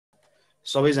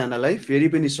सबैजनालाई फेरि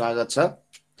पनि स्वागत छ।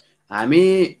 हामी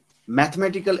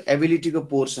म्याथमेटिकल एबिलिटी को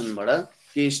पोर्सनबाट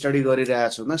के स्टडी गरिरहेका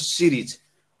छौँ त सिरिज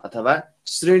अथवा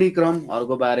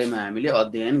श्रेणीक्रमहरुको बारेमा हामीले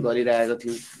अध्ययन गरिरहेका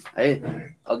थियौं है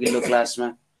अघिल्लो क्लासमा।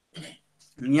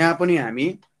 यहाँ पनि हामी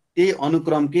त्यही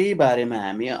अनुक्रमकै बारेमा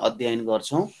हामी अध्ययन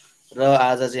गर्छौं र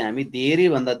आज चाहिँ हामी धेरै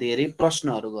भन्दा धेरै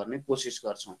प्रश्नहरु गर्ने कोसिस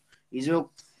गर्छौं। हिजो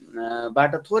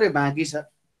बाट थोरै बाँकी छ,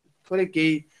 थोरै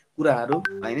केही कुराहरु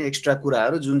हैन एक्स्ट्रा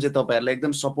कुराहरु जुन चाहिँ तपाईहरुलाई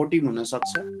एकदम सपोर्टिभ हुन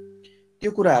सक्छ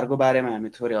त्यो कुराहरुको बारेमा हामी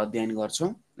थोरै अध्ययन गर्छौं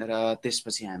र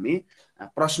त्यसपछि हामी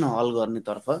प्रश्न हल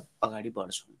गर्नेतर्फ अगाडि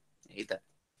बढ्छौं है त।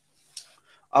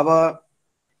 अब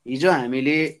हिजो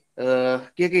हामीले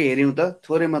के हेर्यौं त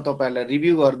थोरै म तपाईहरुलाई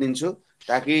रिभ्यु गर्दिन्छु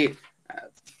ताकि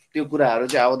त्यो कुराहरु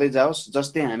चाहिँ आउँदै जाओस्।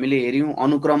 जस्तै हामीले हेर्यौं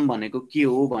अनुक्रम भनेको के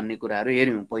हो भन्ने कुराहरु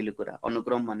हेर्यौं। पहिलो कुरा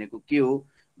अनुक्रम भनेको के हो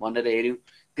भनेर हेर्यौं।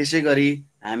 त्यसैगरी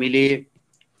हामीले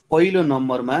पहिलो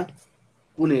नम्बरमा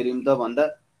कुन हेर्यौं त भन्दा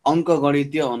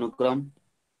अंकगणितीय अनुक्रम।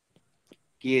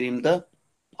 के हेर्यौं त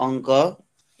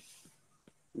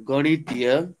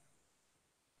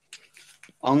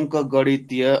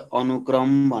अंकगणितीय अनुक्रम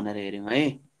भनेर हेर्यौं है।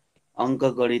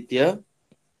 अंकगणितीय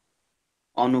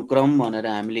अनुक्रम भनेर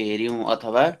हामीले हेर्यौं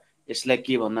अथवा यसलाई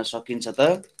के भन्न सकिन्छ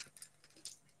त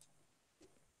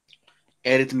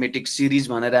एरिथमेटिक सिरिज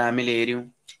भनेर हामीले हेर्यौं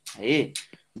है।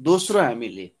 दोस्रो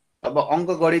हामीले अब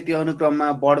अंकगणितीय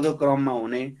अनुक्रममा बढ्दो क्रममा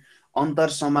हुने, अन्तर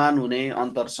समान हुने,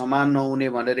 अन्तर समान नहुने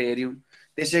भनेर हेर्यौं।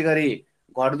 त्यसैगरी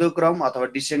घट्दो क्रम अथवा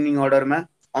डिसेन्डिङ अर्डरमा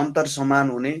अन्तर समान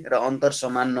हुने र अन्तर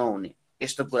समान नहुने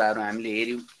यस्तो कुराहरु हामीले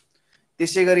हेर्यौं।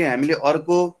 त्यसैगरी हामीले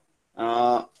अर्को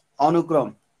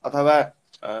अनुक्रम अथवा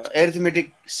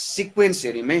एरिथमेटिक सिक्वेन्स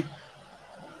हेर्यौं है।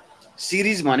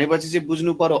 सिरिज भनेपछि चाहिँ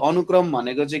बुझ्नु पर्यो अनुक्रम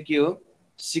भनेको चाहिँ के हो,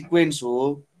 सिक्वेन्स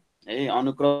हो है।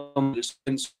 अनुक्रम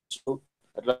सिक्वेन्स हो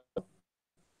र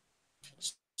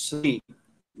श्रेणी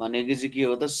भनेको चाहिँ के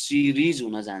हो त सिरिज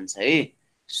हुन जान्छ है।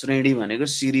 श्रेणी भनेको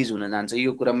सिरिज हुन जान्छ,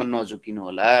 यो कुरामा नझुकिनु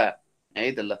होला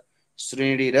है त ल।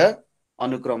 श्रेणी र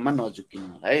अनुक्रममा नझुकिनु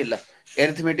होला है ल।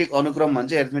 एरिथमेटिक अनुक्रम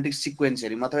भन्छ एरिथमेटिक सिक्वेन्स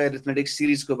हेर्यौं अथवा एरिथमेटिक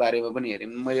सिरिजको बारेमा पनि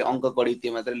हेर्यौं। मैले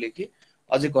अंकगणितीय मात्र लेखेँ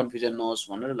अझै कन्फ्युजन नहोस्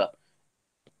भनेर ल।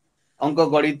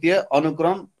 अंकगणितीय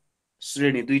अनुक्रम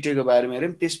श्रेणी दुईटैको बारेमा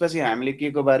हेर्यौं। त्यसपछि हामीले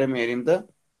के को बारेमा हेर्यौं त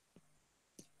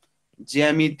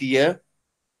ज्यामितीय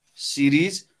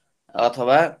सिरिज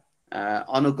अथवा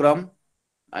अनुक्रम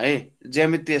है।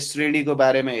 ज्यामितीय श्रेणीको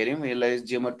बारेमा हेर्यौं। यसलाई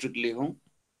जियोमेट्रिक लेखौं,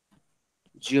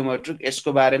 जियोमेट्रिक।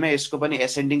 यसको बारेमा यसको पनि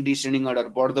एसेन्डिङ डिसेन्डिङ अर्डर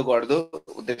बढ्दो घट्दो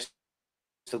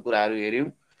यस्तो कुराहरु हेर्यौं।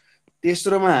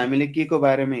 तेस्रोमा हामीले के को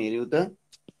बारेमा हेर्यौं त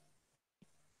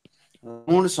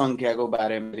ऋण संख्याको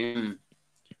बारेमा हेर्यौं।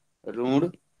 ऋण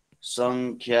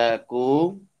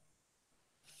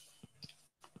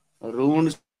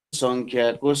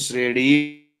संख्याको श्रेणी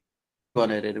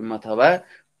भनेर हेर्यौं अथवा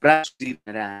प्राइम सिरिज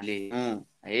भनेर हामीले हेर्यौं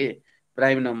है।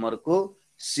 प्राइम नम्बरको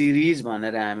सिरिज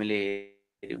भनेर हामीले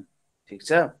हेर्यौं। ठीक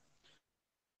छ।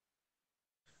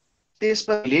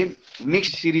 त्यसपछि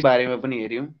मिक्स्ड सिरिज बारेमा पनि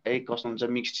हेर्यौं है। कस्तो हुन्छ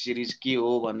मिक्स्ड सिरिज के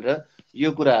हो भनेर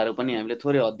यो कुराहरु पनि हामीले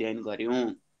थोरै अध्ययन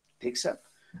गर्यौं। ठीक छ।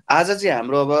 आज चाहिँ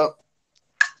हाम्रो अब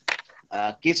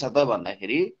के छ त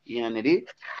भन्दाखेरि यहाँनेरि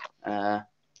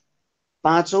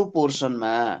पाँचौं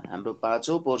पोर्सनमा हाम्रो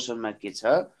पाँचौं पोर्सनमा के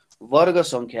छ वर्ग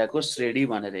संख्याको श्रेणी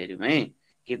भनेर हेर्यौं है।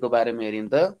 के को बारेमा हेर्यौं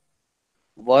त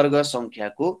वर्ग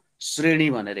संख्याको श्रेणी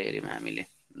भनेर हेर्यौं हामीले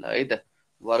ल है त।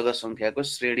 वर्ग संख्याको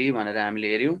श्रेणी भनेर हामीले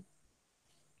हेर्यौं।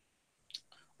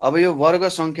 अब यो वर्ग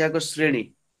संख्याको श्रेणी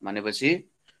भनेपछि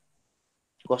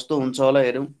कस्तो हुन्छ होला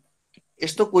हेरौं।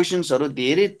 यस्तो क्वेशन्सहरु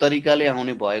धेरै तरिकाले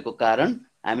आउने भएको कारण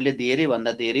हामीले धेरै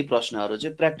भन्दा धेरै प्रश्नहरु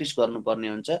चाहिँ प्र्याक्टिस गर्नुपर्ने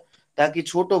हुन्छ ताकि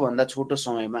छोटो भन्दा छोटो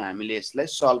समयमा हामीले यसलाई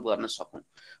सल्भ गर्न सकौं।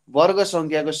 वर्ग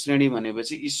संख्याको श्रेणी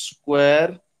भनेपछि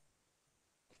स्क्वायर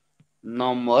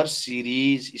नम्बर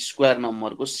सिरिज, स्क्वायर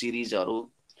नम्बरको सिरिजहरु।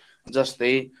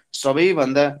 जस्तै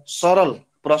सबैभन्दा सरल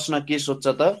प्रश्न के सोध्छ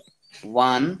त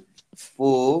 1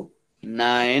 4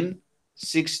 9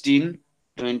 16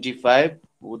 25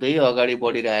 हुँदै अगाडि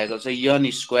बढिरहेको छ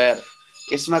n स्क्वायर।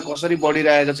 यसमा कसरी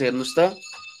बढिरहेको छ हेर्नुस् त।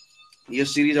 यो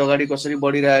सिरिज अगाडि कसरी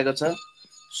बढिरहेको छ।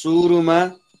 सुरुमा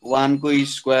 1 को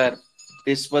स्क्वायर,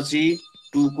 त्यसपछि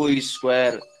 2 को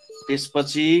स्क्वायर,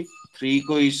 त्यसपछि 3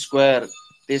 को स्क्वायर,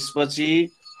 त्यसपछि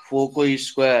 4 को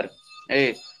स्क्वायर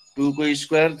है। 2 को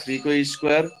स्क्वायर, 3 को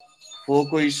स्क्वायर, 4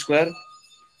 को स्क्वायर,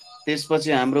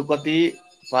 त्यसपछि हाम्रो कति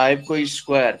 5 को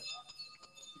स्क्वायर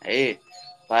है।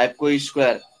 5 को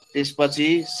स्क्वायर, त्यसपछि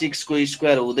 6 को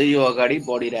स्क्वायर हुँदै यो अगाडि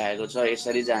बढिरहेको छ।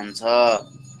 यसरी जान्छ।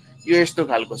 यो यस्तो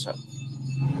खालको छ।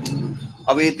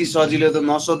 अब यति सजिलो त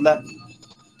नसोध्ला।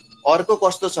 अर्को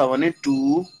कस्तो छ भने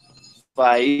 2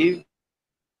 5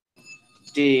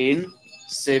 10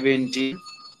 17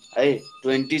 है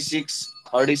 26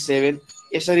 37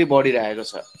 यसरी बढिरहेको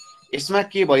छ। यसमा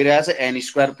के भइरहेछ n²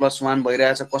 + 1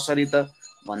 भइरहेछ कसरी त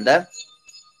भन्दा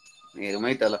हेरौँ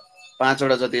है त ल 5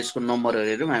 वटा जति यसको नम्बरहरु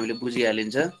हेरौँ हामीले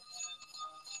बुझिहालिन्छ।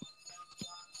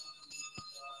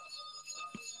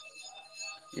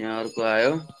 यहाँ अर्को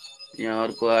आयो यहाँ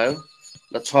अर्को आयो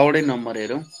ल 6 वटै नम्बर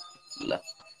हेरौँ ल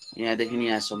यहाँदेखि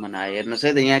यहाँसम्म आयो हेर्नुस्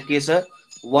है त यहाँ के छ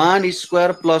 1²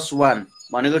 + 1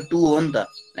 भनेको 2 हो नि त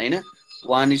हैन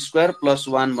 1² +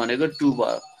 1 भनेको 2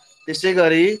 भयो।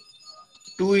 त्यसैगरी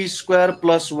 2²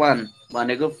 + 1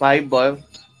 भनेको 5 भयो।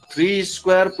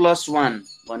 3² + 1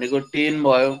 भनेको 10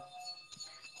 भयो।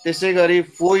 त्यसैगरी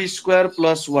 4²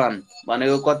 + 1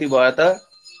 भनेको कति भयो त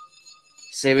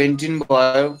 17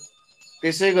 भयो।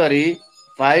 त्यसैगरी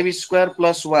 5²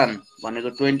 + 1 भनेको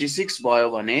 26 भयो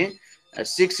भने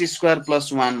 6²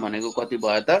 + 1 भनेको कति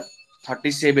भयो त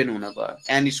 37 हुन गयो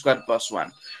n² + 1।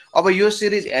 अब यो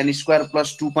सिरिज n²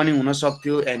 + 2 पनि हुन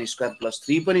सक्थ्यो n² +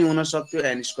 3 पनि हुन सक्थ्यो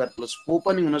n² + 4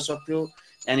 पनि हुन सक्थ्यो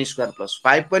n² +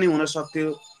 5 पनि हुन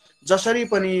सक्थ्यो। जसरी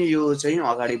पनि यो चाहिँ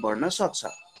अगाडि बढ्न सक्छ।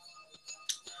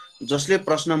 जसले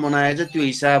प्रश्न बनाएछ त्यो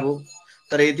हिसाब हो।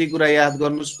 तर यति कुरा याद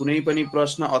गर्नुस् कुनै पनि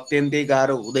प्रश्न अत्यन्तै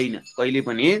गाह्रो हुँदैन कहिले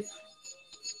पनि।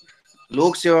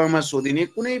 लोक सेवामा सोधिने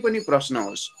कुनै पनि प्रश्न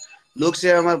होस् लोक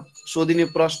सेवामा सोधिने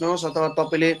प्रश्न होस् अथवा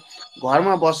तपाईले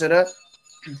घरमा बसेर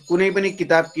कुनै पनि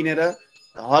किताब किनेर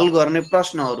हल गर्ने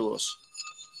प्रश्नहरु होस्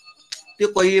त्यो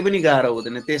कहिले पनि गाह्रो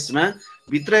हुँदैन। त्यसमा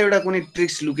भित्र एउटा कुनै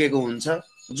ट्रिक्स लुकेको हुन्छ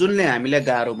जुनले हामीलाई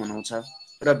गाह्रो बनाउँछ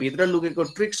र भित्र लुकेको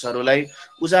ट्रिक्सहरुलाई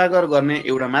उजागर गर्ने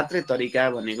एउटा मात्रै तरिका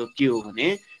भनेको के हो भने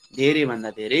धेरै भन्दा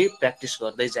धेरै प्र्याक्टिस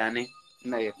गर्दै जाने।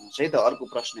 ल हेर्नुस् है त अर्को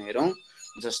प्रश्न हेरौँ।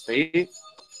 जस्तै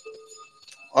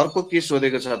अर्को के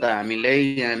सोधेको छ त हामीलाई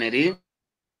यहाँनेरि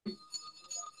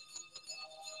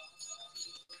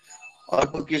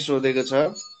अर्को के सोधेको छ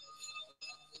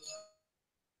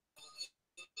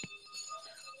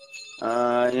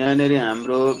यहाँनेरि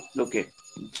हाम्रो ओके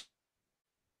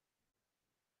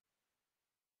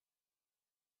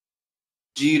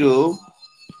 0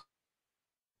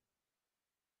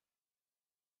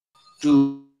 2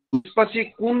 पछि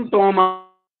कुन टर्म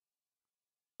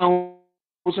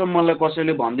आउँछ मलाई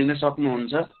कसैले भनिदिन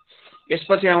सक्नुहुन्छ?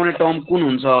 यसपछि आउने टर्म कुन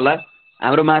हुन्छ होला?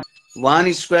 हाम्रो मा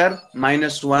 1²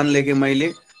 - 1 लेखे मैले।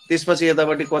 त्यसपछि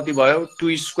यतापट्टि कति भयो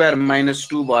 2² -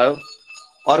 2 भयो।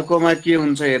 अर्कोमा के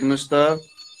हुन्छ हेर्नुस् त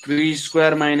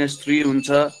 3² - 3 हुन्छ।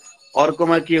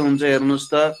 अर्कोमा के हुन्छ हेर्नुस्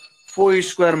त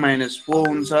 4² - 4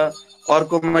 हुन्छ।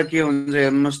 अर्कोमा के हुन्छ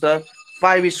हेर्नुस् त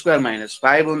 5² -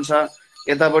 5 हुन्छ।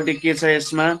 यतापट्टि के छ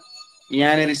यसमा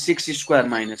यहाँनेरि 6²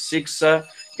 - 6 छ।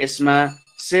 यसमा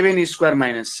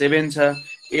 7² - 7 छ।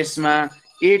 यसमा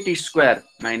 8²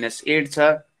 - 8 छ।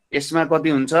 यसमा कति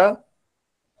हुन्छ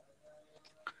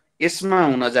यसमा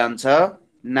हुन जान्छ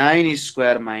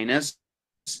 9²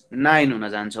 - 9 हुन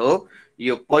जान्छ हो।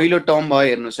 यो पहिलो टर्म भयो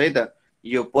हेर्नुस् है त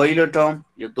यो पहिलो टर्म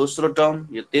यो दोस्रो टर्म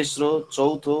यो तेस्रो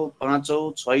चौथो पाँचौं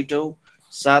छैटौं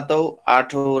सातौं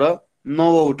आठौं र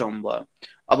नवौं टर्म भयो।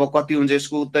 अब कति हुन्छ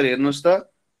यसको उत्तर हेर्नुस् त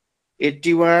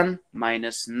 81 -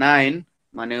 9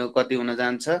 भनेको कति हुन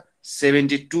जान्छ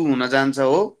 72 हुन जान्छ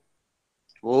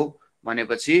हो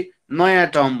भनेपछि नयाँ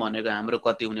टर्म भनेको हाम्रो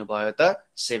कति हुने भयो त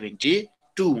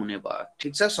 72 हुने भयो।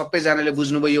 ठीक छ सबैजनाले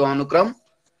बुझ्नुभयो यो अनुक्रम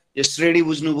यो श्रेणी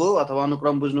बुझ्नुभयो अथवा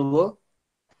अनुक्रम बुझ्नुभयो?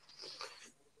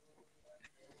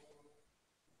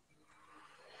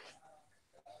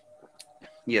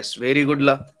 यस भेरी गुड।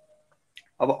 ल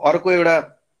अब अर्को एउटा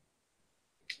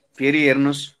फेरि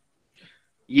हेर्नुस्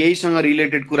यहीसँग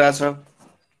रिलेटेड कुरा छ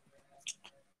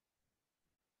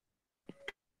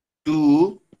 2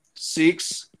 6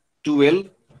 12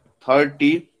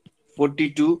 30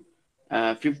 42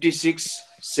 56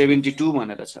 72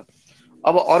 भनेर छ।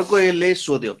 अब अर्को यसले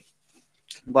सोध्यो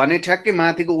भने ठ्याक्कै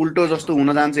माथिको उल्टो जस्तो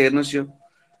हुन जान्छ हेर्नुस् यो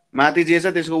माथि जे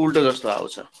छ त्यसको उल्टो जस्तो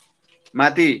आउँछ।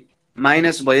 माथि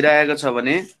माइनस भइरहेको छ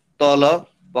भने तल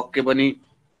पक्कै पनि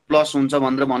प्लस हुन्छ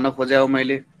भनेर भन्न खोजे हो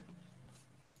मैले।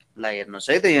 ल हेर्नुस्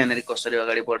है त यहाँनेरि कसरी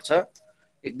अगाडि बढ्छ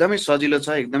एकदमै सजिलो छ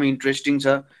एकदमै इन्ट्रेस्टिङ छ।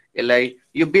 यसलाई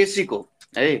यो बेसिक हो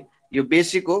है यो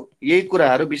बेसिक हो। यही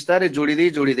कुराहरू बिस्तारै जोडिँदै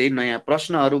जोडिँदै नयाँ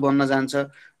प्रश्नहरू बन्न जान्छ।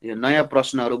 यो नयाँ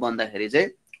प्रश्नहरू बन्दाखेरि चाहिँ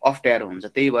अप्ठ्यारो हुन्छ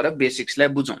त्यही भएर बेसिक्सलाई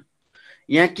बुझौँ।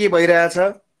 यहाँ के भइरहेछ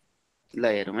ल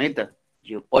हेरौँ है त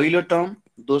यो पहिलो टर्म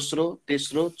दोस्रो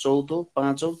तेस्रो चौथो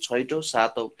पाँचौं छैटौं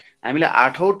सातौं हामीले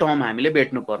आठौं टर्म हामीले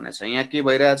भेट्नु पर्नेछ। यहाँ के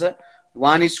भइरहेछ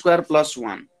 1² +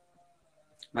 1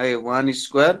 है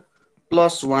 1²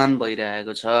 + 1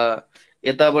 भइरहेको छ।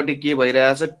 यतापट्टि के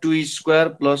भइरहेछ 2²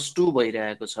 + 2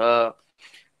 भइरहेको छ।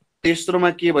 तेस्रोमा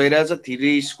के भइरहेछ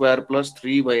 3² +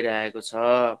 3 भइरहेको छ।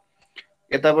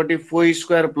 यतापट्टि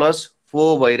 4² +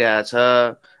 4 भइरहेछ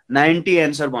 90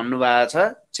 एन्सर भन्नुभएको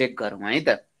छ चेक गरौँ है त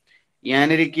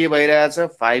यहाँनेरि के भइरहेछ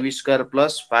 5 स्क्वायर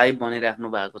प्लस 5 भनिराख्नु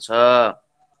भएको छ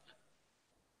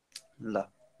ल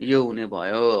यो हुने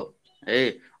भयो है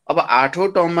अब आठौं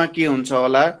टर्ममा के हुन्छ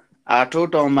होला आठौं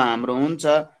टर्ममा हाम्रो हुन्छ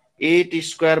 8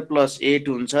 स्क्वायर प्लस 8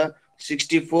 हुन्छ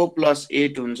 64 प्लस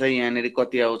 8 हुन्छ यहाँनेरि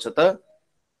कति आउँछ त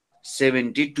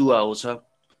 72 आउँछ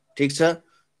ठीक छ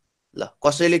ल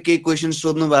कसैले केही क्वेशन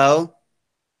सोध्नु भयो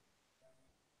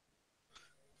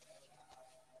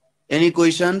एनी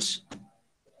क्वेशन्स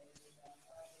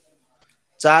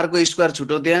 4 को स्क्वायर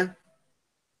छुटो त्यहाँ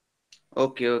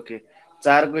ओके ओके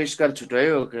 4 को स्क्वायर छुट्यो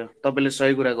है ओके तपाईले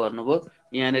सही कुरा गर्नुभयो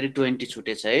यहाँनेरि 20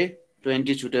 छुटेछ है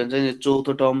 20 छुट्यो भने चाहिँ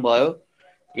चौथो टर्म भयो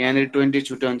यहाँनेरि 20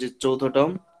 छुट्यो भने चाहिँ चौथो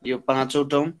टर्म यो पाँचौं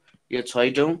टर्म यो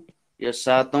छैटौं यो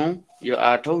सातौं यो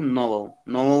आठौं नवौं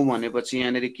नवौं भनेपछि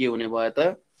यहाँनेरि के हुने भयो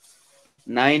त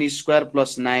 9 स्क्वायर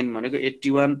प्लस 9 भनेको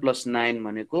 81 प्लस 9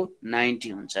 भनेको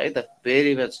 90 हुन्छ है त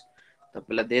भेरी मच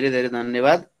तपाईलाई धेरै धेरै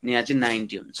धन्यवाद यहाँ चाहिँ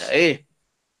 90 हुन्छ है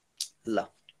ल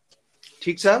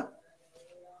ठीक छ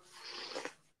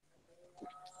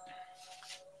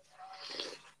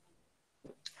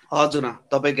हजुर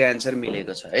तपाईको एन्सर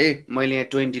मिलेको छ है मैले यहाँ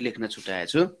 20 लेख्न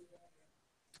छुटाएको छु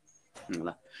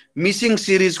ल मिसिङ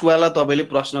सिरिज वाला तपाईले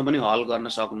प्रश्न पनि हल गर्न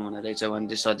सक्नुहुने रहेछ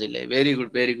भने चाहिँ सजिलै भेरी गुड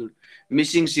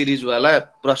मिसिङ सिरिज वाला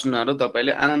प्रश्नहरु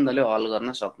तपाईले आनन्दले हल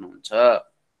गर्न सक्नुहुन्छ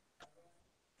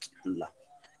ल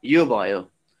यो भयो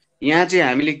यहाँ चाहिँ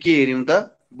हामीले के हेर्यौं त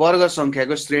वर्ग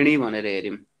संख्याको श्रेणी भनेर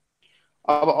हेर्यौं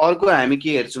अब अर्को हामी के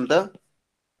हेर्छौं त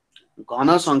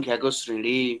घन संख्याको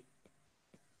श्रेणी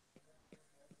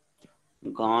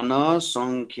घन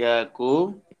संख्याको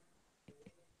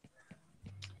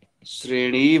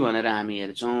श्रेणी भनेर हामी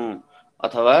हेर्छौं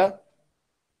अथवा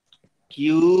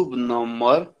क्यूब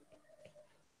नम्बर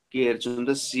के हेर्छौं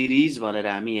त सिरिज भनेर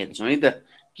हामी हेर्छौं है त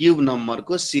क्यूब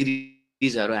नम्बरको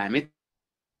सिरिजहरु हामी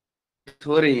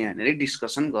थोरै यहाँनेर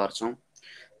डिस्कसन गर्छौं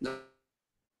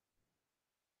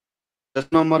दश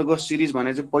नम्बरको सिरिज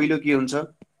भने चाहिँ पहिलो के हुन्छ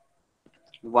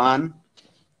 1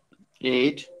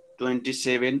 8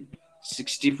 27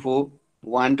 64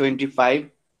 125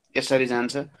 यसरी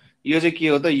जान्छ यो चाहिँ के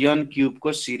हो त n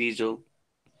क्यूबको सिरिज हो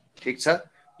ठीक छ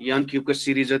n क्यूबको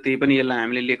सिरिज हो त्यही पनि यसलाई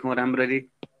हामीले लेखौं राम्ररी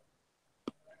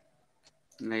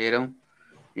हेरौं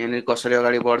यहाँनेर कसरी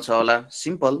अगाडि बढ्छ होला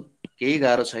सिम्पल केही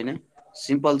गाह्रो छैन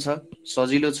सिम्पल छ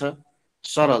सजिलो छ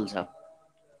सरल छ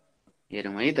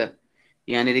हेरौं है त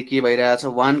यहाँनेर के भइरहेछ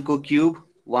 1 को क्यूब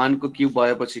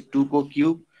भएपछि 2 को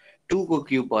क्यूब 2 को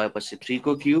क्यूब भएपछि 3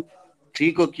 को क्यूब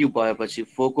 3 को क्यूब भएपछि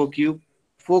 4 को क्यूब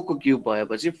 4 को क्यूब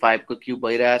भएपछि 5 को क्यूब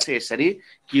भइरहेछ यसरी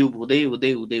क्यूब हुँदै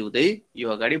हुँदै हुँदै हुँदै यो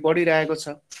अगाडि बढिरहेको छ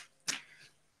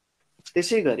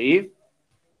त्यसैगरी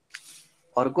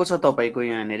अर्को छ तपाईको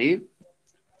यहाँनेर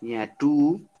यहाँ 2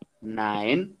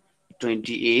 9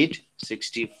 28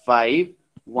 65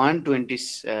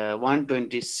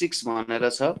 126 भनेर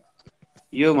छ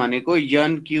यो भनेको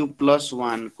n क्यूब प्लस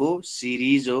 1 को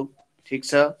सिरिज हो ठीक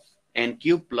छ n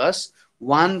क्यूब प्लस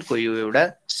 1 को यो एउटा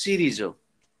सिरिज हो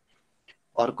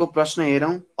अर्को प्रश्न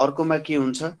हेरौं अर्कोमा के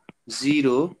हुन्छ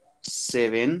 0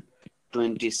 7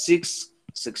 26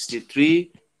 63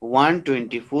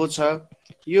 124 छ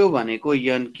यो भनेको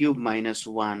n क्यूब माइनस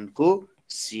 1 को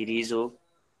सिरिज हो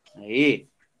है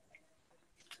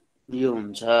यो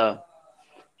हुन्छ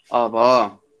अब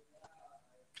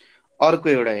अर्को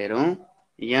एउटा हेरौं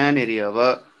यहाँनेरि अब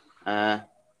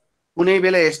कुनै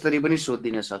बेला यसरी पनि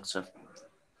सोधिन सक्छ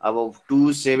अब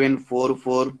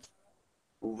 2744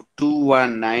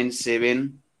 2197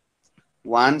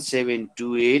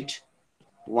 1728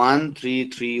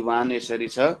 1331 यसरी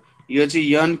छ यो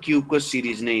चाहिँ n क्यूबको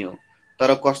सिरिज नै हो तर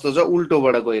कस्तो छ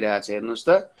उल्टोबाट गइरहेछ हेर्नुस्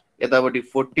त यतापटि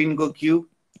 14 को क्यूब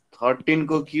 13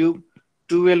 को क्यूब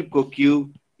 12 को क्यूब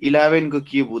 11 को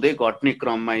क्यूब हुँदै घट्ने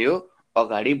क्रममा यो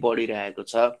अगाडि बढिरहेको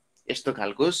छ यस्तो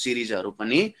खालको सिरिजहरु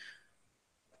पनि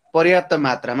पर्याप्त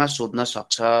मात्रामा सोध्न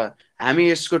सक्छ हामी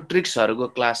यसको ट्रिक्सहरुको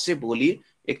क्लास चाहिँ भोलि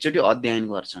एकचोटी अध्ययन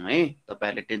गर्छौं है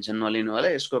तपाईहरुले टेन्सन नलिनु होला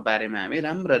यसको बारेमा हामी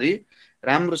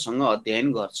राम्रोसँग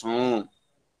अध्ययन गर्छौं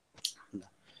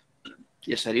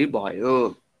यसरी भयो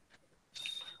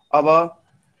अब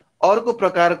अर्को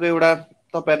प्रकारको एउटा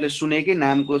तपाईहरुले सुनेकै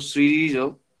नामको सिरिज हो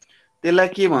त्यसलाई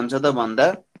के भन्छ त भन्दा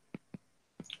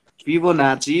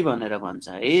फिबोनाची भनेर भन्छ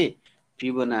है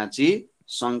फिबोनाची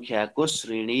संख्याको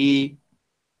श्रेणी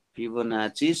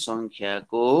फिबोनाची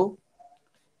संख्याको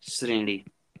श्रेणी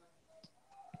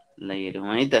ल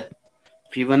हेरौं है त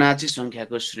फिबोनाची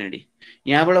संख्याको श्रेणी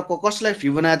यहाँबाट कसलाई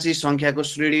फिबोनाची संख्याको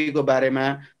श्रेणीको बारेमा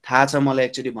थाहा छ मलाई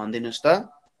एकचोटी भनिदिनुस् त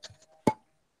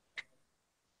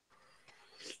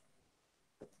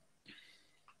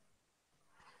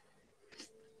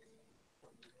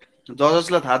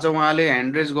जसलाई थाहा छ उहाँले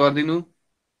ह्यान्ड रेज गरिदिनु।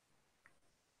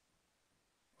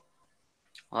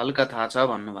 हल्का थाहा छ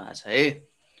भन्नुभएको छ है,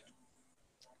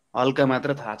 हल्का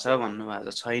मात्र थाहा छ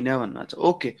भन्नुभएको छ, छैन भन्नुभएको छ।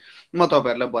 ओके, म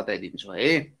तपाईहरुलाई बताइदिन्छु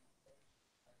है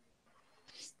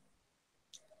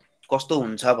कस्तो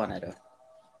हुन्छ भनेर।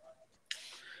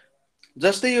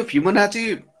 जस्तै यो फिबोनाची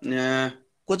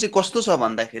को चाहिँ कस्तो छ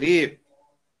भन्दाखेरि,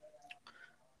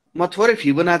 म थोरै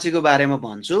फिबोनाचीको बारेमा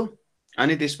भन्छु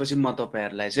अनि त्यसपछि म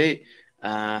तपाईहरुलाई चाहिँ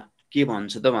के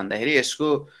भन्छु त भन्दाखेरि यसको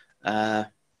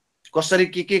कसरी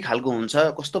के खालको हुन्छ,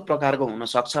 कस्तो प्रकारको हुन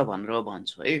सक्छ भनेर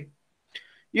भन्छु है।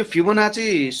 यो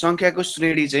फिबोनाची संख्याको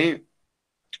श्रेणी चाहिँ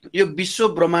यो विश्व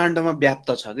ब्रह्माण्डमा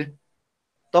व्याप्त छ के।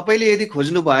 तपाईले यदि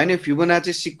खोज्नु भयो भने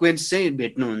फिबोनाची सिक्वेन्स चाहिँ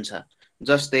भेट्नुहुन्छ।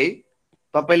 जस्तै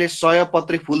तपाईले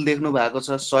सयपत्री फूल देख्नु भएको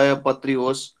छ, सयपत्री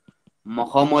होस्,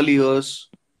 मखमली होस्,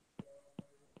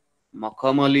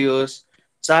 मखमली होस्,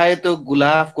 चाहे त्यो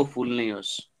गुलाबको फूल नै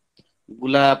होस्,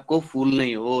 गुलाबको फूल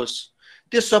नै होस्,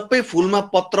 त्यो सबै फूलमा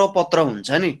पत्र पत्र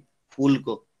हुन्छ नि,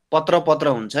 फूलको पत्र पत्र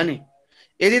हुन्छ नि।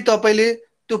 यदि तपाईले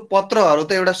त्यो पत्रहरू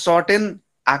त एउटा सर्टेन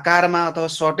आकारमा अथवा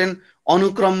सर्टेन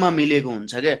अनुक्रममा मिलेको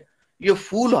हुन्छ के, यो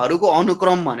फूलहरूको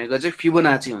अनुक्रम भनेको चाहिँ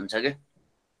फिबोनाची हुन्छ के।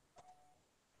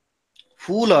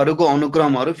 फूलहरूको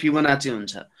अनुक्रमहरू फिबोनाची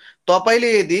हुन्छ। तपाईले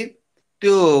यदि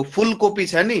त्यो फूलकोपी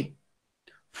छ नि,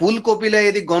 फूलकोपीलाई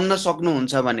यदि गन्न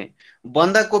सक्नुहुन्छ भने,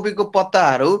 बन्दाकोपीको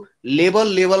पत्ताहरू लेभल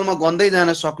लेभलमा गन्दै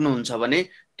जान सक्नुहुन्छ भने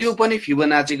त्यो पनि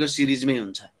फिबोनाचीको सिरिजमै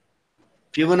हुन्छ,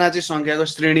 फिबोनाची संख्याको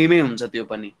श्रेणीमै हुन्छ त्यो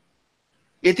पनि।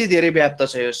 यति धेरै व्याप्त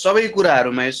छ यो सबै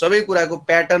कुराहरुमा, सबै कुराको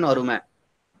प्याटर्नहरुमा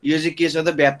यो चाहिँ के छ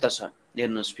त व्याप्त छ।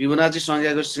 हेर्नुस्, फिबोनाची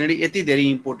संख्याको श्रेणी यति धेरै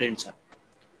इम्पोर्टेन्ट छ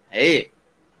है।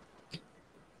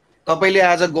 तपाईले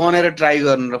आज गनेर ट्राई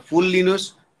गर्नु र फूल लिनुस्,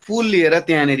 फूल लिएर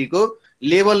त्यहाँनेरिको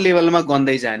लेभल लेभलमा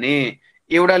गन्दै जाने।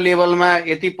 एउटा लेभलमा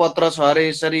यति पत्र छ अरे,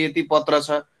 यसरी यति पत्र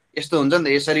छ, यस्तो हुन्छ नि त,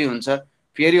 यसरी हुन्छ।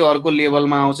 फेरि अर्को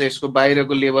लेभलमा आउँछ, यसको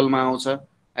बाहिरको लेभलमा आउँछ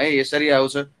है, यसरी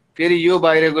आउँछ। फेरि यो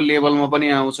बाहिरको लेभलमा पनि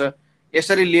आउँछ।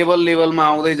 यसरी लेभल लेभलमा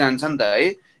आउँदै जान्छ नि त है।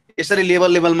 यसरी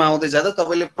लेभल लेभलमा आउँदै जाँदा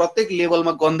तपाईले प्रत्येक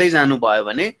लेभलमा गन्दै जानु भयो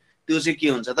भने त्यो चाहिँ के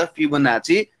हुन्छ त,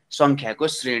 फिबोनाची संख्याको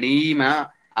श्रेणीमा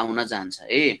आउन जान्छ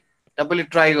है। तपाईले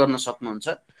ट्राई गर्न सक्नुहुन्छ।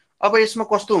 अब यसमा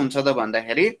कस्तो हुन्छ त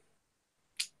भन्दाखेरि,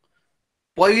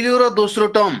 पहिलो र दोस्रो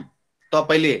टर्म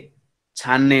तपाईले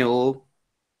छान्ने हो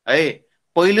है,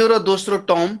 पहिलो र दोस्रो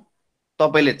टर्म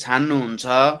तपाईले छान्नुहुन्छ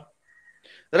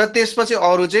र त्यसपछि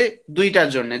अरु चाहिँ दुईटा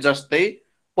जोड्ने। जस्तै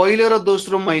पहिलो र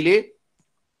दोस्रो मैले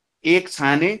एक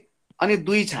छाने अनि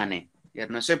दुई छाने।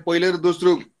 हेर्नुस् है, पहिलो र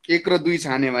दोस्रो एक र दुई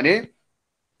छाने भने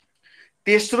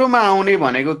तेस्रोमा आउने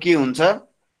भनेको के हुन्छ,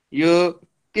 यो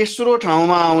तेस्रो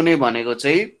ठाउँमा आउने भनेको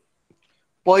चाहिँ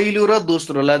पहिलो र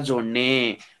दोस्रोलाई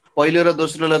जोड्ने। पहिलो र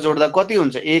दोस्रोलाई जोड्दा कति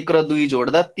हुन्छ, एक र दुई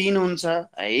जोड्दा 3 हुन्छ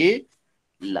है।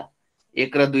 ल,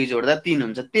 एक र दुई जोड्दा 3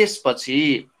 हुन्छ।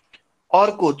 त्यसपछि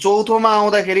अर्को चौथोमा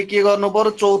आउँदाखेरि के गर्नु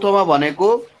पर्यो, चौथोमा भनेको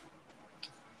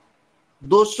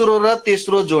दोस्रो र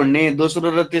तेस्रो जोड्ने।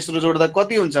 दोस्रो र तेस्रो जोड्दा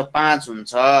कति हुन्छ, 5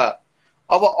 हुन्छ।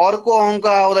 अब अर्को अंक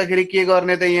आउँदाखेरि के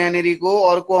गर्ने त, यहाँनेरिको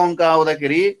अर्को अंक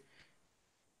आउँदाखेरि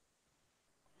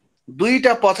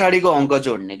दुईटा पछाडीको अंक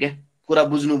जोड्ने के। कुरा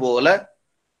बुझ्नुभयो होला।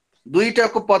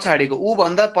 दुईटाको पछाडीको, उ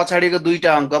भन्दा पछाडीको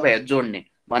दुईटा अंक जोड्ने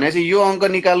भनेपछि यो अंक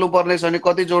निकाल्नु पर्ने छ भने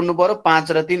कति जोड्नु पर्यो,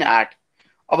 5 र 3 8।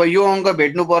 अब यो अंक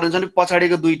भेट्नु पर्ने छ भने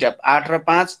पछाडीको दुईटा 8 र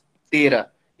 5 13,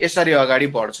 यसरी अगाडि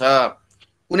बढ्छ।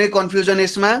 कुनै कन्फ्युजन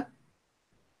यसमा,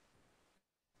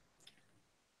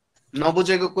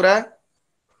 नबुझेको कुरा?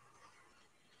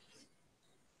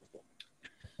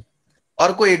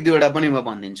 अर्को एक दुईवटा पनि म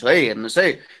भनिदिन्छु है। हेर्नुस् है,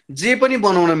 जे पनि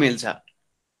बनाउन मिल्छ,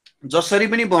 जसरी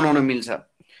पनि बनाउन मिल्छ।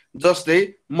 जस्तै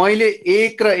मैले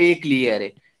 1 र 1 लिए अरे,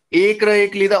 1 र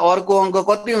 1 लिँदा अर्को अंक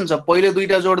कति हुन्छ, पहिलो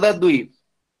दुईटा जोड्दा 2।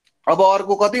 अब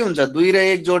अर्को कति हुन्छ, 2 र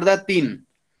 1 जोड्दा 3।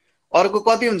 अर्को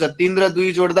कति हुन्छ, 3 र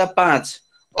 2 जोड्दा 5।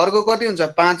 अर्को कति हुन्छ,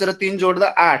 5 र 3 जोड्दा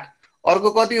 8। अर्को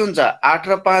कति हुन्छ, 8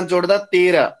 र 5 जोड्दा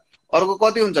 13। अर्को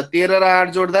कति हुन्छ, 13 र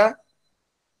 8 जोड्दा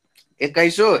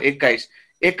 21 हो, 21।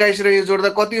 21 र यो जोड्दा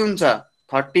कति हुन्छ,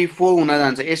 34 हुन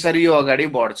जान्छ। यसरी यो अगाडि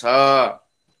बढ्छ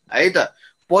है त।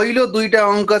 पहिलो दुईटा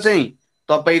अंक चाहिँ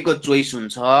तपाईको चोइस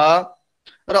हुन्छ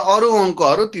र अरु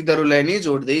अंकहरु तिनीहरुलाई नि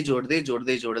जोड्दै जोड्दै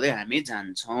जोड्दै जोड्दै हामी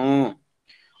जान्छौं।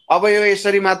 अब यो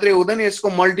यसरी मात्रै हुँदैन, यसको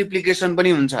मल्टिप्लिकेसन पनि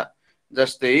हुन्छ।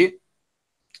 जस्तै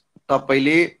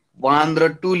तपाईले 1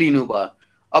 र 2 लिनु भयो।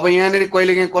 अब यहाँनेरि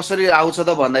कहिलेकाहीँ कसरी आउँछ त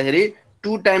भन्दाखेरि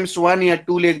 2 टाइम्स 1 या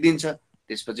 2 लेखिदिन्छ,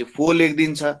 त्यसपछि 4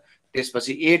 लेखिदिन्छ,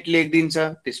 त्यसपछि 8 लेखिदिन्छ,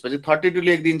 त्यसपछि 32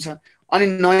 लेखिदिन्छ। अनि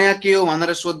नयाँ के हो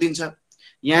भनेर सोधिदिन्छ।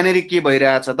 यहाँनेरि के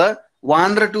भइरहेछ त,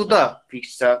 1 र 2 त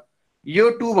फिक्स छ। यो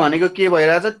 2 भनेको के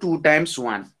भइरहेछ, 2 टाइम्स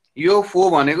 1। यो 4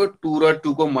 भनेको 2 र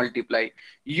 2 को मल्टिप्लाई,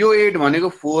 यो 8 भनेको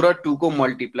 4 र 2 को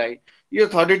मल्टिप्लाई, यो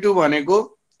 32 भनेको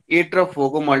 8 र 4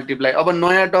 को मल्टिप्लाई। अब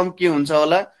नयाँ टर्म के हुन्छ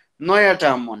होला? नयाँ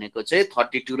टर्म भनेको चाहिँ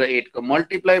 32 र 8 को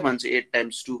मल्टिप्लाई भन्छ। 8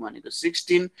 टाइम्स 2 भनेको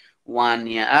 16, 1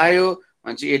 यहाँ आयो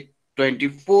भन्छ 8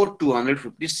 24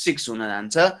 256 हुन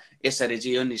जान्छ। यसरी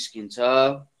चाहिँ यो निस्किन्छ।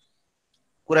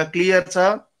 कुरा क्लियर छ?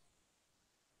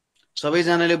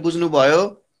 सबैजनाले बुझ्नुभयो?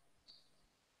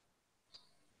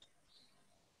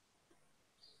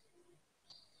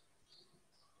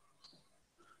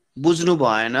 बुझ्नु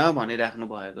भएन भनिराख्नु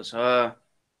भएको छ।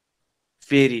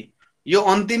 फेरि यो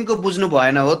अन्तिमको बुझ्नु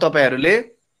भएन हो तपाईहरुले?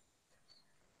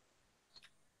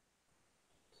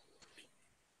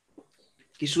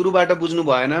 कि सुरुबाट बुझ्नु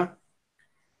भएन?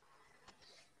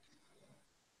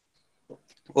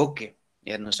 ओके,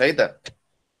 हेर्नुस् है त,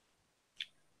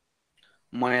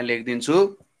 म यहाँ लेखिदिन्छु।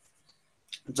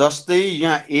 जस्तै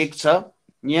यहाँ 1 छ,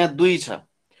 यहाँ 2 छ।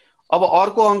 अब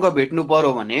अर्को अंक भेट्नु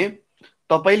पर्यो भने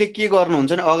तपाईले के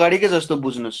गर्नुहुन्छ भने अगाडिकै जस्तो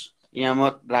बुझ्नुस्। यहाँ म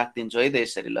राख्दिन्छु है त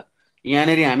यसरी। ल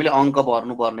यहाँनेरि हामीले अंक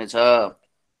भर्नु पर्ने छ।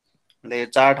 ल यो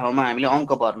चार ठाउँमा हामीले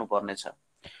अंक भर्नु पर्ने छ।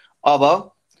 अब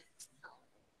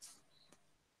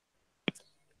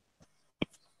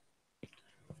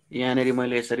यहाँनेरि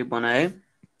मैले यसरी बनाए।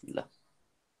 ल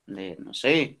हेर्नुस्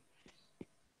है,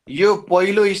 यो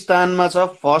पहिलो स्थानमा छ,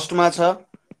 फर्स्टमा छ,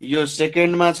 यो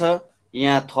सेकेन्डमा छ,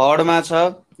 यहाँ थर्डमा छ,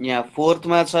 यहाँ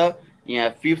फोर्थमा छ, यहाँ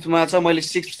फिफ्थमा छ, मैले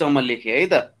सिक्स्थसम्म लेखेँ है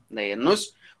त। ल हेर्नुस्,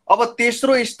 अब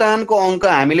तेस्रो स्थानको अंक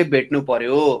हामीले भेट्नु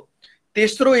पर्यो।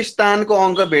 तेस्रो स्थानको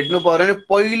अंक भेट्नु पर्यो भने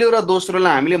पहिलो र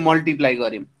दोस्रोलाई हामीले मल्टिप्लाई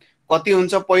गर्यौं। कति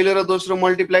हुन्छ पहिलो र दोस्रो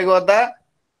मल्टिप्लाई गर्दा?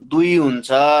 2 हुन्छ।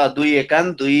 2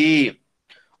 एकान 2।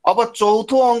 अब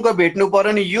चौथो अंक भेट्नु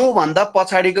पर्यो नि यो भन्दा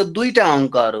पछाडीको दुईटा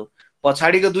अंकहरु।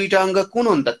 पछाडीको दुईटा अंक कुन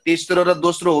हुन् त? तेस्रो र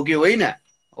दोस्रो हो कि होइन?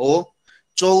 हो।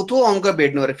 चौथो अंक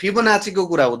भेट्नु पर्यो, फिबोनाचीको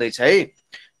कुरा हुँदैछ है।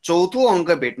 चौथो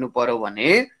अंक भेट्नु पर्यो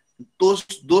भने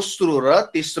दोस्रो र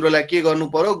तेस्रोलाई के गर्नु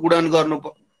पर्यो? गुणन गर्नु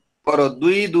पर्यो।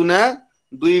 2 दुना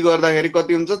 2 गर्दाखेरि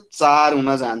कति हुन्छ? 4 हुन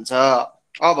जान्छ।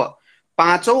 अब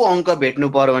पाँचौं अंक भेट्नु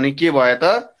पर्यो भने के भयो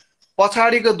त?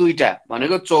 पछाडीको दुईटा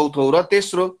भनेको चौथो र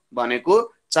तेस्रो भनेको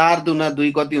 4 दुना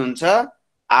 2 कति हुन्छ?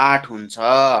 8 हुन्छ।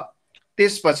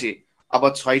 त्यसपछि अब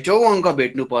छैठौं अंक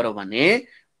भेट्नु पर्यो भने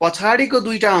पछाडीको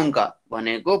दुईटा अंक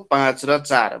भनेको 5 र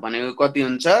 4 भनेको कति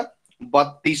हुन्छ?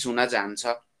 32 हुन जान्छ।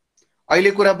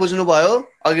 अहिले कुरा बुझ्नु भयो?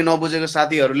 अघि नबुझेको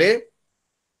साथीहरुले?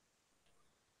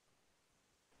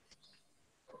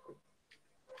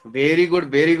 Very good,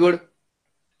 very good.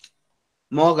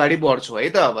 म अगाडि बढ्छु है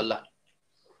त अब। ल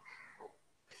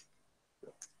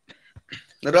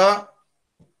र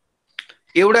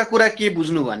एउटा कुरा के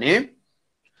बुझ्नु भने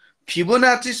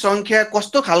फिबोनाची संख्या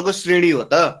कस्तो खालको श्रेणी हो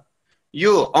त?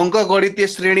 यो अंकगणितीय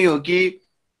श्रेणी हो कि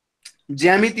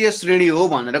ज्यामितीय श्रेणी हो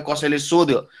भनेर कसैले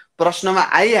सोध्यो, प्रश्नमा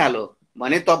आइहाल्यो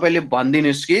भने तपाईले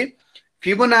भनिदिनुस् कि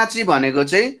फिबोनाची भनेको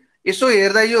चाहिँ यसो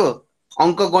हेर्दा यो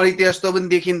अंकगणितीय जस्तो पनि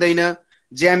देखिँदैन,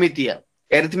 ज्यामितीय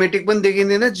एरिथमेटिक पनि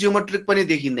देखिँदैन, जियोमेट्रिक पनि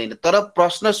देखिँदैन। तर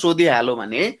प्रश्न सोधिहाल्यो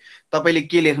भने तपाईले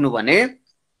के लेख्नु भने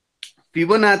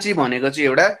फिबोनाची भनेको चाहिँ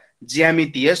एउटा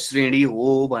ज्यामितीय श्रेणी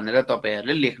हो भनेर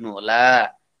तपाईहरुले लेख्नु होला।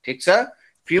 ठीक छ?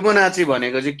 फिबोनाची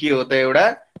भनेको चाहिँ के हो त? एउटा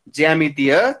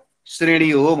ज्यामितीय श्रेणी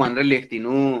हो भनेर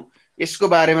लेख्दिनु। यसको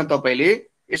बारेमा तपाईले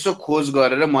यसो खोज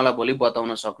गरेर मलाई भोलि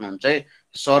बताउन सक्नुहुन्छ है।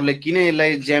 सरले किन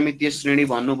यसलाई ज्यामितीय श्रेणी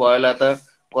भन्नुभयो होला त?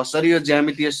 कसरी यो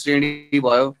ज्यामितीय श्रेणी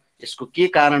भयो? यसको के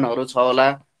कारणहरु छ होला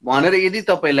भनेर यदि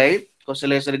तपाईलाई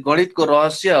कसैलाई यसरी गणितको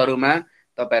रहस्यहरुमा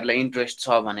तपाईहरुलाई इन्ट्रेस्ट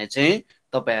छ भने चाहिँ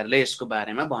तपाईहरुले यसको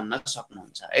बारेमा भन्न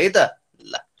सक्नुहुन्छ है त।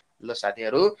 ल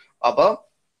साथीहरु, अब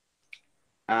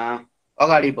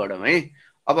अगाडि बढौं है।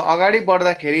 अब अगाडि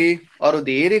बढ्दाखेरि अरु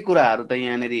धेरै कुराहरु त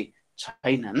यहाँनेरि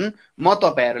छैनन्। म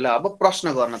तपाईहरुलाई अब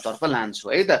प्रश्न गर्नतर्फ लान्छु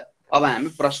है त। अब हामी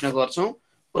प्रश्न गर्छौं।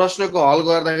 प्रश्नको हल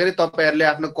गर्दाखेरि तपाईहरुले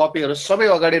आफ्नो कपीहरु सबै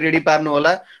अगाडि रेडी पार्नु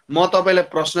होला। म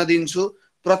तपाईलाई प्रश्न दिन्छु।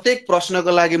 प्रत्येक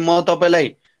प्रश्नको लागि म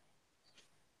तपाईलाई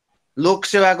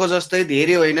लोकसेवाको जस्तै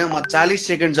धेरै होइन, म 40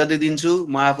 सेकेन्ड जति दिन्छु।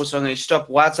 म आफूसँग स्टप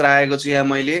वाच राखेको छु यहाँ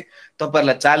मैले।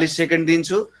 तपाईहरुलाई 40 सेकेन्ड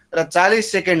दिन्छु र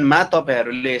 40 सेकेन्डमा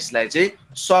तपाईहरुले यसलाई चाहिँ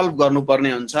सल्भ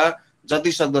गर्नुपर्ने हुन्छ।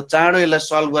 जति सक्दो चाँडो यसलाई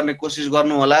सल्भ गर्ने कोसिस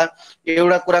गर्नु होला।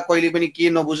 एउटा कुरा कहिले पनि के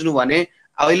नबुझ्नु भने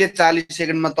अहिले 40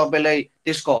 सेकेन्डमा तपाईलाई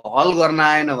त्यसको हल गर्न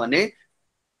आएन भने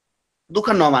दुःख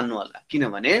नमान्नु होला,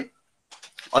 किनभने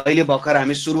अहिले भर्खर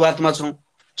हामी सुरुवातमा छौं।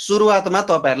 सुरुवातमा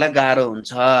तपाईहरुलाई गाह्रो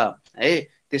हुन्छ है।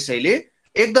 त्यसैले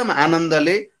एकदम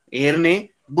आनन्दले हेर्ने,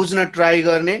 बुझ्न ट्राई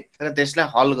गर्ने र त्यसलाई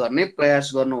हल गर्ने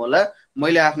प्रयास गर्नु होला।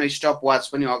 मैले आफ्नो स्टप वाच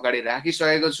पनि अगाडि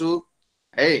राखिसकेको छु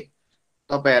है।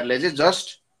 तपाईहरुले चाहिँ जस्ट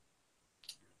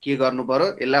के गर्नु पर्यो?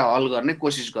 यसलाई हल गर्ने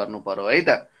कोसिस गर्नु पर्यो है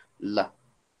त। ल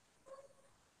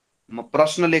म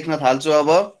प्रश्न लेख्न थाल्छु अब।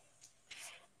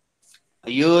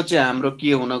 यो चाहिँ हाम्रो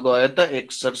के हुन गयो त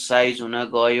एक्सरसाइज हुन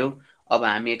गयो। अब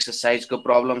हामी एक्सरसाइजको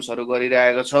प्रब्लम्सहरु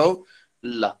गरिरहेका छौं।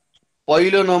 ल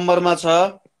पहिलो नम्बरमा छ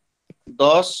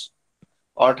 10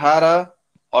 18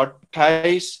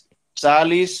 28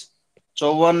 40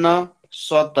 54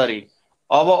 70।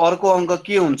 अब अर्को अंक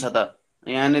के हुन्छ त?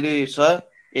 यहाँनिर छ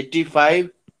 85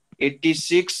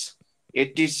 86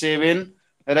 87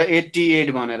 र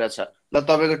 88 भनेर छ। ल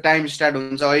तपाईको टाइम स्टार्ट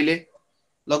हुन्छ अहिले।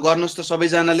 ल गर्नुस् त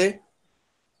सबैजनाले।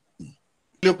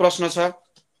 यो प्रश्न छ,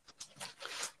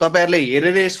 तपाईहरुले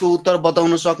हेरेर यसको उत्तर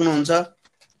बताउन सक्नुहुन्छ।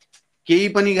 केही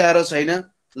पनि गाह्रो छैन।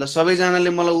 ल सबैजनाले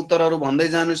मलाई उत्तरहरु भन्दै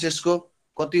जानुस्। यसको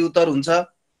कति उत्तर हुन्छ?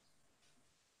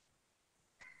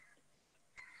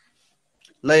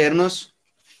 ल हेर्नुस्,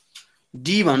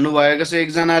 डी भन्नु भएको छ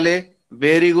एकजनाले।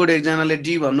 भेरी गुड, एकजनाले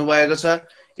डी भन्नु भएको छ।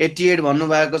 88 भन्नु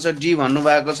भएको छ, डी भन्नु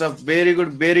भएको छ। Very good,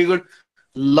 very good.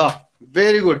 ल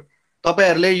भेरी गुड।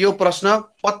 तपाईहरुले यो प्रश्न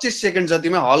 25 सेकेन्ड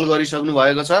जतिमा हल गरिसक्नु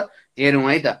भएको छ। हेरौं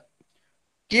है त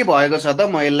के भएको छ त।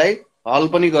 म यसलाई हल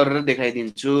पनि गरेर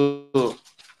देखाइदिन्छु।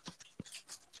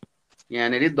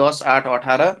 यहाँनिर 10 8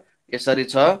 18 यसरी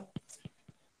छ।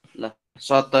 ल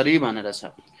 70 भनेर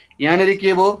छ। यहाँनिर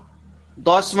के भो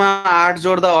 10 मा 8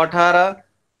 जोड्दा 18,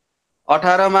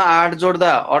 18 मा 8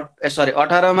 जोड्दा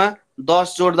 18 मा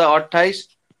 10 जोड्दा 28,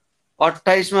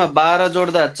 28 मा 12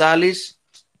 जोड्दा 40,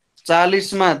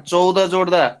 40 मा 14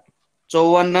 जोड्दा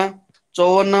 54,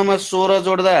 54 मा 16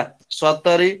 जोड्दा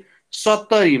 70,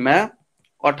 70 मा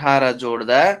 18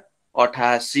 जोड्दा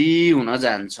 88 हुन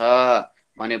जान्छ।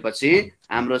 भनेपछि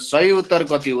हाम्रो सही उत्तर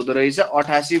कति हुँदो रहेछ?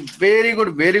 88। Very good,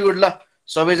 very good. ल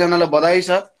सबैजनालाई बधाई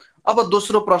छ। अब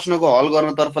दोस्रो प्रश्नको हल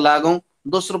गर्नतर्फ लागौं।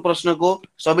 दोस्रो प्रश्नको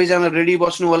सबैजना रेडी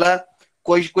बस्नु होला।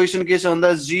 क्वेशन के छ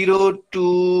भन्दा 0 to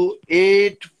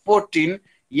 8 14।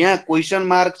 यहाँ क्वेशन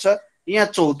मार्क छ, यहाँ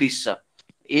 34 छ।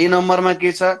 ए नम्बरमा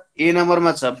के छ? ए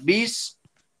नम्बरमा छ 20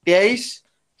 23,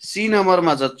 सी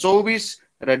नम्बरमा छ 24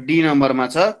 र डी नम्बरमा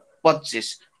छ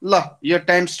 25। ल यो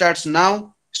टाइम स्टार्ट्स नाउ।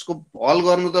 यसको हल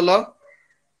गर्नु त। ल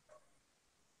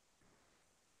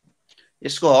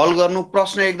यसको हल गर्नु।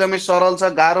 प्रश्न एकदमै सरल छ,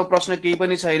 गाह्रो प्रश्न केही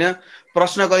पनि छैन।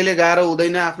 प्रश्न कहिले गाह्रो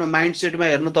हुँदैन। आफ्नो माइन्डसेटमा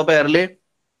हेर्नु, तपाईहरुले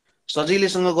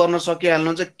सजिलैसँग गर्न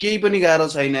सकिहाल्नुहुन्छ। केही पनि गाह्रो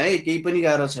छैन है, केही पनि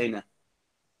गाह्रो छैन।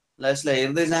 ल यसलाई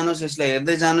हेर्दै जानुस्, यसलाई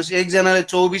हेर्दै जानुस्। एकजनाले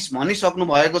 24 भनिसक्नु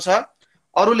भएको छ।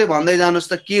 अरूले भन्दै जानुस्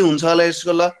त के हुन्छ होला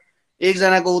यसको। ल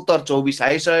एकजनाको उत्तर 24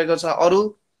 आइसकेको छ।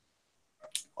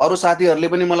 अरू साथीहरुले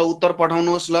पनि मलाई उत्तर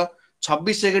पठाउनुहोस्। ल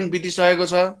 26 सेकेन्ड बितिसकेको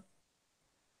छ।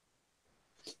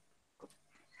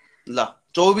 ल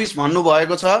 24 भन्नु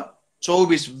भएको छ।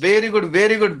 24। Very good,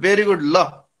 very good, very good. ल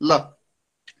ल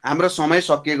हाम्रो समय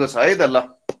सकिएको छ है त। ल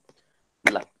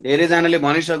ल धेरै जनाले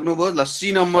भनिसक्नुभयो। ल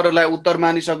सी नम्बरलाई उत्तर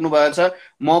मानिसक्नु भएको छ।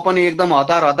 म पनि एकदम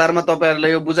हतारमा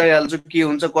तपाईहरुलाई यो बुझाइहाल्छु के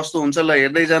हुन्छ कस्तो हुन्छ। ल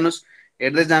हेर्दै जानुस्,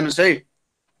 हेर्दै जानुस् है।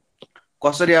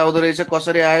 कसरी आउँदो रहेछ,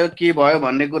 कसरी आयो, के भयो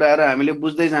भन्ने कुराहरु हामीले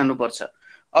बुझ्दै जानुपर्छ।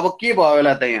 अब के भयो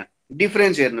होला त? यहाँ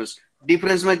डिफरेन्स हेर्नुस्।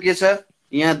 डिफरेन्समा के छ?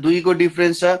 यहाँ 2 को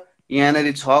डिफरेन्स छ,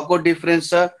 यहाँनेरि 6 को डिफरेन्स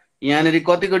छ, यहाँनेरि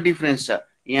कतिको डिफरेन्स छ?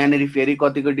 यहाँनेरि फेरि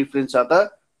कतिको डिफरेन्स छ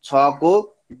त? 6 को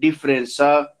डिफरेन्स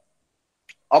छ।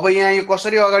 अब यहाँ यो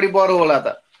कसरी अगाडि बढ्यो होला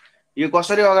त? यो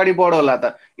कसरी अगाडि बढ्यो होला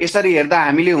त? यसरी हेर्दा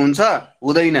हामीले हुन्छ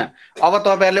हुँदैन? अब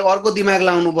तपाईहरुले अर्को दिमाग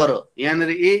लाउनु पर्यो।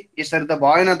 यहाँनेरि यसरी त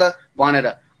भएन त भनेर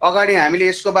अगाडि हामीले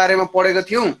यसको बारेमा पढेको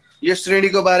थियौं। यो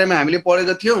श्रेणीको बारेमा हामीले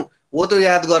पढेको थियौं। हो त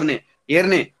याद गर्ने,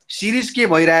 हेर्ने सिरिज के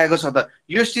भइरहेको छ त?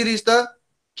 यो सिरिज त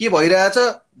के भइरहेछ?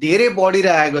 धेरै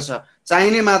बढिरहेको छ।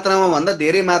 चाहिने मात्रामा भन्दा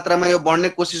धेरै मात्रामा यो बढ्ने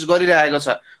कोसिस गरिरहेको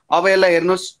छ। अब यसलाई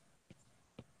हेर्नुस्,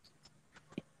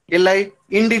 यसलाई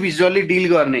इन्डिभिजुअली डिल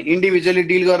गर्ने। इन्डिभिजुअली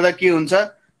डिल गर्दा के हुन्छ?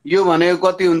 यो भनेको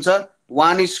कति हुन्छ?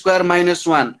 1 स्क्वायर माइनस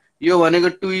 1। यो भनेको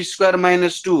 2 स्क्वायर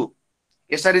माइनस 2।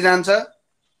 यसरी जान्छ,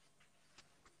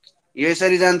 यो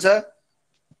यसरी जान्छ।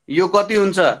 यो कति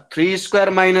हुन्छ? 3 स्क्वायर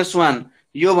माइनस 1।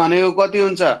 यो भनेको कति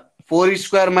हुन्छ? 4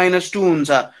 स्क्वायर माइनस 2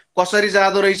 हुन्छ। कसरी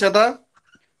जाँदो रहेछ त?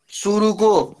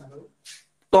 सुरुको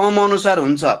टर्म अनुसार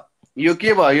हुन्छ। यो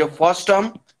के भयो? यो फर्स्ट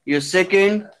टर्म, यो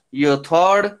सेकेन्ड, यो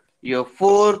थर्ड, यो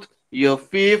फोर्थ, यो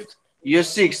फिफ्थ, यो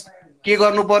सिक्स्थ। के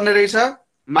गर्नुपर्ने रहेछ?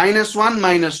 -1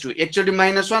 -2। एकचोटि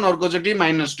 -1 अर्कोचोटि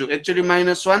 -2, एकचोटि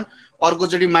 -1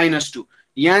 अर्कोचोटि -2।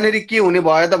 यहाँनेरि के हुने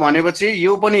भयो त भनेपछि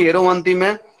यो पनि हेरौँ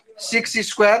अन्तिममा 6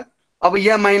 स्क्वायर। अब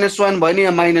यहाँ -1 भयो नि,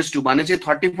 यहाँ -2 भनेपछि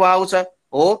 34 आउँछ।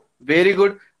 हो, भेरी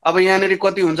गुड। अब यहाँनेरि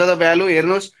कति हुन्छ त भ्यालु?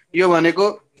 हेर्नुस्, यो भनेको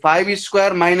 5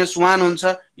 स्क्वायर माइनस 1 हुन्छ।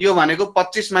 यो भनेको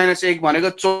 25 माइनस 1 भनेको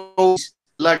 24।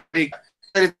 ल ठीक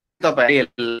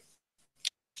तपाईहरु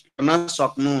गर्न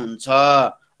सक्नुहुन्छ।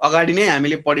 अगाडि नै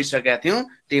हामीले पढिसकेका थियौं,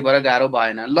 त्यही भएर गाह्रो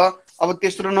भएन। ल अब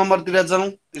तेस्रो नम्बरतिर जाउँ।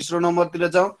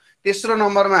 तेस्रो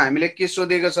नम्बरमा हामीले के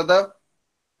सोधेको छ त?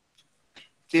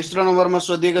 तेस्रो नम्बरमा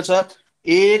सोधिएको छ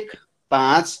 1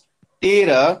 5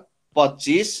 13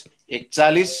 25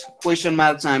 41 क्वेशन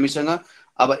मार्क छ हामीसँग।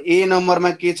 अब ए नम्बरमा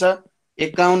के छ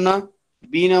 51,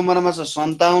 बी नम्बरमा छ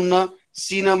 57,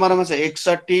 सी नम्बरमा छ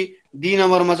 61, डी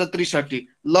नम्बरमा छ 63।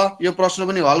 ल यो प्रश्न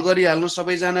पनि हल गरिहाल्नु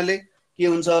सबैजनाले। के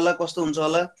हुन्छ होला, कस्तो हुन्छ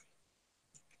होला?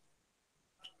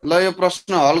 ल यो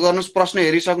प्रश्न हल गर्नुस्। प्रश्न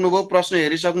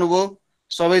हेरिसक्नुभयो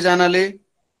सबैजनाले?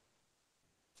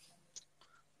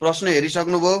 प्रश्न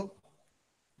हेरिसक्नुभयो?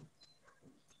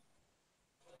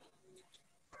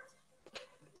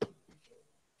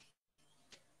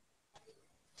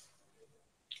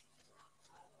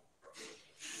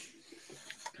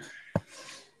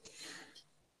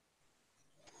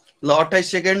 ल 28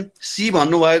 सेकेन्ड। सी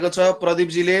भन्नुभएको छ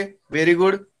प्रदीपजीले, भेरी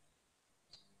गुड।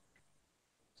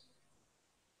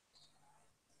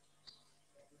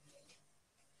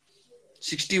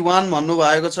 सिक्सटी 61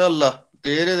 भन्नुभएको छ। ल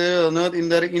धेरै धेरै धन्यवाद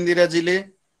इन्दिराजीले।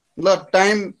 ल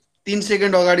टाइम 3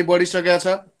 सेकेन्ड अगाडि बढिसकेको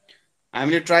छ।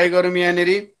 हामीले ट्राई गरौँ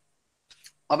यहाँनिर।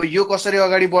 अब यो कसरी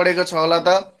अगाडि बढेको छ होला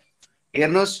त?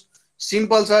 हेर्नुहोस्,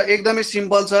 सिम्पल छ, एकदमै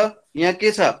सिम्पल छ। यहाँ के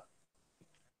छ?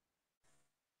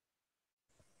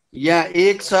 यहाँ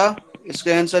 1 छ, यसको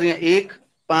एन्सर यहाँ 1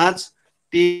 5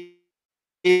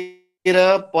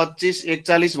 13 25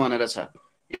 41 भनेर छ।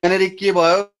 यहाँनिर के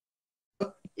भयो?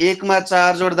 1 मा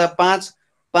 4 जोड्दा 5,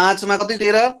 5 मा कति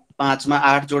 13, 5 मा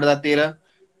 8 जोड्दा 13,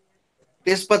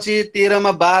 त्यसपछि 13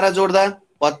 मा 12 जोड्दा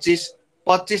 25,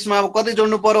 25 मा कति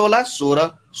जोड्नु पर्यो होला?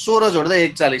 16, 16 जोड्दा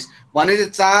 41। भनेपछि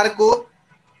 4 को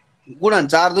गुणन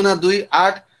 4 दुना 2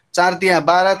 8, 4 तिया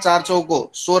 12, 4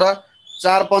 चौको 16,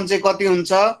 4 पञ्चे कति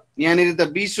हुन्छ? यहाँनिर त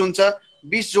 20 हुन्छ।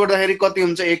 20 जोड्दाखेरि कति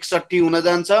हुन्छ? 61 हुन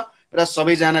जान्छ। र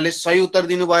सबैजनाले सही उत्तर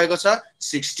दिनुभएको छ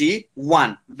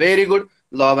 61। Very good.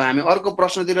 ल अब हामी अर्को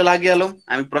प्रश्नतिर लागिहालौँ।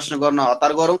 हामी प्रश्न गर्न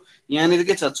हतार गरौँ। यहाँनिर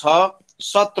के छ? 6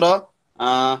 17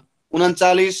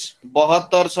 39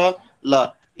 72 छ।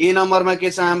 ल ए नम्बरमा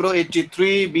के छ हाम्रो?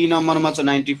 83, बी नम्बरमा छ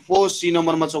 94, सी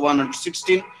नम्बरमा छ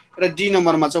 116 र डी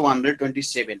नम्बरमा छ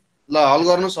 127। ल हल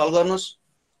गर्नुस्।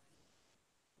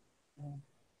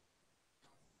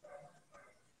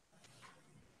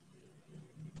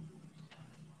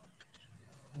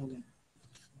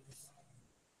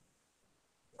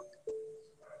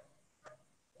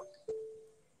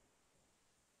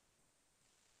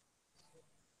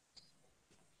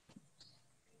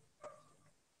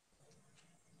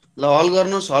 ल हल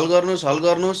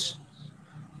गर्नुस्।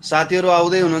 साथीहरू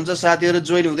आउँदै हुनुहुन्छ, साथीहरू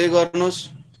जोइन हुँदै गर्नुस्।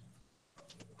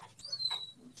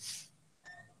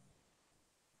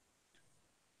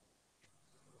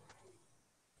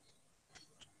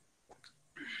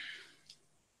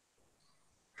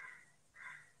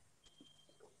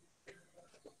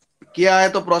 के आयो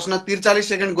त प्रश्न? 43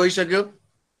 सेकेन्ड गइसक्यो,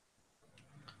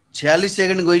 46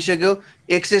 सेकेन्ड गइसक्यो,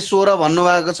 116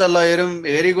 भन्नुभएको छ। ल हेरौँ।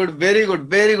 Very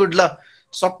good. ल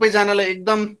सबैजनालाई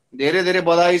एकदम धेरै धेरै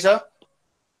बधाई छ।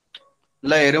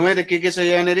 ल हेरौँ है त के छ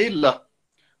यहाँनिर। ल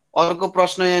अर्को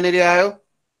प्रश्न यहाँनिर आयो।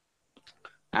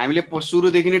 हामीले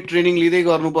सुरुदेखि नै ट्रेनिङ लिँदै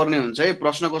गर्नुपर्ने हुन्छ है।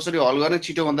 प्रश्न कसरी हल गर्ने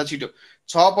छिटो भन्दा छिटो।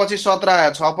 6 पछि 17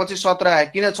 आयो, 6 पछि 17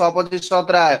 आयो। किन 6 पछि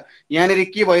 17 आयो?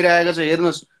 यहाँनिर के भइरहेको छ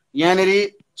हेर्नुहोस्।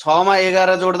 यहाँनिर 6 मा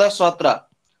 11 जोड्दा 17,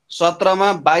 17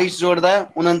 मा 22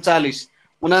 जोड्दा 39,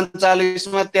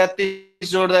 39 मा 33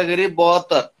 जोड्दाखेरि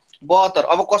 72, 72।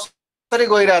 अब कसरी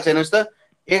गइरहेछ हेर्नुहोस् त।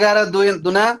 11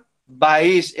 दुना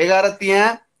 22, 11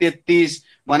 तिया 33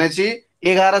 भनेपछि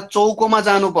 11 चौकोमा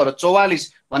जानु पर्यो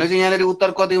 44। भनेपछि यहाँनिर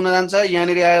उत्तर कति हुन जान्छ?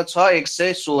 यहाँनिर आयो छ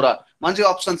 116। भनेपछि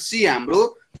अप्सन सी हाम्रो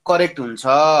करेक्ट हुन्छ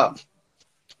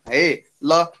है।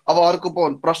 ल अब अर्को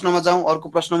प्रश्नमा जाउँ। अर्को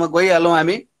प्रश्नमा गइहालौँ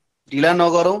हामी, ढिला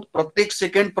नगरौँ। प्रत्येक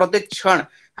सेकेन्ड, प्रत्येक क्षण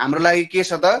हाम्रो लागि के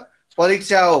छ त?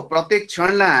 परीक्षा हो। प्रत्येक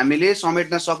क्षणलाई हामीले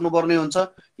समेट्न सक्नुपर्ने हुन्छ।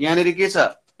 यहाँनिर के छ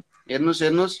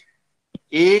हेर्नुहोस्।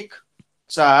 1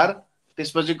 4,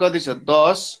 त्यसपछि कति छ?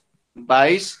 10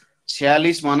 22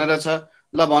 46 भनेर छ।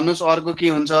 ल भन्नुहोस् अर्को के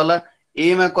हुन्छ होला?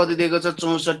 ए मा कति दिएको छ?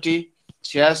 64,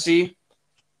 86,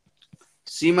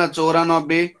 सी मा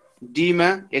 94, डी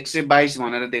मा 122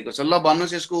 भनेर दिएको छ। ल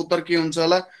भन्नुहोस् यसको उत्तर के हुन्छ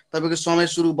होला? तपाईँको समय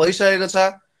सुरु भइसकेको छ।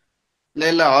 ल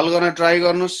यसलाई हल गर्न ट्राई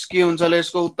गर्नुहोस्। के हुन्छ होला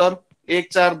यसको उत्तर?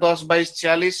 1 4 10 22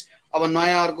 46। अब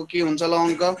नयाँ अर्को के हुन्छ होला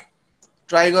अङ्क?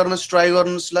 ट्राई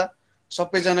गर्नुहोस्। ल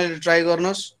सबैजनाले ट्राई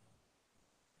गर्नुहोस्।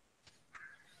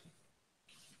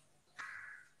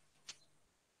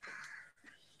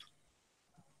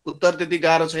 उत्तर त्यति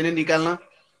गाह्रो छैन निकाल्न।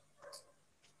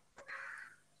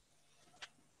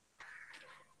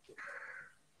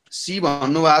 सी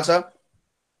भन्नुभएको छ,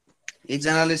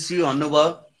 एकजनाले सी भन्नुभयो।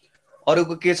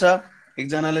 अरूको के छ?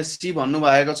 एकजनाले सी भन्नु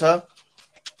भएको छ,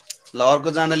 ल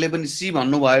अर्को जनाले पनि सी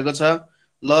भन्नु भएको छ।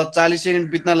 ल 40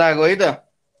 सेकेन्ड बित्न लाग्यो है त।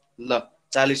 ल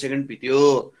 40 सेकेन्ड बित्यो।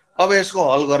 अब यसको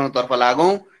हल गर्नतर्फ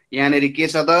लागौं। यहाँनेरि के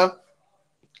छ त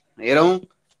हेरौं,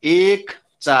 1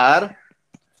 4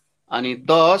 अनि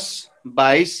 10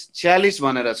 22 46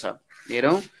 भनेर छ।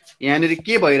 हेरौं यहाँनेरि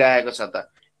के भइरहेको छ त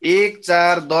 1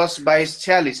 4 10 22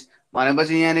 46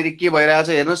 भनेपछि यहाँनेरि के भइरहेको छ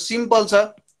हेर्नु, सिम्पल छ।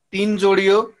 3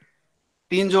 जोडियो,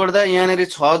 3 जोड्दा यहाँनेरि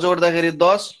 6 जोड्दाखेरि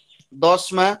 10,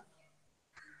 10 मा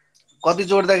कति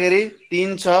जोड्दाखेरि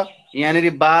 3 छ, यहाँनेरि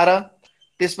 12,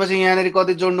 त्यसपछि यहाँनेरि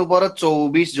कति जोड्नु पर्यो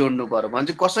 24 जोड्नु पर्यो।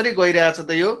 भन्छ कसरी गइरहेछ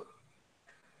त यो,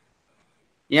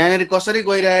 यहाँनेरि कसरी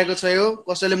गइरहेको छ यो,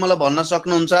 कसैले मलाई भन्न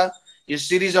सक्नुहुन्छ यो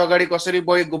सिरिज अगाडि कसरी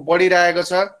बढिरहेको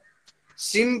छ।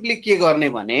 सिम्पली के गर्ने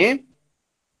भने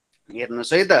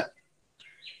हेर्नुस् है त,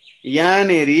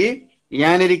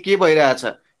 यहाँनेरि के भइरहेछ,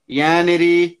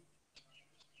 यहाँनेरि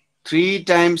 3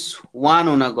 टाइम्स 1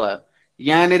 हुन गयो,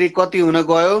 यहाँनेरि कति हुन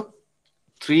गयो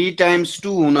 3 टाइम्स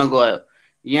 2 हुन गयो,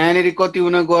 यहाँनेरि कति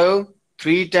हुन गयो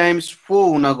 3 टाइम्स 4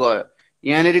 हुन गयो,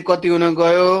 यहाँनेरि कति हुन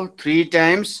गयो 3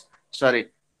 टाइम्स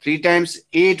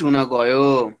 8 हुन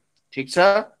गयो। ठीक छ,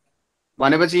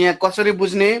 भनेपछि यहाँ कसरी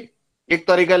बुझ्ने, एक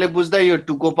तरिकाले बुझ्दा यो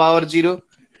 2 को पावर 0,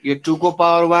 यो 2 को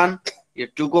पावर 1, यो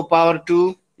 2 को पावर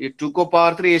 2, यो 2 को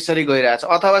पावर 3 यसरी गइरहेछ।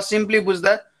 अथवा सिम्पली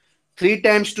बुझ्दा 3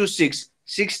 टाइम्स 2 6,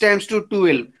 6 टाइम्स 2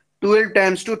 12, 12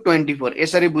 टाइम्स 2 24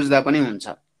 यसरी बुझ्दा पनि हुन्छ।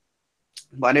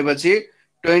 भनेपछि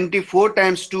 24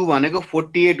 टाइम्स 2 भनेको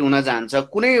 48 हुन जान्छ।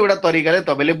 कुनै एउटा तरिकाले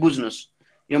तपाईले बुझ्नुस्,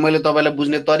 यो मैले तपाईलाई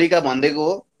बुझ्ने तरिका भन्देको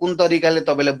हो, कुन तरिकाले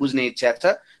तपाईलाई बुझ्ने इच्छा छ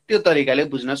त्यो तरिकाले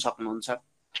बुझ्न सक्नुहुन्छ।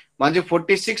 भन्छ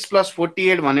 46 प्लस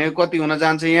 48 भनेको कति हुन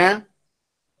जान्छ, यहाँ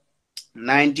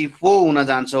 94 हुन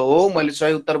जान्छ। हो मैले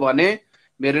सही उत्तर भने,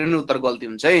 मेरो नि उत्तर गल्ती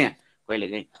हुन्छ है यहाँ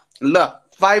कहिलेकाहीँ। ल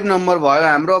 5 नम्बर भयो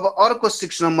हाम्रो। अब अर्को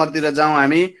 6 नम्बरतिर जाउँ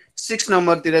हामी। 6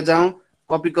 नम्बरतिर जाउँ,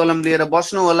 कपी कलम लिएर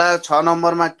बस्नु होला। 6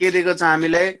 नम्बरमा के दिएको छ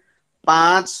हामीलाई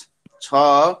 5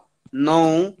 6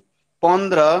 9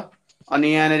 15 अनि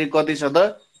यहाँनेरि कति छ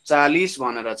त 40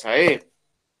 भनेर छ है।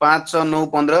 5 6 9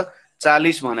 15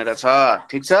 40 भनेर छ।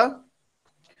 ठीक छ,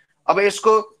 अब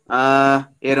यसको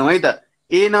हेरौँ है त।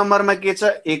 ए नम्बरमा के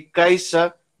छ 21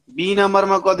 छ, बी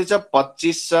नम्बरमा कति छ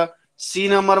 25 छ, सी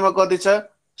नम्बरमा कति छ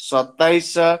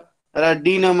 27 छ र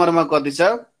डी नम्बरमा कति छ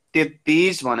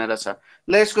 33 भनेर छ।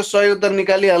 ल यसको सही उत्तर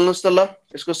निकालिहाल्नुस् त। ल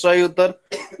यसको सही उत्तर,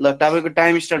 ल तपाईको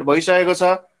टाइम स्टार्ट भइसकेको छ।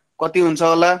 कति हुन्छ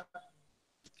होला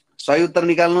सही उत्तर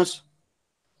निकाल्नुस्।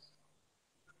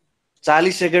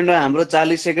 40 सेकेन्ड हो हाम्रो,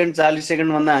 40 सेकेन्ड। 40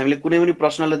 सेकेन्ड भन्दा हामीले कुनै पनि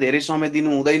प्रश्नलाई धेरै समय दिनु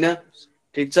हुँदैन।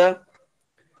 ठीक छ,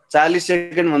 40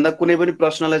 सेकेन्ड भन्दा कुनै पनि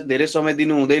प्रश्नलाई धेरै समय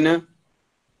दिनु हुँदैन।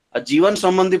 जीवन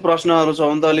सम्बन्धी प्रश्नहरू छ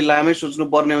भने त अलि लामै सोच्नु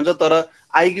पर्ने हुन्छ, तर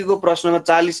आइक्यू को प्रश्नमा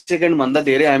 40 सेकेन्ड भन्दा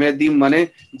धेरै हामीले दियौं भने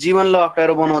जीवनलाई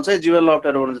अप्ठ्यारो बनाउँछ है, जीवनलाई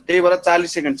अप्ठ्यारो बनाउँछ। त्यही भएर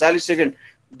 40 सेकेन्ड 40 सेकेन्ड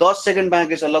 10 सेकेन्ड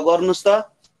बाँकी छ। ल गर्नुस् त,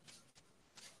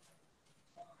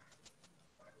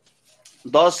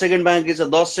 10 सेकेन्ड बाँकी छ,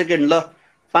 10 सेकेन्ड। ल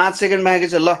 5 सेकेन्ड बाँकी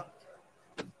छ। ल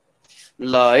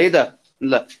ल है त।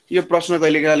 ल यो प्रश्न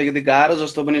कहिलेकाहीँ अलिकति गाह्रो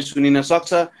जस्तो पनि सुनिन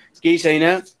सक्छ,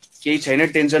 केही छैन,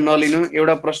 टेन्सन नलिनु।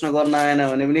 एउटा प्रश्न गर्न आएन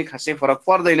भने पनि खासै फरक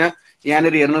पर्दैन।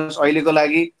 यहाँनेरि हेर्नुहोस्, अहिलेको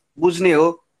लागि बुझ्ने हो,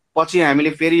 पछि हामीले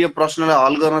फेरि यो प्रश्नलाई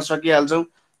हल गर्न सकिहाल्छौँ।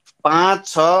 5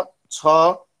 6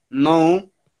 6 9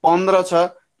 15 छ,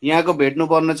 यहाँको भेट्नु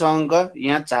पर्ने छ अङ्क,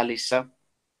 यहाँ 40 छ।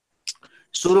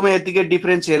 सुरुमा यतिकै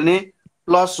डिफरेन्स हेर्ने,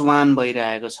 +1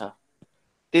 भइरहेको छ,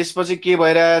 त्यसपछि के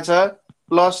भइरहेछ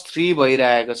 +3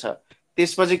 भइरहेको छ,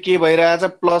 त्यसपछि के भइरहेछ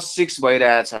 +6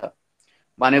 भइरहेछ।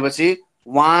 भनेपछि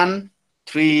 1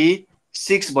 3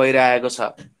 6 भइरहेको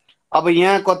छ। अब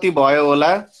यहाँ कति भयो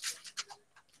होला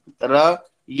र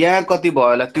यहाँ कति भयो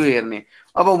होला त्यो हेर्ने।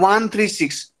 अब 1 3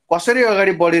 6 कसरी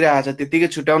अगाडि बढिरहेछ त्यतिकै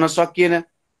छुट्याउन सकिएन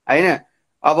हैन।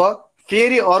 अब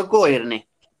फेरि अर्को हेर्ने,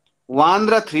 1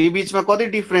 र 3 बीचमा कति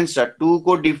डिफरेन्स छ 2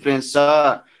 को डिफरेन्स छ।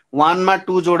 1 मा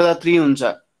 2 जोड्दा 3 हुन्छ,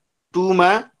 2 मा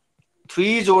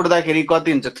 3 जोड्दाखेरि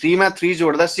कति हुन्छ, 3 मा 3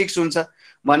 जोड्दा 6 हुन्छ।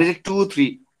 भनेपछि 2 3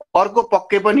 अर्को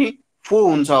पक्कै पनि 4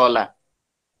 हुन्छ होला।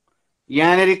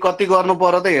 यहाँनेरि कति गर्नु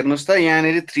पर्यो त हेर्नुस् त,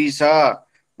 यहाँनेरि 3 छ।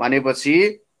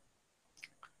 भनेपछि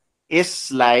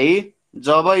यसलाई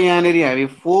जब यहाँनेरि हामी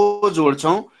 4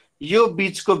 जोड्छौं यो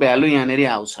बीचको भ्यालु यहाँनेरि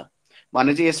आउँछ।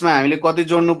 भनेपछि यसमा हामीले कति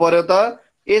जोड्नु पर्यो त,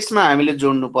 यसमा हामीले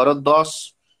जोड्नु पर्यो 10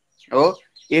 हो।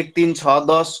 1 3 6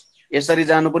 10 यसरी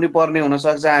जानु पनि पर्ने हुन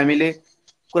सक्छ। हामीले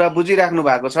कुरा बुझिराख्नु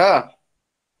भएको छ।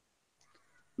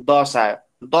 10 आयो,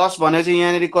 10 भने चाहिँ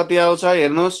यहाँनेरि कति आउँछ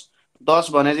हेर्नुस्, 10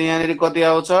 भने चाहिँ यहाँनेरि कति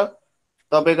आउँछ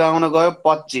तपाईको आउन गयो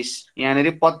 25,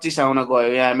 यहाँनेरि 25 आउन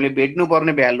गयो। यहाँ हामीले भेट्नु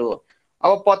पर्ने भ्यालु हो।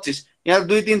 अब 25 यहाँ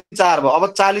 2 3 4 भयो,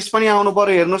 अब 40 पनि आउनु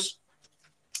पर्यो। हेर्नुस्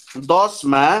 10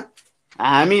 मा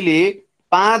हामीले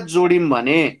 5 जोड्यौं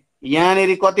भने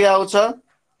यहाँनेरि कति आउँछ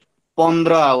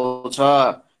 15 आउँछ।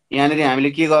 यहाँनेरि हामीले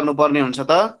के गर्नुपर्ने हुन्छ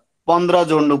त 15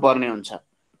 जोड्नु पर्ने हुन्छ।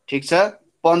 ठीक छ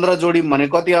 15 जोड्यौं भने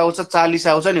कति आउँछ 40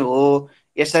 आउँछ नि। हो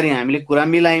यसरी हामीले कुरा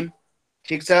मिलायौं।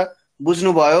 ठीक छ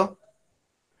बुझ्नुभयो।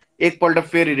 एकपल्ट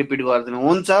फेरि रिपिट गर्दिनु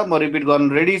हुन्छ। म रिपिट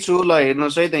गर्न रेडी छु। ल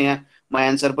हेर्नुस् है त यहाँ म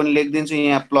एन्सर पनि लेखिदिन्छु।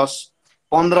 यहाँ प्लस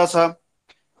 15 छ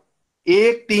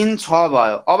 1 3 6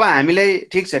 भयो। अब हामीलाई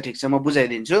ठीक छ म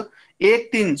बुझाइदिन्छु। 1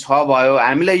 3 6 भयो।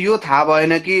 हामीलाई यो थाहा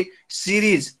भएन कि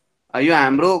सिरिज यो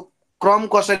हाम्रो क्रम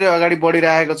कसरी अगाडि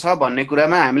बढिरहेको छ भन्ने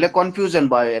कुरामा हामीलाई कन्फ्युजन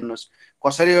भयो। हेर्नुस्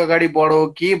कसरी अगाडि बढ्यो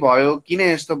के भयो किन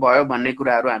यस्तो भयो भन्ने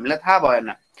कुराहरू हामीलाई थाहा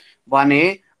भएन भने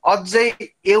अझै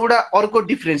एउटा अर्को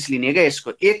डिफरेन्स लिने क्या।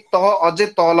 यसको एक तह अझै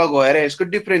तल गएर यसको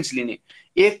डिफरेन्स लिने।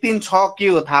 1 3 6 के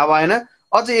हो थाहा भएन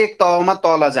अझै एक तहमा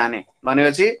तल जाने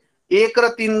भनेपछि 1 र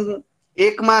 3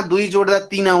 1 मा 2 जोड्दा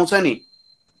 3 आउँछ नि।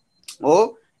 हो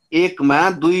 1 मा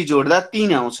 2 जोड्दा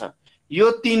 3 आउँछ।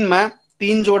 यो 3 मा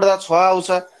 3 जोड्दा 6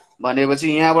 आउँछ भनेपछि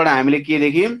यहाँबाट हामीले के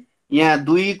देख्यौं यहाँ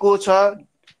 2 को छ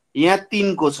यहाँ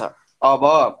 3 को छ। अब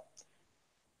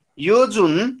यो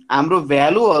जुन हाम्रो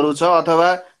भ्यालुहरु छ अथवा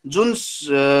जुन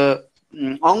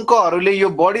अंकहरुले यो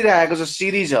बढिरहेको छ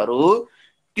सिरिजहरु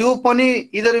त्यो पनि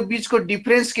यिनीहरु बीचको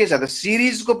डिफरेन्स के छ त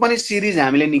सिरिजको पनि सिरिज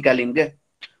हामीले निकाल्यौं के।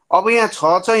 अब यहाँ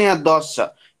 6 छ यहाँ 10 छ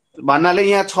भन्नाले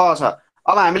यहाँ 6 छ।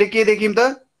 अब हामीले के देख्यौं त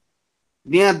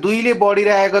यहाँ 2 ले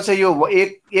बढिरहेको छ। यो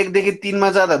 1 देखि 3 मा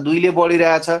जाँदा 2 ले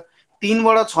बढिरहेछ। 3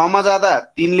 बाट 6 मा जाँदा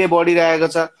 3 ले बढिरहेको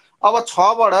छ। अब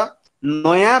 6 बाट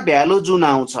नयाँ भ्यालु जुन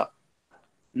आउँछ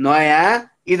नयाँ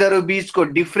यिनीहरु बीचको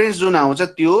डिफरेन्स जुन आउँछ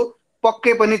त्यो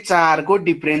पक्कै पनि 4 को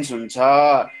डिफरेन्स हुन्छ।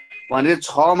 भने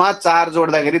 6 मा 4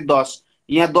 जोड्दाखेरि 10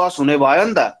 यहाँ 10 हुने भयो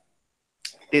नि त।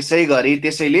 त्यसैगरी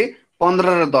त्यसैले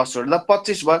 15 र 10 जोड्दा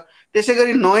 25 भयो।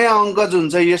 त्यसैगरी नयाँ अंक जुन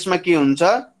छ यसमा के हुन्छ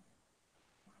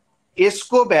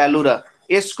यसको भ्यालु र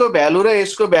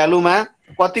यसको भ्यालुमा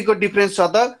कतिको डिफरेन्स छ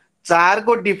त 4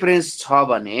 को डिफरेन्स छ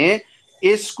भने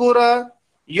यसको र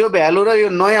यो भ्यालु र यो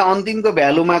नयाँ अन्तिमको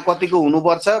भ्यालुमा कतिको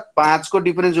हुनुपर्छ 5 को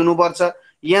डिफरेन्स हुनुपर्छ।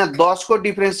 यहाँ 10 को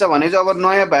डिफरेन्स छ भने चाहिँ अब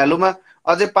नयाँ भ्यालुमा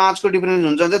अझै 5 को डिफरेन्स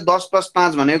हुन्छ भने 10 +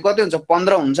 5 भनेको कति हुन्छ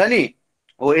 15 हुन्छ नि।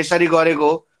 हो यसरी गरेको।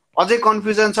 अझै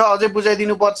कन्फ्युजन छ अझै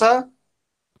बुझाइदिनु पर्छ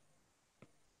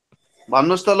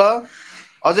भन्नुस् त ल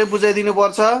अझै बुझाइदिनु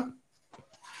पर्छ।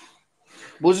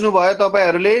 बुझ्नु भयो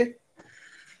तपाईहरुले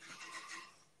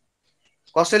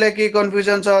कसैलाई के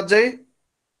कन्फ्युजन छ अझै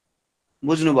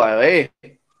बुझ्नु भयो है।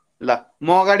 ल म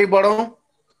अगाडि बढौं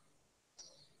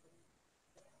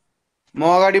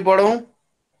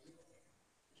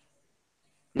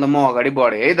ल म अगाडि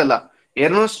बढे है त। ल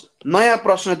हेर्नुस् नयाँ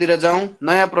प्रश्नतिर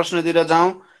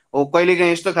जाउँ। हो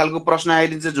कहिलेकाहीँ यस्तो खालको प्रश्न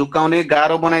आइदिन्छ झुक्काउने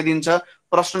गाह्रो बनाइदिन्छ।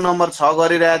 प्रश्न नम्बर 6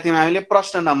 गरिरहेका थियौं हामीले।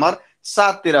 प्रश्न नम्बर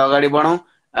 7 तिर अगाडि बढौं।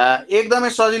 एकदमै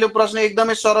सजिलो प्रश्न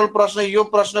एकदमै सरल प्रश्न। यो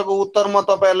प्रश्नको उत्तर म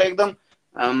तपाईहरुलाई एकदम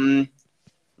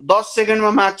 10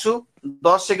 सेकेन्डमा माग्छु।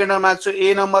 10 सेकेन्डमा माग्छु।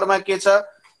 ए नम्बरमा के छ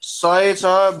 100 छ।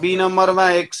 बी नम्बरमा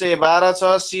 112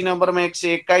 छ। सी नम्बरमा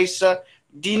 121 छ।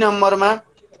 डी नम्बरमा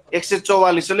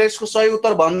 144 छ। यसको सही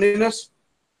उत्तर भनिदिनुस्।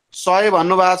 100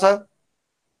 भन्नु भएको छ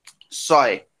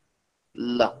 100।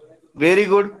 ल भेरी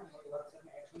गुड।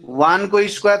 1 को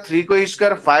स्क्वायर 3 को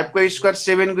स्क्वायर 5 को स्क्वायर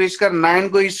 7 को स्क्वायर 9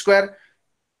 को स्क्वायर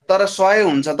तर 100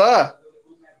 हुन्छ त।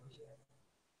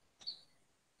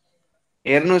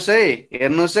 हेर्नुस्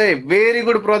है very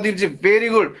good Pradeep ji very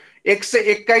good.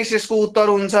 121 यसको उत्तर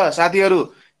हुन्छ साथीहरु।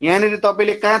 यहाँनेरि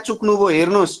तपाईले कहाँ चुक्नु भो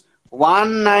हेर्नुस्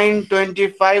 19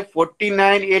 25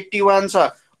 49 81 छ।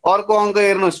 अर्को अंक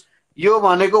हेर्नुस् यो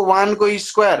भनेको 1 को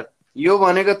स्क्वायर यो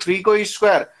भनेको 3 को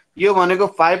स्क्वायर यो भनेको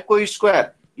 5 को स्क्वायर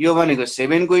यो भनेको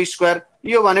 7 को स्क्वायर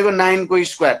यो भनेको 9 को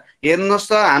स्क्वायर। हेर्नुस्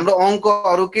त हाम्रो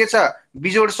अंकहरु के छ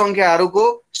बिजोड संख्याहरुको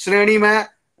श्रेणीमा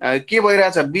के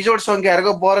भइराछ बिजोड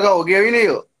संख्याहरुको वर्ग हो कि होइन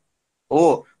यो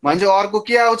हो भन्छ। अर्को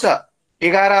के आउँछ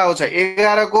 11 आउँछ।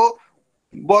 11 को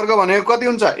वर्ग भनेको कति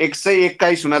हुन्छ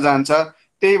 121 हुन जान्छ।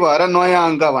 त्यही भएर नयाँ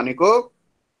अंक भनेको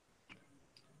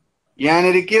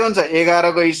यहाँनेरि के हुन्छ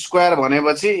 11 को स्क्वायर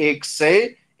भनेपछि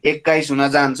 121 हुन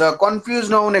जान्छ। कन्फ्युज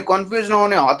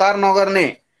नहुने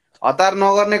हतार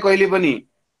नगर्ने कहिले पनि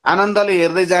आनन्दले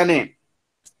हेर्दै जाने।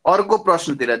 अर्को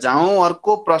प्रश्नतिर जाउँ।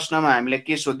 अर्को प्रश्नमा हामीले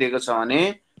के सोधिएको छ भने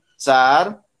 4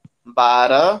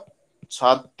 12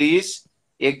 36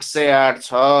 108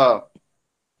 छ।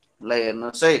 ल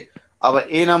हेर्नुस् है। अब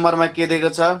ए नम्बरमा के दिएको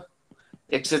छ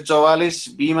 144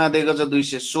 बी मा दिएको छ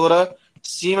 216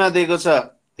 सी मा दिएको छ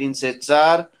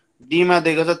 304 डी मा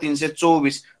दिएको छ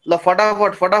 324। ल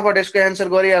फटाफट यसको एन्सर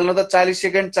गरिहाल्नु त 40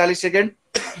 सेकेन्ड।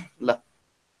 ल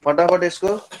फटाफट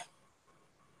यसको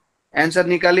एन्सर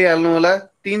निकालिहाल्नु होला।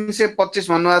 325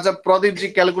 भन्नुभएको छ। प्रदीपजी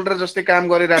क्याल्कुलेटर जस्तै काम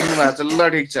गरिराख्नु भएको छ। ल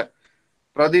ठिक छ,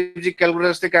 प्रदीपजी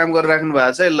क्याल्कुलेटर जस्तै काम गरिराख्नु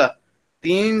भएको छ। ल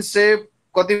 300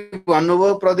 कति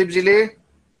भन्नुभयो प्रदीपजीले?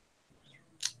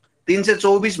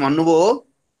 324 भन्नुभयो हो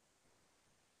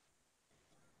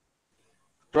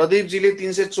प्रदीपजीले?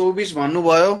 324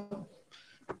 भन्नुभयो।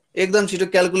 एकदम छिटो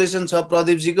क्याल्कुलेसन छ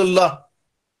प्रदीपजीको। ल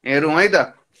हेरौँ है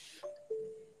त।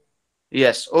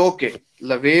 यस, ओके।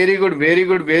 ल very good very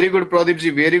good very good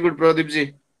प्रदीपजी, very good प्रदीपजी।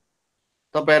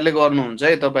 तपाईहरुले गर्नुहुन्छ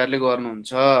है, तपाईहरुले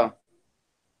गर्नुहुन्छ।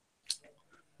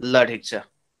 ल ठिक छ,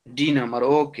 डी नम्बर।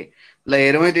 ओके, ल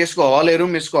हेरौँ है त, यसको हल हेरौँ,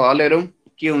 यसको हल हेरौँ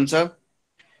के हुन्छ।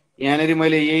 यहाँनेरि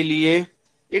मैले यही लिए।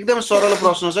 एकदम सरल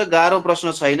प्रश्न छ, गाह्रो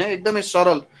प्रश्न छैन। एकदमै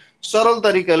सरल सरल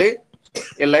तरिकाले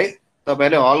यसलाई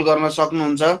तपाईहरुले हल गर्न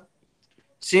सक्नुहुन्छ।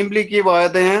 सिम्पली के भयो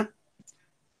त, यहाँ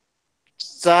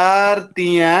 4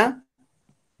 तिया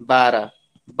 12,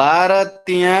 12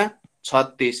 तिया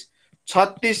 36,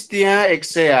 36 तिया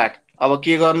 108। अब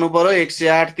के गर्नु पर्यो?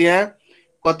 108 तिया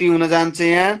कति हुन जान्छ?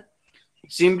 यहाँ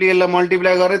सिम्पली यसलाई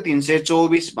मल्टिप्लाई गरेर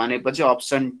 324 भनेपछि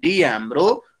अप्सन डी हाम्रो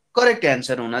करेक्ट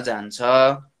एन्सर हुन जान्छ।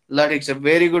 ल ठिक छ,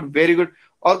 भेरी गुड भेरी गुड।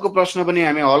 अर्को प्रश्न पनि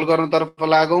हामी हल गर्नतर्फ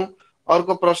लागौं।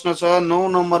 अर्को प्रश्न छ 9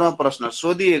 नम्बरमा प्रश्न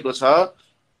सोधिएको छ।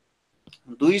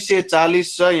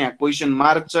 240 छ, यहाँ क्वेशन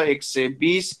मार्क छ।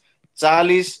 120,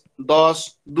 40,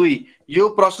 10, 2। यो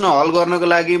प्रश्न हल गर्नको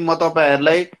लागि म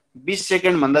तपाईहरुलाई 20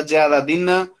 सेकेन्ड भन्दा ज्यादा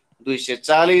दिन्न।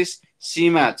 240, सी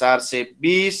मा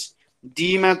 420,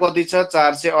 डी मा कति छ?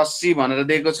 480 भनेर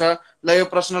दिएको छ। ल यो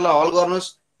प्रश्नलाई हल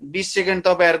गर्नुस्। 20 सेकेन्ड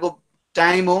तपाईहरुको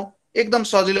टाइम हो। एकदम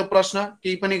सजिलो प्रश्न,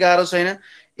 केही पनि गाह्रो छैन,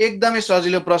 एकदमै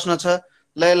सजिलो प्रश्न छ।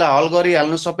 ल यसलाई हल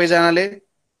गरिहाल्नु सबैजनाले।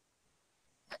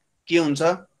 के हुन्छ?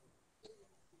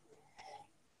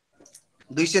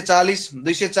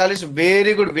 240,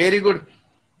 भेरी गुड भेरी गुड।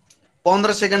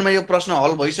 15 सेकेन्डमा यो प्रश्न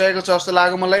हल भइसकेको छ जस्तो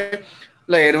लाग्यो मलाई।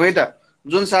 ल हेरौँ है त,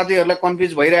 जुन साथीहरुलाई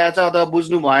कन्फ्युज भइरहेछ अथवा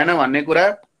बुझ्नु भएन भन्ने कुरा।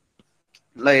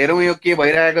 ल हेरौँ यो के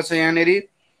भइरहेको छ। यहाँनेरि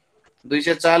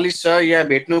 240 छ, यहाँ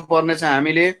भेट्नु पर्ने छ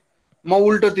हामीले। म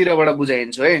उल्टोतिरबाट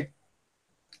बुझाइन्छु है।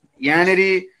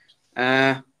 यहाँनेरि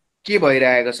के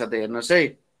भइरहेको छ त हेर्नुस्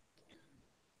है।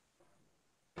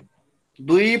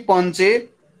 2 पंचे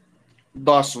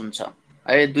 10 हुन्छ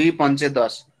है। 2 पंचे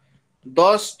 10,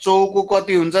 10 चौको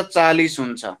कति हुन्छ? 40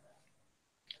 हुन्छ।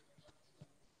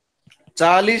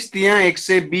 40 तिया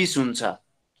 120 हुन्छ।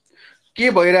 के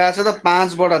भइरहेछ त?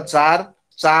 5 बाट 4,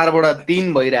 4 बाट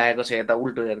 3 भइरहेको छ यता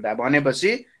उल्टो हेर्दा।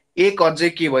 भनेपछि एक अझै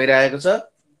के भइरहेको छ?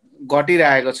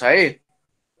 घटिरहेको छ है।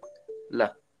 ल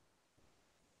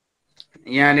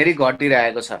यहाँनेरि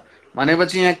घटिरहेको छ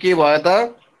भनेपछि यहाँ के भयो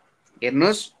त?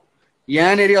 हेर्नुस्,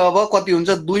 यहाँनेरि अब कति हुन्छ?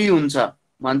 2 हुन्छ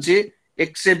भन्छ।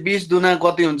 120 दुना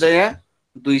कति हुन्छ? यहाँ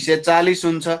 240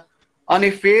 हुन्छ। अनि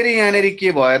फेरि यहाँनेरि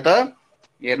के भयो त?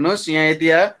 हेर्नुस्, यहाँ यति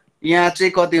यहाँ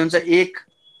चाहिँ कति हुन्छ? 1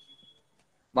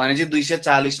 भनेपछि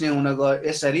 240 नै हुन गयो।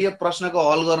 यसरी यो प्रश्नको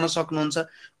हल गर्न सक्नुहुन्छ।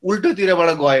 उल्टोतिरबाट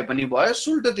गए पनि भयो,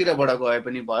 सुल्टोतिरबाट गए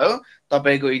पनि भयो।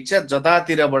 तपाईको इच्छा,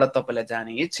 जतातिरबाट तपाईलाई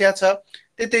जाने इच्छा छ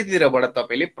त्यतैतिरबाट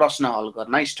तपाईले प्रश्न हल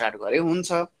गर्न स्टार्ट गरे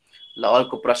हुन्छ। ल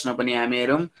अर्को प्रश्न पनि हामी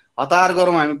हेरौँ। हतार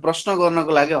गरौँ, हामी प्रश्न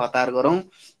गर्नको लागि हतार गरौँ।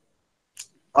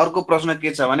 अर्को प्रश्न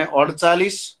के छ भने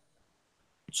 48,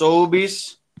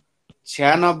 24,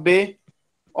 96,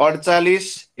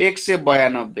 48,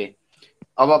 192।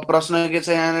 अब प्रश्न के छ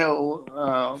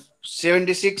यहाँ?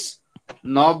 76,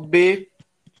 90,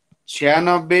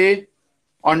 96,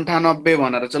 98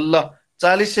 भनेर छ। ल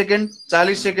 40 सेकेन्ड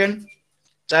 40 सेकेन्ड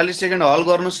 40 सेकेन्ड हल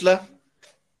गर्नुस्। ल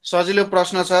सजिलो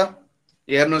प्रश्न छ,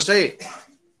 हेर्नुस् है।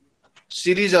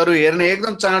 सिरिजहरु हेर्ने,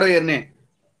 एकदम चाँडो हेर्ने।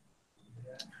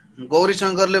 गौरी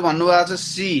शंकरले भन्नुभएको छ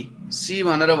सी, सी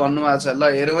भनेर भन्नुभएको छ।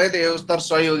 ल हेरौँ है त यो उत्तर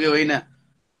सही हो कि होइन।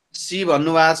 सी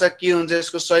भन्नुभएको छ। के हुन्छ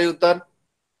यसको सही उत्तर?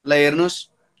 ल हेर्नुस्,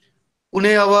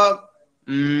 कुनै अब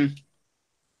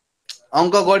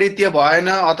अङ्कगणितीय भएन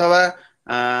अथवा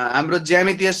हाम्रो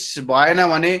ज्यामितीय भएन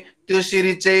भने त्यो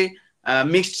सिरिज चाहिँ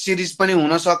मिक्स्ड सिरिज पनि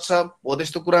हुन सक्छ। हो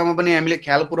त्यस्तो कुरामा पनि हामीले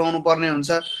ख्याल पुर्याउनु पर्ने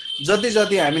हुन्छ। जति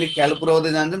जति हामीले ख्याल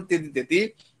पुर्याउँदै जान्छौँ त्यति त्यति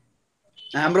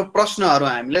हाम्रो प्रश्नहरु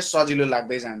हामीलाई सजिलो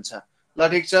लाग्दै जान्छ। ल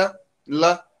ठिक छ। ल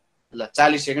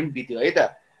 40 सेकेन्ड बित्यो है त।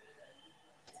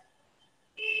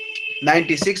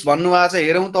 96 भन्नुभएको छ।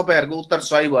 हेरौँ तपाईहरुको उत्तर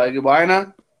सही भयो कि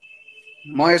भएन।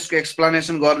 म यसको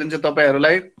एक्सप्लेनेसन गरिदिन्छु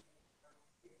तपाईहरुलाई।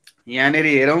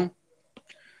 यहाँनेरि हेरौँ,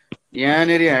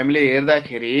 यहाँनेरि हामीले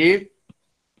हेर्दाखेरि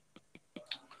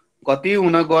कति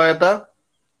हुन गयो त?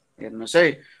 हेर्नुस् है,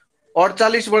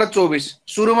 48 बाट 24।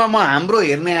 सुरुमा म हाम्रो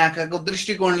हेर्ने आँखाको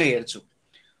दृष्टिकोणले हेर्छु।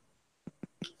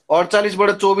 48 बाट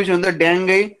 24 हुन्छ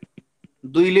ड्याङ्गै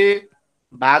 2 ले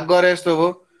भाग गरे जस्तो हो।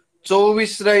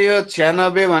 24 र यो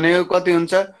 96 भनेको कति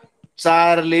हुन्छ?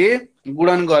 4 ले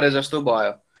गुणन गरे जस्तो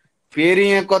भयो। फेरि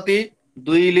यहाँ कति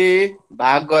 2 ले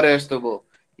भाग गरे जस्तो भयो।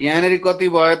 यहाँनेरि कति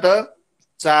भयो त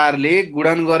 4 ले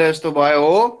गुणन गरे जस्तो भयो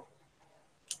हो।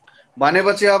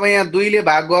 भनेपछि अब यहाँ 2 ले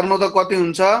भाग गर्नु त कति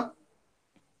हुन्छ?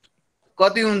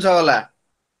 कति हुन्छ होला?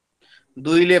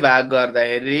 2 ले भाग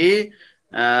गर्दाखेरि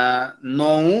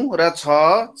 9 र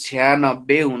 6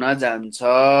 96 हुन जान्छ।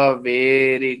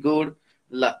 Very good.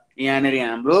 ल यहाँनेरि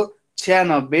हाम्रो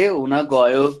 96 हुन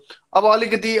गयो। अब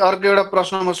अलिकति अर्को एउटा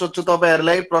प्रश्न म सोध्छु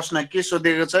तपाईहरुलाई। प्रश्न के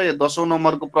सोधेको छ? यो 10औं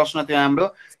नम्बरको प्रश्न थियो हाम्रो।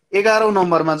 11औं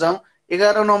नम्बरमा जाउँ।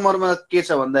 11औं नम्बरमा के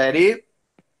छ भन्दाखेरि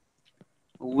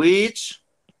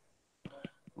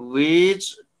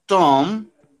which term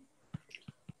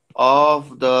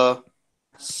of the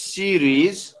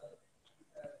series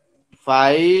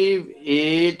 5,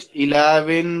 8,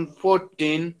 11,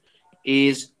 14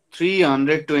 is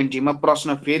 320 मा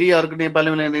प्रश्न फेरि अर्को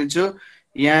नेपालीमा लेखिदिन्छु।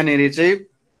 यहाँनेरि चाहिँ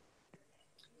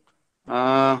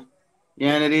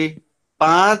यहाँनेरि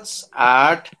 5,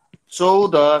 8,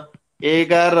 14,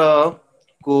 11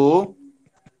 को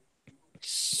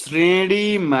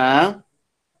श्रेणीमा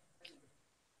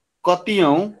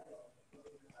कतिऔं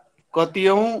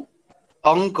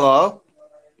अंक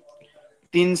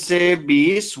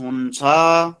 320 हुन्छ?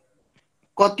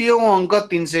 कतिऔं अंक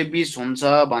 320 हुन्छ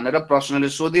भनेर प्रश्नले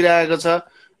सोधिरहेको छ।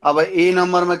 अब ए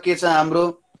नम्बरमा के छ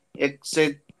हाम्रो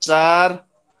 104,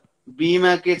 बी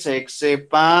मा के छ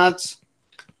 105,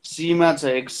 सी मा छ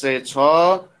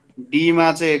 106, डी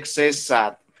मा छ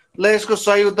 107। ल यसको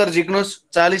सही उत्तर झिक्नुस्।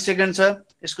 40 सेकेन्ड छ।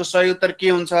 यसको सही उत्तर के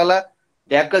हुन्छ होला?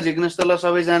 ढ्याक्क झिक्नुस् त ल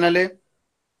सबैजनाले।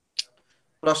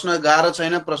 प्रश्न गाह्रो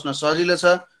छैन, प्रश्न सजिलो छ।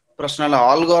 प्रश्नलाई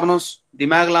हल गर्नुस्,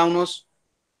 दिमाग लाउनुस्।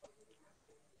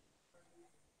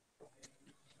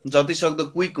 जति सक्दो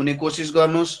क्विक हुने कोसिस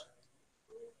गर्नुस्।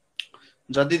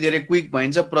 जति धेरै क्विक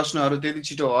भइन्छ प्रश्नहरु त्यति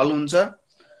छिटो हल हुन्छ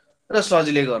र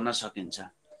सजिलै गर्न सकिन्छ।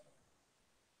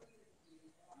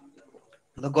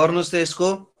 ल गर्नुस् त यसको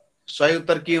सही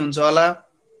उत्तर के हुन्छ होला?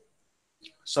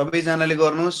 सबैजनाले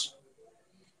गर्नुस्।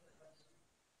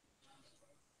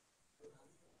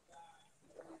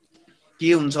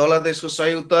 के हुन्छ होला त यसको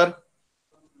सही उत्तर?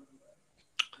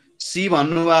 सी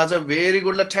भन्नुभएको छ। Very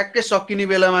good. ल ठ्याक्कै सकिने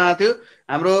बेलामा आथ्यो।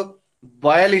 हाम्रो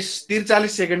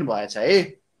 43 सेकेन्ड भएछ है।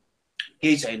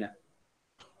 केही छैन।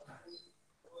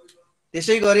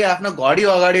 त्यसैगरी आफ्नो घडी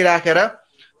अगाडि राखेर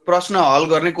प्रश्न हल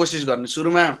गर्ने कोसिस गर्ने।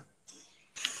 सुरुमा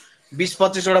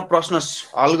 20-25 वटा प्रश्न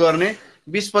हल गर्ने।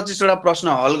 20-25 वटा प्रश्न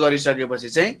हल गरिसकेपछि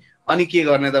चाहिँ अनि के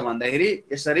गर्ने त भन्दाखेरि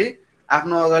यसरी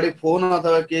आफ्नो अगाडि फोन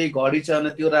अथवा केही घडी छ भने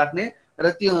त्यो राख्ने र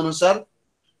त्यो अनुसार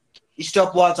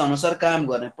स्टप वाच अनुसार काम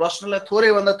गर्ने। प्रश्नलाई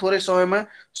थोरै भन्दा थोरै समयमा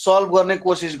सल्भ गर्ने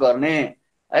कोसिस गर्ने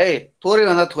है। थोरै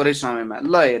भन्दा थोरै समयमा।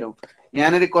 ल हेरौं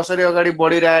यहाँनेरि कसरी अगाडि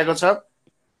बढिरहेको छ।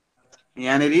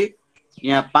 यहाँनेरि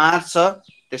यहाँ 5 छ,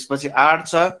 त्यसपछि 8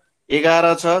 छ,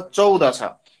 11 छ, 14 छ।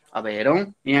 अब हेरौं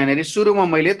यहाँनेरि सुरुमा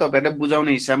मैले तपाईहरुलाई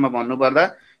बुझाउने हिसाबमा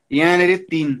भन्नुपर्दा यहाँनेरि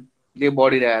 3 ले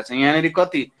बढिरहेको छ। यहाँनेरि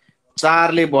कति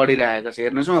 4 ले बढिरहेको छ।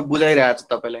 हेर्नुस् म बुझाइरहेको छु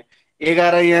तपाईलाई।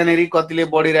 11 यहाँनेरि कतिले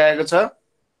बढिरहेको छ?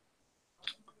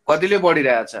 कतिले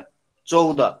बढिरहेको छ?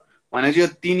 14। भनेपछि यो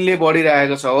 3 ले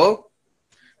बढिरहेको छ हो।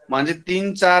 भनेपछि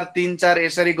 3 4 3 4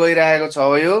 यसरी गइरहेको छ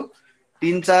हो। यो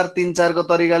 3 4 3 4 को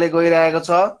तरिकाले गइरहेको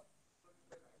छ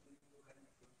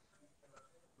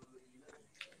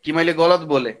कि मैले गलत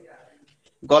बोले?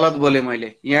 गलत बोले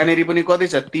मैले। यहाँनेरि पनि कति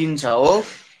छ? 3 छ हो।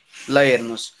 ल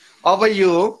हेर्नुस् अब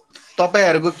यो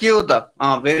तपाईहरुको के हो त?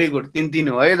 Very good. 3 3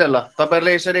 हो है त। ल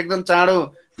तपाईहरुले यसरी एकदम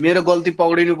चाँडो मेरो गल्ती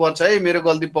पक्रिनु पर्छ है। मेरो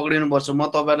गल्ती पक्रिनु पर्छ। म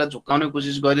तपाईहरुलाई झुक्काउने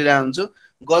कोसिस गरिरहेको हुन्छु।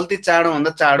 गल्ती चाँडो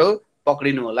भन्दा चाँडो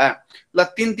पक्रिनु होला। ल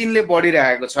 3 3 ले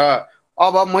बढिरहेको छ।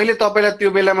 अब मैले तपाईलाई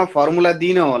त्यो बेलामा फर्मुला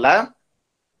दिन होला।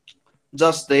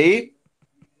 जस्तै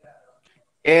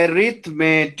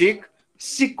एरिथमेटिक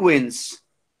सिक्वेन्स।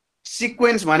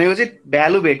 सिक्वेन्स भनेको चाहिँ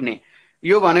भ्यालु भेट्ने।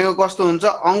 यो भनेको कस्तो हुन्छ?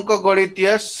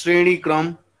 अंकगणितीय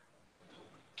श्रेणीक्रम।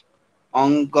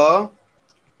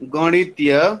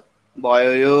 अंकगणितीय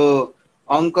भयो यो।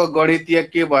 अंकगणितीय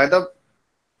के भयो त?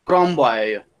 क्रम भयो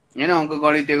यो हैन।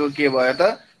 अंकगणितीयको के भयो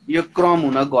त? यो क्रम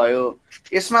हुन गयो।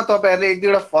 यसमा तपाईहरुले एक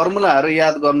दुईवटा फर्मुलाहरु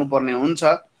याद गर्नुपर्ने हुन्छ।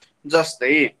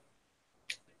 जस्तै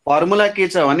फर्मुला के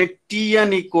छ भने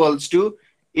Tn =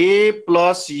 a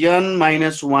 + n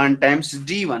 - 1 times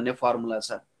d भन्ने फर्मुला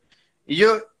छ।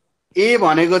 यो a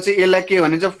भनेको चाहिँ यसलाई के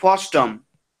भनिन्छ? First term.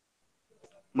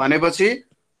 भनेपछि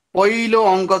पहिलो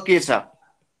अंक के छ?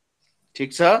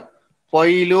 ठीक छ,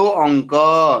 पहिलो अंक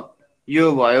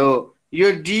यो भयो।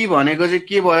 यो d भनेको चाहिँ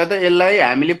के भयो त? यसलाई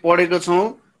हामीले पढेको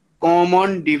छौं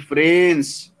common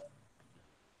difference.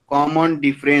 Common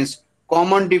difference.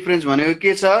 Common difference भनेको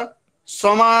के छ?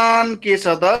 समान के छ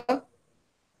त?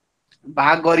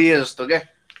 भाग गरिए जस्तो क्या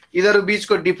यिनीहरू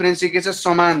बीचको डिफरेन्स के छ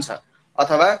समान छ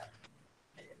अथवा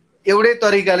एउटै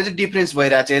तरिकाले चाहिँ डिफरेन्स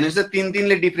भइरहेछ हेर्नुस् त 3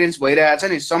 ले डिफरेन्स भइरहेछ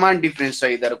नि समान डिफरेन्स छ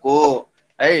यिनीहरूको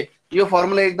है यो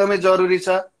फर्मुला एकदमै जरुरी छ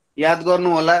याद गर्नु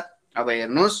होला अब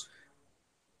हेर्नुस्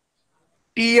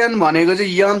tn भनेको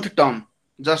चाहिँ nth टर्म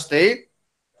जस्तै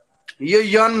यो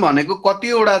n भनेको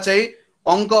कतिवटा चाहिँ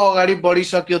अंक अगाडि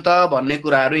बढिसक्यो त भन्ने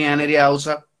कुराहरु यहाँनेरि आउँछ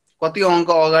कति अंक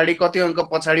अगाडि कति अंक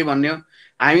पछाडी भन्ने हो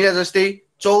हामीलाई जस्तै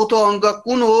चौथो अंक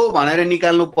कुन हो भनेर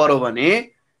निकाल्नु पर्यो भने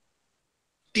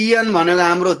tn भनेको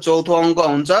हाम्रो चौथो अंक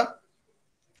हुन्छ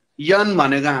n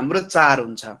भनेको हाम्रो 4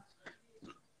 हुन्छ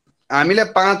हामीले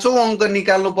पाँचौं अंक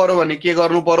निकाल्नु पर्यो भने के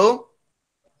गर्नु पर्यो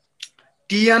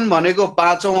tn भनेको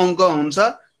पाँचौं अंक हुन्छ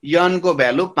n को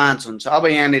भ्यालु 5 हुन्छ अब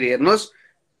यहाँनेरि हेर्नुस्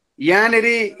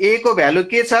यहाँनेरि a को भ्यालु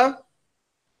के छ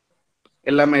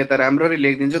यसलाई म यता राम्ररी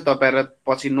लेखिदिन्छु तपाईहरुलाई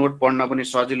पछि नोट पढ्न पनि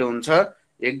सजिलो हुन्छ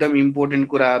एकदम इम्पोर्टेन्ट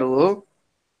कुराहरु हो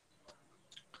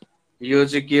यो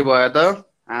चाहिँ के भयो त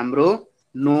हाम्रो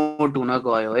नोट हुन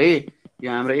गयो है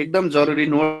यो हाम्रो एकदम जरुरी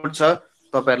नोट छ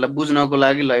तपाईहरुलाई बुझ्नको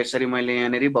लागि ल यसरी मैले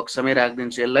यहाँनेरि बक्समै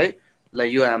राख्दिन्छु यसलाई ल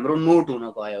यो हाम्रो नोट हुन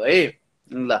गयो है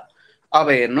ल अब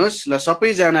हेर्नुस् ल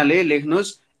सबै जनाले लेख्नुस्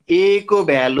a को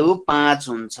भ्यालु 5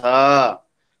 हुन्छ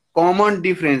कमन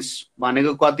डिफरेन्स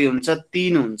भनेको कति हुन्छ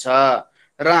 3 हुन्छ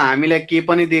र हामीलाई के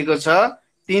पनि दिएको छ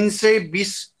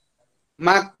 320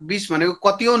 मा 20 भनेको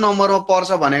कतिऔं नम्बरमा पर्छ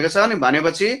भनेको छ नि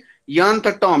भनेपछि nth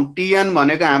टर्म tn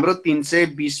भनेको हाम्रो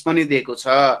 320 पनि दिएको छ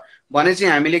भनेपछि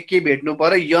हामीले के भेट्नु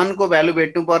पर्यो n को भ्यालु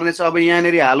भेट्नु पर्ने छ अब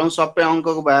यहाँनेरि हालौं सबै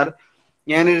अंकको भार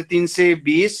यहाँनेरि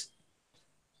 320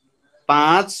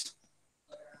 5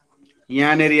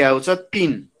 यहाँनेरि आउँछ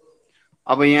 3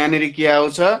 अब यहाँनेरि के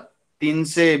आउँछ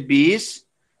 320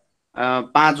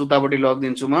 5 उतापटि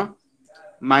लगिदिन्छु म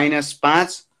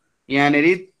 -5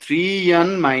 यहाँनेरि 3n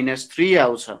 - 3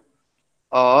 आउँछ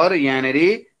और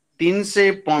यहाँनेरि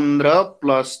 315 +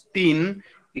 3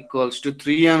 =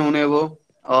 3n हुने भो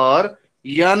और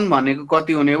n भनेको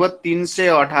कति हुने भो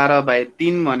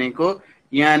 318/3 भनेको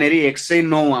यहाँनेरि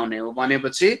 109 आउने हो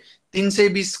भनेपछि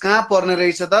 320 कहाँ पर्ने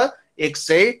रहेछ त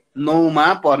 109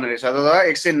 मा पर्ने रहेछ अथवा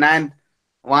 109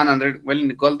 100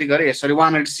 मैले गल्ती गरे सरी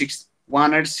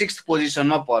 106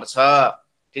 पोजिसनमा पर्छ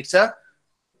ठीक छ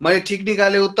मैले ठीक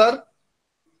निकाले उत्तर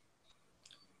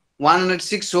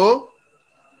 106 हो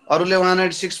अरुले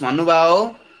 106 भन्नु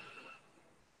भयो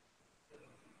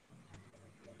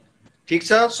ठीक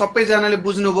छ सबै जनाले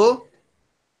बुझ्नुभयो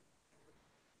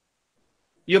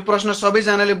यो प्रश्न सबै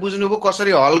जनाले बुझ्नुभयो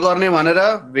कसरी हल गर्ने भनेर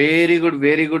भेरी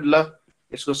गुड ल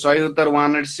यसको सही उत्तर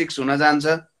 106 हुन जान्छ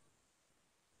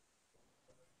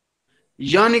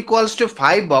n =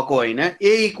 5 भएको हैन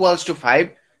a = 5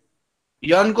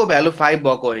 n को भ्यालु 5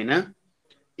 भएको हैन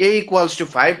a =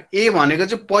 5 a भनेको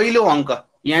चाहिँ पहिलो अंक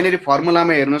यहाँनेरि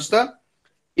फर्मुलामा हेर्नुस् त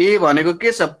a भनेको के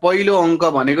छ पहिलो अंक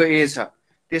भनेको a छ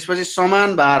त्यसपछि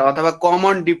समान भार अथवा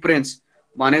कमन डिफरेन्स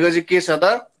भनेको चाहिँ के छ त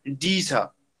d छ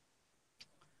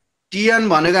tn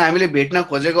भनेको हामीले भेट्न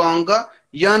खोजेको अंक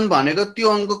n भनेको त्यो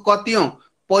अंक कतिऔं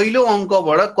पहिलो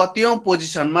अंकबाट कतिऔं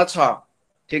पोजिसनमा छ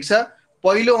ठीक छ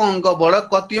पहिलो अंकबाट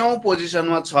कतिऔं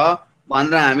पोजिसनमा छ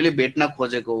भनेर हामीले भेट्न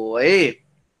खोजेको हो है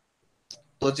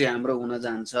त्यो चाहिँ हाम्रो हुन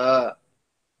जान्छ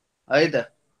है त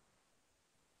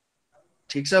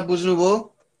ठीक छ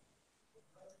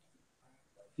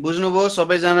बुझ्नुभयो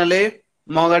सबै जनाले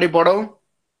म अगाडि बढौ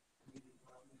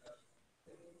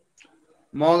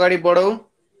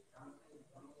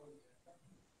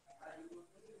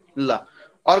ल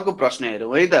अर्को प्रश्न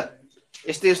हेरौं है त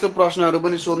यस्तो प्रश्नहरु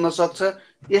पनि सोध्न सक्छ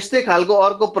यस्तै खालको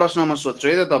अर्को प्रश्नमा सोध्छु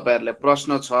है त तपाईहरुले प्रश्न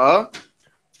छ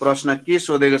प्रश्न के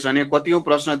सोधेको छ भने कतिऔं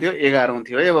प्रश्न थियो 11औं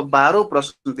थियो है अब 12औं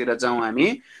प्रश्नतिर जाउँ हामी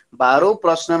 12औं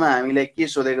प्रश्नमा हामीले के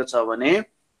सोधेको छ भने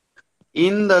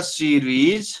in the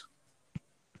series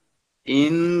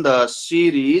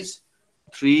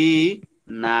 3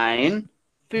 9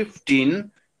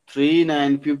 15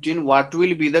 what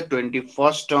will be the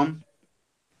 21st term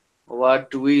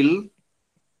what will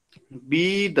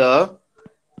be the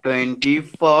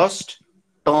 21st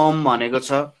term भनेको छ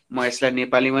म यसलाई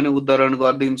नेपालीमा नै उदाहरण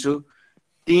गर्दिन्छु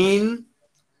 3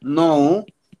 9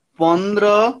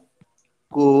 15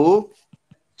 को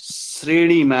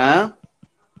श्रेणीमा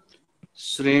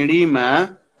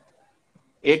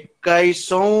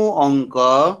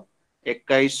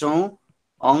 21औं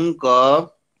अंक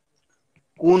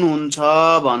कुन हुन्छ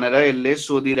भनेर यसले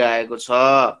सोधिरहेको छ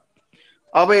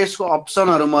अब यसको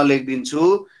अप्सनहरु म लेख्दिन्छु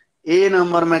ए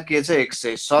नम्बरमा के छ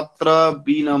 117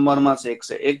 बी नम्बरमा छ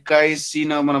 121 सी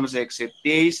नम्बरमा छ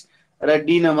 123 र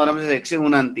डी नम्बरमा छ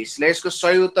 129 ल यसको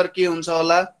सही उत्तर के हुन्छ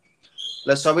होला ल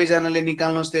सबै जनाले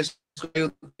निकाल्नुस् त्यसको सही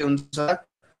उत्तर हुन्छ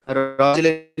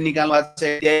रजिले निकाल्नु भएको छ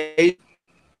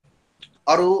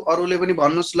 23। अरूले पनि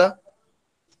भन्नुस् ल,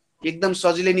 एकदम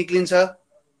सजिलै निक्लिन्छ,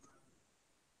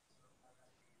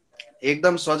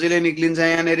 एकदम सजिलै निक्लिन्छ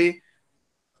यहाँनेरि,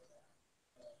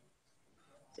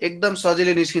 एकदम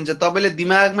सजिलै निस्किन्छ। तपाईले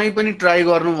दिमागमै पनि ट्राई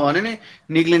गर्नु भयो भने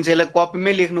निक्लिन्छ। यसलाई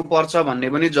कपीमै लेख्नु पर्छ भन्ने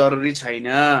पनि जरुरी छैन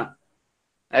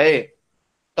है,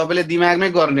 तपाईले दिमागमै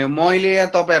गर्ने हो। मैले यहाँ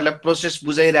तपाईहरुलाई प्रोसेस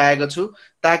बुझाइरहेको छु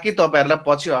ताकि तपाईहरुलाई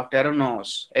पछि अप्ठ्यारो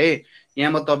नहोस् है।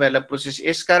 यहाँ म तपाईहरुलाई प्रोसेस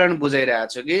यसकारण बुझाइरहेको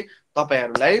छु कि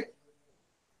तपाईहरुलाई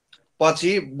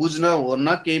पछि बुझ्न ओर्न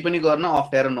केही पनि गर्न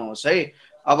अप्ठ्यारो नहोस् है।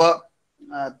 अब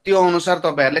त्यो अनुसार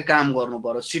तपाईहरुले काम गर्नु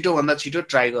पर्यो, छिटो भन्दा छिटो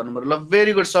ट्राई गर्नु पर्यो। ल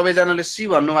भेरी गुड, सबैजनाले सी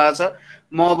भन्नु भएको छ।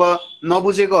 म अब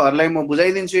नबुझेकोहरुलाई म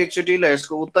बुझाइदिन्छु एकचोटी। ल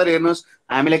यसको उत्तर हेर्नुस्,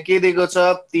 हामीलाई के दिएको छ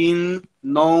 3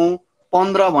 9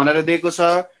 15 भनेर दिएको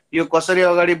छ। यो कसरी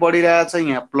अगाडि बढिरहेछ,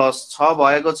 यहाँ +6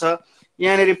 भएको छ,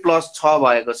 यहाँनेरि +6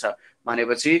 भएको छ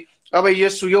भनेपछि अब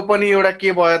यो पनि एउटा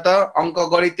के भयो त,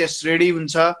 अंकगणितीय श्रेणी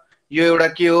हुन्छ। यो एउटा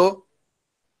के हो,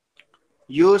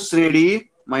 यो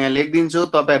श्रेणी म यहाँ लेखिदिन्छु,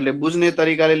 तपाईहरुले बुझ्ने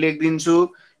तरिकाले लेखिदिन्छु।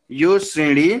 यो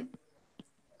श्रेणी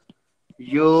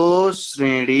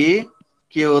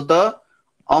के हो त,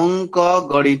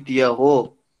 अंकगणितीय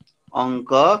हो,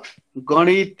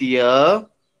 अंकगणितीय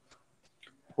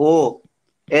हो,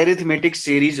 एरिथमेटिक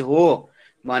सिरिज हो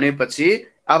भनेपछि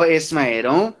अब यसमा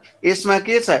हेरौं, यसमा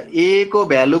के छ, a को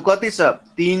भ्यालु कति छ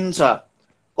 3 छ,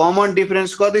 कमन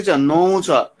डिफरेन्स कति छ 9 छ,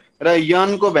 र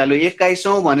n को भ्यालु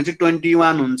 21औं भने चाहिँ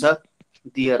 21 हुन्छ।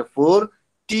 देयरफोर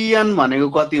tn भनेको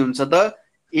कति हुन्छ त,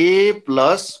 a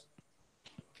plus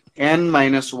n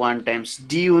minus 1 times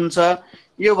d हुन्छ।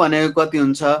 यो भनेको कति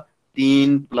हुन्छ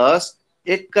 3 प्लस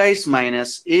 21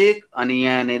 माइनस 1 अनि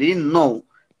यहाँनेरि 9,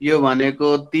 यो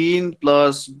भनेको 3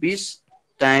 प्लस 20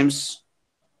 टाइम्स,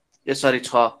 सरी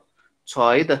 6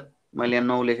 है त, मैले यहाँ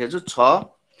 9 लेखेछु 6,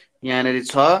 यहाँनेरि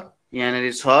 6,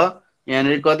 यहाँनेरि 6,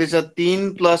 यहाँनेरि कति छ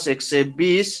 3 प्लस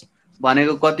 120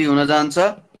 भनेको कति हुन जान्छ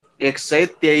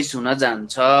 123 हुन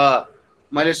जान्छ।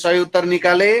 मैले सही उत्तर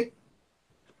निकाले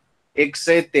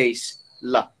 123।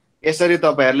 ल यसरी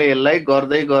तपाईहरुले यसलाई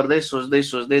गर्दै गर्दै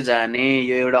सोच्दै जाने।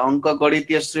 यो एउटा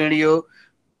अंकगणितीय श्रेणी हो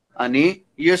अनि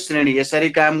यो श्रेणी यसरी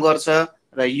काम गर्छ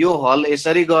र यो हल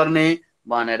यसरी गर्ने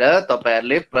भनेर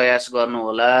तपाईहरुले प्रयास गर्नु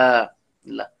होला।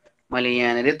 ल मैले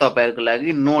यहाँनेरि तपाईहरुको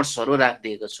लागि नोट्सहरु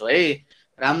राखिदिएको छु है।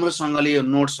 राम्रोसँगले यो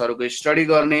नोट्सहरुको स्टडी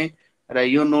गर्ने र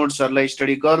यो नोट्सहरुलाई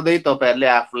स्टडी गर्दै तपाईहरुले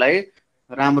आफुलाई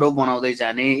राम्रो बनाउँदै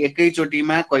जाने।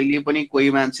 एकैचोटीमा कहिले पनि कोही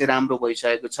मान्छे राम्रो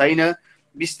भइसकेको छैन,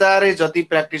 बिस्तारै जति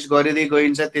प्र्याक्टिस गरिदै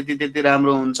गइन्छ त्यति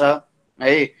राम्रो हुन्छ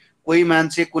है। कोही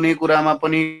मान्छे कुनै कुरामा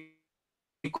पनि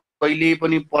कहिले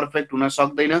पनि पर्फेक्ट हुन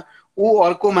सक्दैन, ऊ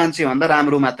अर्को मान्छे भन्दा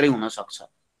राम्रो मात्रै हुन सक्छ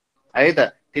है त।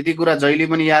 त्यति कुरा जहिले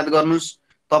पनि याद गर्नुस्।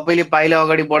 तपाईले पाइला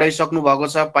अगाडि बढाइसक्नु भएको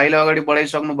छ, पाइला अगाडि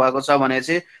बढाइसक्नु भएको छ भने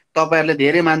चाहिँ तपाईहरुले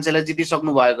धेरै मान्छेलाई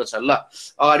जितिसक्नु भएको छ। ल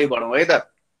अगाडि बढौं है त।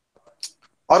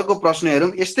 अर्को प्रश्न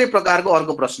हेरौं, यस्तै प्रकारको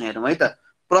अर्को प्रश्न हेरौं है त।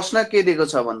 प्रश्न के दिएको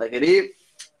छ भन्दाखेरि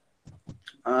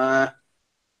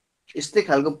यस्तै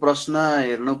खालको प्रश्न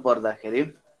हेर्नु पर्दाखेरि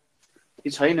कि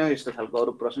छैन यस्तो खालको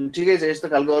अरु प्रश्न, ठिकै छ। यस्तो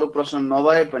खालको अरु प्रश्न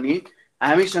नभए पनि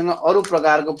हामीसँग अरु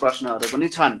प्रकारको प्रश्नहरु पनि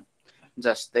छन्।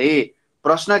 जस्तै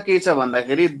प्रश्न के छ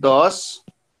भन्दाखेरि 10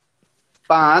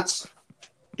 5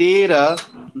 13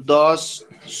 10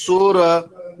 16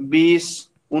 20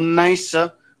 19 छ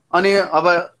अनि अब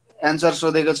एन्सर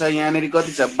सोधेको छ यहाँनेरि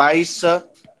कति छ 22 छ,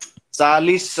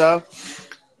 40 छ,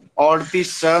 38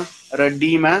 छ र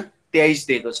डी मा 23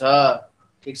 दिएको छ।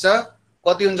 ठीक छ,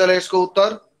 कति हुन्छ ल यसको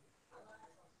उत्तर?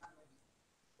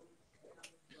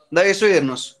 ल यसो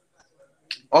हेर्नुस्,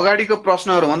 अगाडिको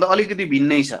प्रश्नहरु भन्दा अलिकति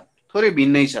भिन्नै छ, थोरै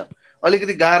भिन्नै छ,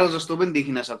 अलिकति गाह्रो जस्तो पनि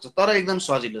देखिन सक्छ तर एकदम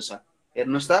सजिलो छ।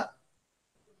 हेर्नुस् त,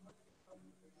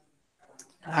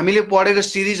 हामीले पढेको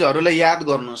सिरिजहरुलाई याद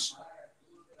गर्नुस्,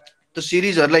 त्यो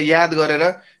सिरिजहरुलाई याद गरेर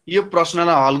यो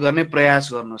प्रश्नलाई हल गर्ने प्रयास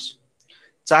गर्नुस्।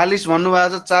 40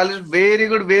 भन्नुभएको छ, 40 भेरी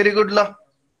गुड भेरी गुड। ल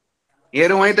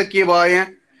हेरौं है त के भयो यहाँ,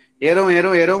 हेरौं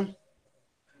हेरौं हेरौं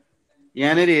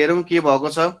यहाँनेरि हेरौं के भएको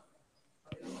छ।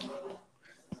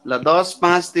 ल 10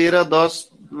 5 13 10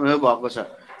 भएको छ।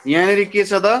 यहाँनेरि के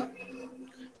छ त,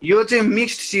 यो चाहिँ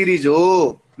मिक्स्ड सिरिज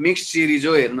हो, मिक्स्ड सिरिज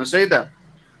हो। हेर्नुस् है त,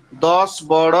 10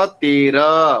 बाट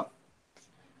 13,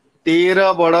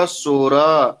 13 बाट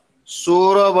 16,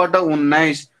 16 बाट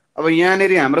 19। अब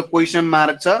यहाँनेरि हाम्रो क्वेशन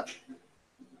मार्क छ।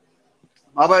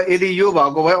 अब यदि यो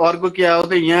भएको भए अर्को के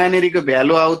आउँथ्यो, यहाँनेरिको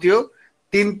भ्यालु आउँथ्यो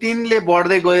 3 3 ले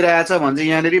बढ्दै गइरहेछ भने चाहिँ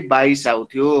यहाँनेरि 22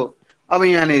 आउँथ्यो। अब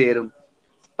यहाँनेरि हेरौं,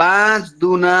 5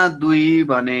 दुना 2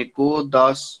 भनेको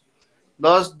 10,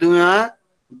 10 दुना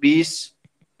 20,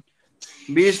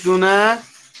 20 दुना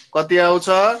कति आउँछ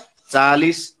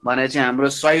 40 भने चाहिँ हाम्रो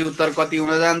सही उत्तर कति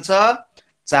हुन जान्छ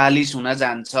 40 हुन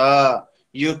जान्छ।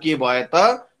 यो के भयो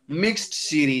त मिक्स्ड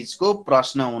सिरिजको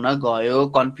प्रश्न हुन गयो।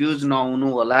 कन्फ्युज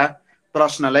नहुनु होला,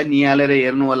 प्रश्नलाई निहालेर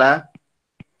हेर्नु होला।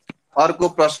 अर्को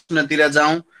प्रश्नतिर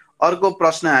जाउँ। अर्को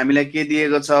प्रश्न हामीलाई के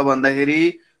दिएको छ भन्दाखेरि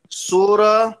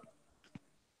 16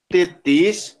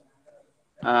 33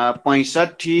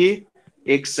 65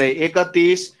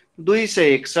 131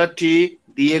 261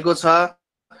 दिएको छ।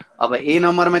 अब ए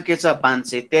नम्बरमा के छ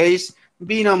 523,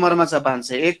 बी नम्बरमा छ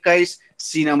 521,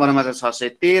 सी नम्बरमा छ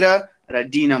 613 र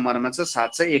डी नम्बरमा छ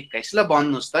 721। ल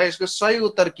भन्नुस् त यसको सही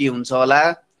उत्तर के हुन्छ होला।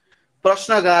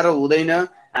 प्रश्न गाह्रो हुँदैन,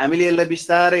 हामीले यसलाई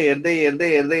बिस्तारै हेर्दै हेर्दै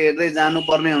हेर्दै हेर्दै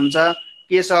जानुपर्ने हुन्छ।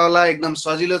 के छ होला एकदम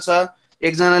सजिलो छ।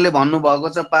 एकजनाले भन्नु भएको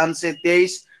छ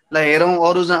 523। ल हेरौँ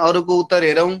अरूको उत्तर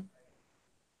हेरौँ।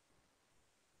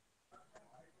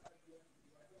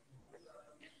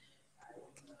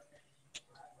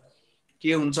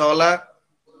 के हुन्छ होला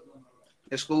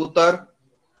यसको उत्तर।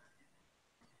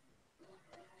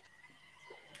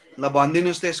 ल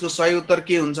भनिदिनुस् त यसको सही उत्तर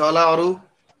के हुन्छ होला। अरू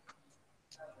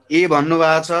ए भन्नु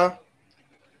भएको छ,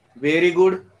 भेरी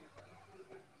गुड।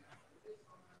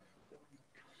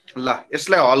 ल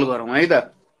यसलाई हल गरौँ है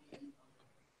त।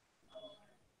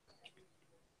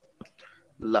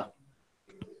 ल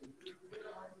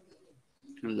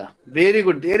भेरी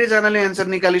गुड, धेरैजनाले एन्सर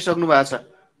निकालिसक्नु भएको छ।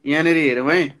 यहाँनिर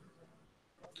हेरौँ है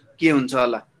के हुन्छ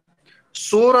होला।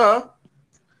 16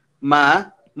 मा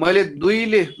मैले 2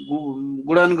 ले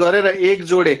गुणन गरेर 1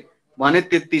 जोडे भने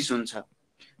 33 हुन्छ।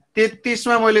 33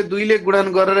 मा मैले 2 ले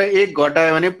गुणन गरेर 1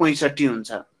 घटाएँ भने 65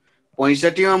 हुन्छ।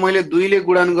 65 मा मैले 2 ले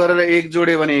गुणन गरेर 1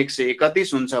 जोडे भने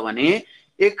 131 हुन्छ भने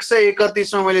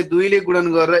 131 मा मैले 2 ले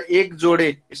गुणन गरेर 1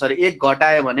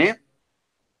 घटाएँ भने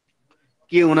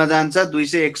के हुन जान्छ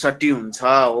 261 हुन्छ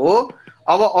हो।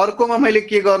 अब अर्कोमा मैले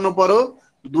के गर्नु पर्यो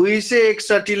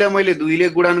 261 लाई मैले 2 ले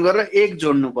गुणन गरेर 1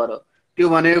 जोड्नु पर्यो। त्यो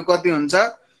भनेको कति हुन्छ,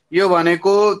 यो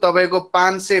भनेको तपाईको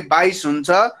 522 हुन्छ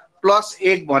प्लस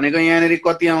 1 भनेको यहाँनिर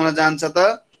कति आउन जान्छ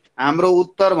त हाम्रो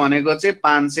उत्तर भनेको चाहिँ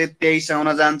 523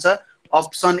 आउन जान्छ।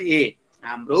 अप्सन ए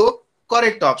हाम्रो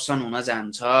करेक्ट अप्सन हुन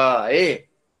जान्छ है।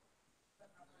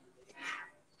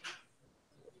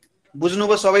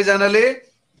 बुझ्नुभयो सबैजनाले।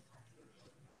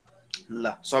 ल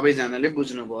सबैजनाले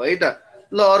बुझ्नुभयो है त।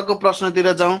 ल अर्को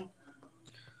प्रश्नतिर जाउँ।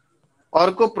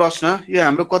 अर्को प्रश्न यो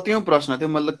हाम्रो कतिौं प्रश्न थियो,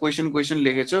 मतलब क्वेशन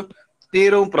लेखेको छु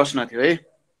 13औं प्रश्न थियो है।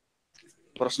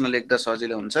 प्रश्न लेख्दा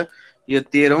सजिलो हुन्छ। यो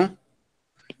 13औं,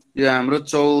 यो हाम्रो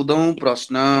 14औं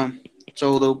प्रश्न।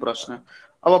 14औं प्रश्न।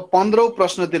 अब 15औं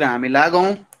प्रश्नतिर हामी लागौं।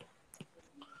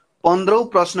 15औं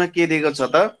प्रश्न के दिएको छ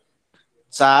त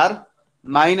 4 -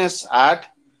 8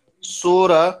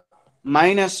 16 -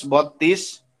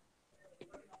 32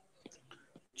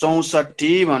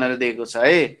 64 भनेर दिएको छ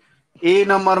है। ए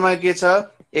नम्बरमा के छ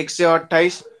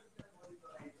 128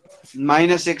 -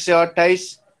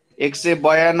 128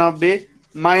 192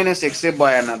 -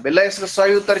 192। ल यसको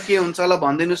सही उत्तर के हुन्छ ल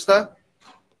भनिदिनुस् त।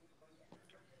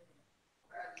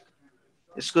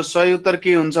 यसको सही उत्तर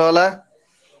के हुन्छ होला।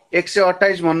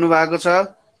 128 भन्नु भएको छ,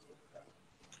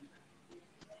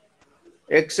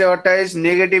 128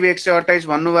 नेगेटिभ 128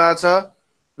 भन्नु भएको छ।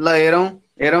 ल हेरौं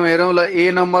हेरौं हेरौं। ल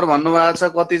ए नम्बर भन्नु भएको छ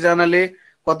कतिजनाले,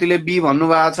 कतिले बी भन्नु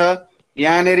भएको छ।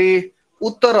 यहाँनेरि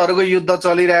उत्तरहरूको युद्ध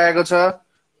चलिरहेको छ।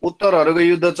 उत्तरहरूको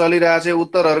युद्ध चलिरहेको छ।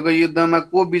 उत्तरहरूको युद्धमा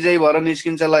को विजयी भएर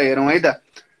निस्किन्छ ल हेरौं है त।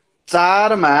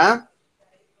 4 मा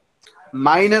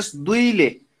 -2 ले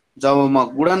जब म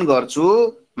गुणन गर्छु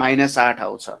 -8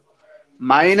 आउँछ।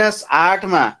 -8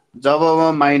 मा जब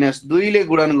म -2 ले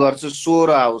गुणन गर्छु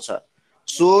 16 आउँछ।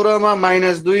 16 मा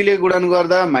 -2 ले गुणन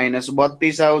गर्दा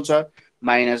 -32 आउँछ।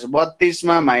 -32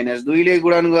 मा -2 ले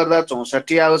गुणन गर्दा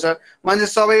 64 आउँछ। म्हणजे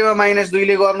सबैमा -2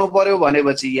 ले गर्नु पर्यो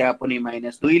भनेपछि यहाँ पनि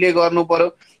 -2 ले गर्नु पर्यो।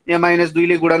 यहाँ -2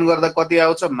 ले गुणन गर्दा कति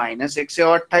आउँछ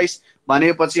 -128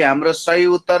 भनेपछि हाम्रो सही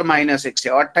उत्तर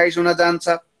 -128 हुन जान्छ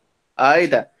है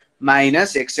त।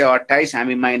 -128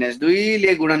 हामी -2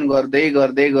 ले गुणन गर्दै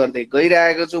गर्दै गर्दै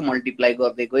गइरहेको छौं, मल्टिप्लाई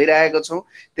गर्दै गइरहेको छौं।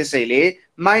 त्यसैले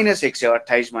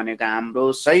 -128 भनेको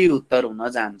हाम्रो सही उत्तर हुन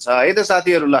जान्छ है त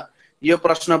साथीहरु। ल यो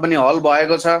प्रश्न पनि हल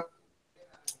भएको छ।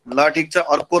 ल ठीक छ,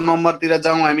 अर्को नम्बरतिर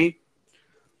जाउँ हामी।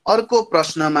 अर्को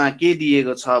प्रश्नमा के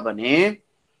दिएको छ भने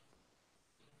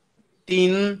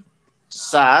 3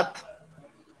 7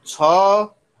 6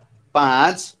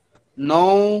 5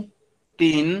 9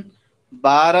 3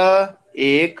 12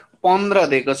 1 15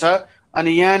 दिएको छ।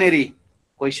 अनि यहाँनेरि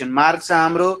क्वेशन मार्क छ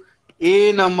हाम्रो।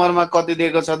 ए नम्बरमा कति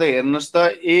दिएको छ त हेर्नुस्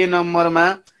त। ए नम्बरमा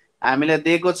हामीलाई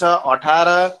दिएको छ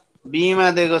 18, बी मा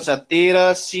दिएको छ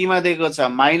 13, सी मा दिएको छ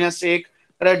 -1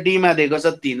 र डी मा दिएको छ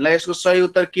 3। ल यसको सही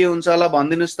उत्तर के हुन्छ होला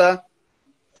भनिदिनुस् त।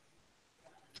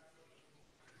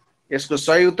 यसको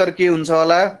सही उत्तर के हुन्छ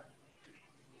होला?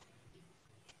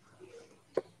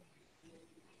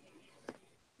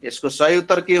 यसको सही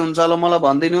उत्तर के हुन्छ होला मलाई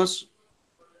भनिदिनुस्।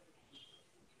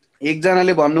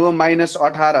 एकजनाले भन्नुभयो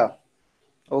 -18।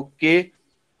 ओके,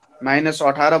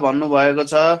 -18 भन्नुभएको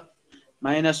छ।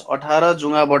 -18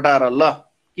 जुङा बटार। ल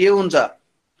के हुन्छ?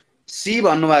 सी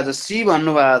भन्नुभएको छ, सी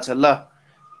भन्नुभएको छ। ल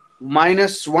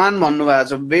 -1 भन्नुभएको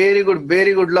छ। Very good,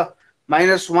 very good. ल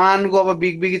 -1 को अब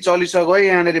बिगबिगी चलिसक्यो है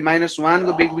यहाँनिर। -1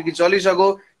 को बिगबिगी चलिसक्यो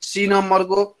सी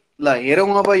नम्बरको। ल हेरौँ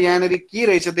अब यहाँनिर के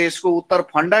रहेछ त यसको उत्तर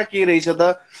फन्डा के रहेछ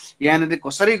त, यहाँनिर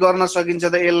कसरी गर्न सकिन्छ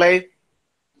त यसलाई।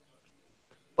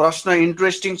 प्रश्न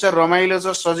इन्ट्रेस्टिङ छ, रमाइलो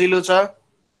छ, सजिलो छ।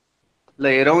 ल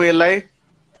हेरौँ यसलाई।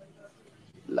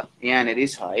 ल यहाँनिर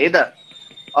छ है त।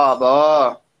 अब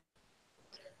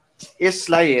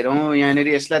यसलाई हेरौँ यहाँनिर,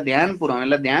 यसलाई ध्यान पुर्याउँ,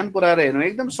 यसलाई ध्यान पुर्याएर हेरौँ।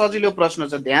 एकदम सजिलो प्रश्न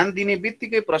छ, ध्यान दिने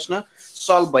बित्तिकै प्रश्न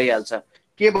सल्भ भइहाल्छ।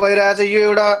 के भइरहेछ? यो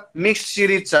एउटा मिक्स्ड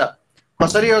सिरिज छ।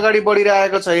 कसरी अगाडि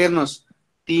बढिरहेको छ हेर्नुहोस्।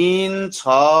 3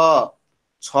 6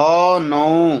 6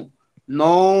 9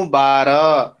 9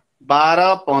 12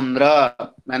 12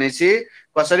 15 भनेपछि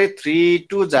कसरी 3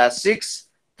 2 जा 6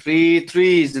 3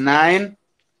 3 9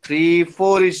 3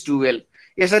 4 12।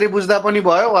 यसरी बुझ्दा पनि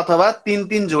भयो, अथवा 3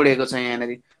 3 जोडेको छ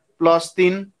यहाँनिर।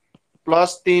 +3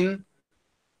 +3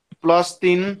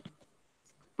 +3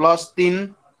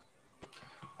 +3।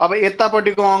 अब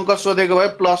यतापट्टिको अङ्क सोधेको भए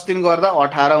 +3 गर्दा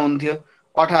 18 हुन्थ्यो,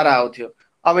 18 आउँथ्यो।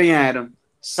 अब यहाँ हेरौँ,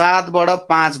 7 बाट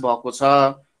 5 भएको छ,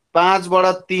 5 बाट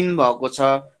 3 भएको छ,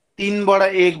 3 बाट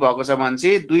 1 भएको छ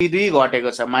भनेपछि 2 2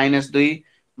 घटेको छ। -2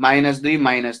 -2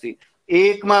 -2।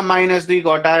 1 मा -2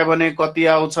 घटायो भने कति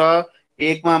आउँछ?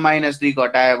 1 मा -2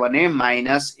 घटायो भने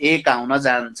 -1 आउन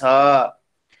जान्छ।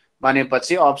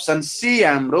 भनेपछि अप्सन सी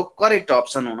हाम्रो करेक्ट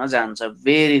अप्सन हुन जान्छ।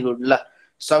 Very good. ल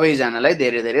सबैजनालाई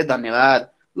धेरै धेरै धन्यवाद।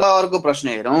 ल अर्को प्रश्न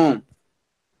हेरौँ।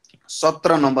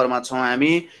 17 नम्बरमा छौँ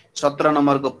हामी। 17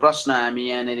 नम्बरको प्रश्न हामी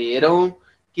यहाँनिर हेरौँ।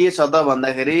 के छ त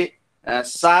भन्दाखेरि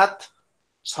 7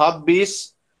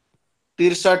 26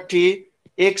 63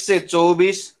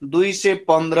 124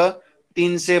 215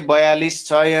 342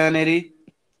 छ यहाँनिर।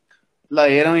 ल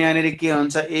हेरौँ यहाँनिर के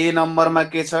हुन्छ। ए नम्बरमा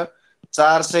के छ?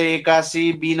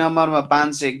 481, बी नम्बरमा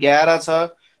 511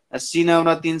 छ, सी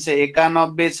नम्बरमा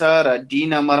 391 छ र डी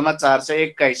नम्बरमा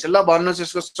 421। ल भन्नुहोस्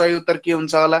यसको सही उत्तर के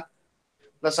हुन्छ होला?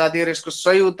 ल साथीहरु यसको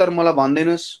सही उत्तर मलाई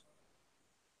भनिदिनुस्।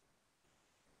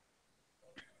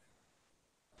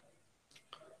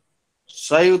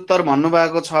 सही उत्तर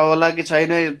भन्नुभएको छ होला कि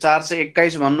छैन?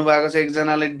 421 भन्नुभएको छ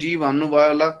एकजनाले, डी भन्नुभयो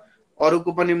होला।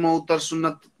 अरूको पनि म उत्तर सुन्न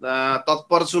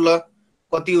तत्पर छु। ल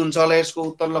कति हुन्छ होला यसको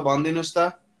उत्तर? ल भनिदिनुस्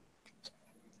त।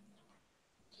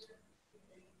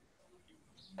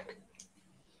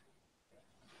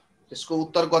 यसको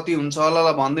उत्तर कति हुन्छ होला?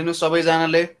 ल भनिदिनुस्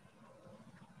सबैजनाले।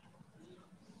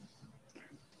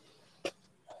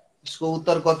 यसको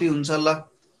उत्तर कति हुन्छ? ल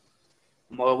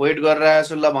म वेट गरिरहेको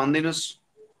छु। ल भनिदिनुस्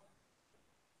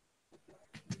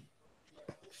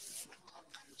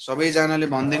सबैजनाले,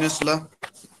 भनिदिनुस्। ल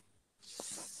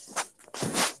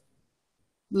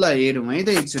ल हेरौँ है त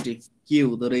एकचोटि के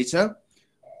हुँदो रहेछ।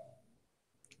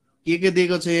 के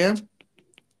दिएको छ यहाँ?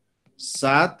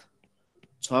 7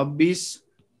 26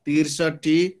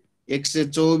 63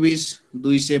 124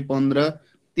 215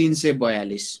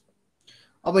 342।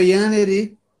 अब यहाँनिर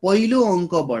पहिलो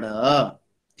अङ्कबाट,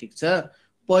 ठिक छ,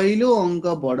 पहिलो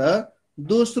अङ्कबाट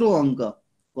दोस्रो अङ्क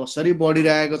कसरी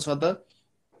बढिरहेको छ त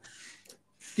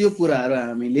त्यो कुराहरू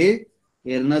हामीले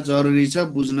हेर्न जरुरी छ,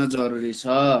 बुझ्न जरुरी छ।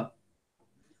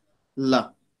 ल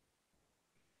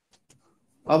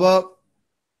अब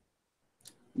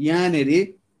यहाँनिर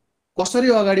कसरी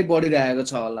अगाडि बढिरहेको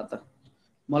छ होला त?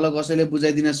 मलाई कसैले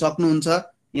बुझाइदिन सक्नुहुन्छ?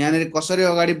 यहाँनिर कसरी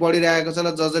अगाडि बढिरहेको छ?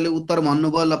 ल जसले उत्तर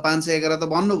भन्नुभयो, ल 511 त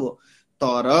भन्नुभयो,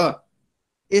 तर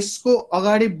यसको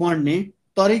अगाडि बढ्ने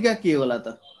तरिका के होला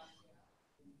त?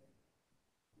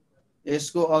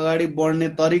 यसको अगाडि बढ्ने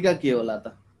तरिका के होला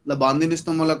त? ल भनिदिनुस् त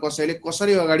मलाई कसैले,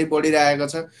 कसरी अगाडि बढिरहेको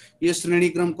छ? यो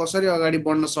श्रेणीक्रम कसरी अगाडि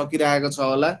बढ्न सकिरहेको छ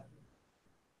होला?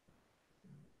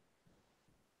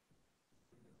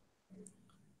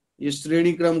 यो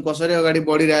श्रेणीक्रम कसरी अगाडि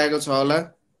बढिरहेको छ होला?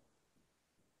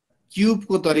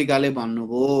 क्युबको तरिकाले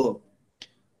भन्नुभयो।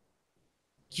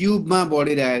 क्युबमा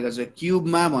बढिरहेको छ,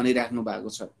 क्युबमा भनिराख्नु भएको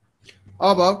छ।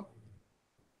 अब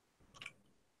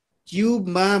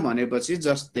क्युबमा भनेपछि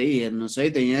जस्तै हेर्नुहोस् है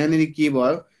त, यहाँनिर के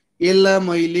भयो? यसलाई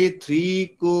मैले 3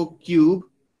 को क्युब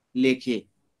लेखेँ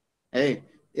है।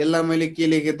 यसलाई मैले के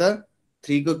लेखेँ त?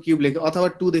 3 को क्युब लेखेँ, अथवा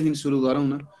 2 देखि सुरु गरौँ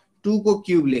न। 2 को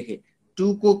क्युब लेखेँ।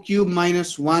 2 को क्युब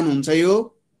 -1 हुन्छ।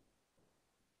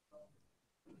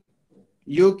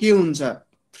 यो के हुन्छ?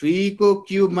 3 को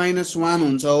क्युब -1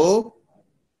 हुन्छ हो।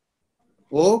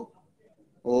 हो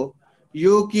हो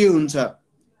यो के हुन्छ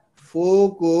 4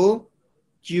 को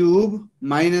क्यूब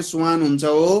 -1 हुन्छ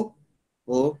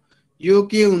हो यो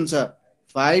के हुन्छ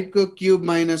 5 को क्यूब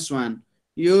 -1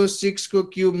 यो 6 को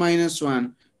क्यूब -1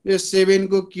 यो 7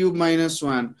 को क्यूब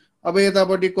 -1 अब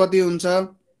यतापट्टि कति हुन्छ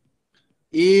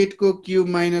 8 को क्यूब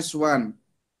 -1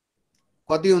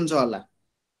 कति हुन्छ होला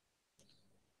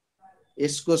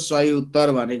यसको सही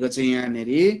उत्तर भनेको चाहिँ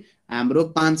यहाँनेरि हाम्रो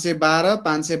 512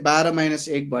 512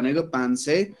 - 1 भनेको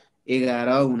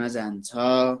 511 हुन जान्छ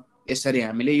यसरी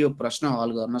हामीले यो प्रश्न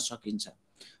हल गर्न सकिन्छ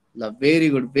ल भेरी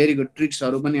गुड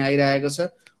ट्रिक्सहरु पनि आइरहेको छ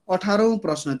 18औं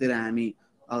प्रश्नतिर हामी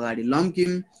अगाडि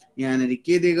लम्किम यहाँनेरि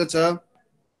के दिएको छ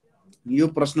यो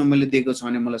प्रश्न मैले दिएको छ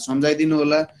भने मलाई सम्झाइदिनु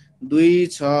होला 2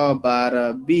 6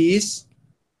 12 20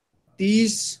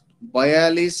 30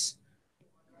 42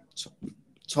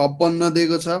 56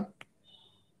 दिएको छ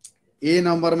ए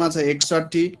नम्बरमा छ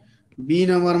 61 बी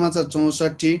नम्बरमा छ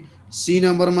 64 सी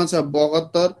नम्बरमा छ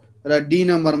 72 र डी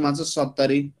नम्बरमा छ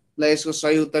 70 ल यसको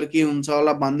सही उत्तर के हुन्छ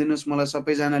होला भनिदिनुस् मलाई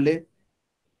सबैजनाले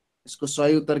यसको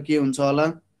सही उत्तर के हुन्छ होला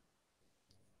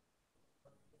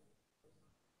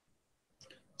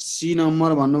सी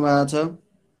नम्बर भन्नुभएको छ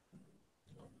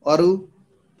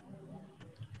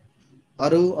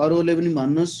अरूले पनि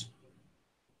भन्नुस्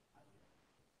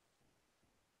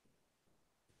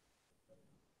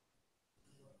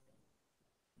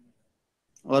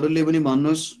अरूले पनि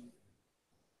भन्नुस्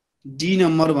डी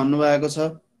नम्बर भन्नुभएको छ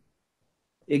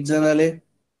एकजनाले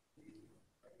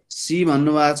सी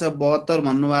भन्नुभएको छ 72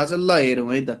 भन्नुभएको छ ल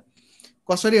हेरौँ है त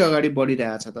कसरी अगाडि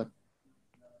बढिरहेछ त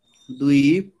 2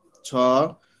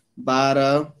 6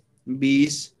 12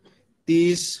 20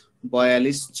 30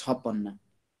 42 56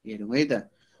 हेरौँ है त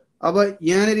अब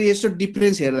यहाँनेरि यसो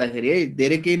डिफरेन्स हेर्दाखेरि है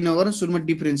धेरै केही नगरौँ सुरुमा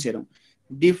डिफरेन्स हेरौँ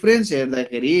डिफरेन्स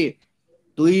हेर्दाखेरि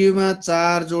 2 मा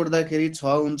 4 जोड्दाखेरि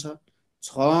 6 हुन्छ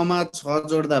 6 मा 6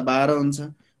 जोड्दा 12 हुन्छ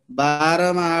 12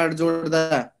 मा 8 जोड्दा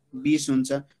 20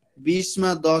 हुन्छ 20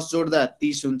 मा 10 जोड्दा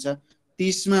 30 हुन्छ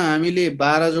 30 मा हामीले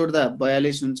 12 जोड्दा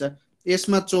 42 हुन्छ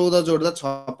यसमा 14 जोड्दा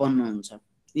 56 हुन्छ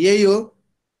यही हो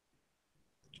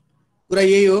कुरा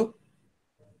यही हो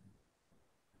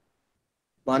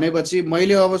भनेपछि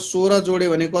मैले अब 16 जोडे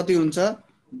भने कति हुन्छ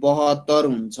 72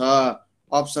 हुन्छ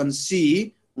अप्सन सी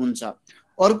हुन्छ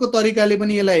अर्को तरिकाले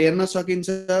पनि यसलाई हेर्न सकिन्छ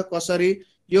कसरी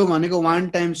यो भनेको 1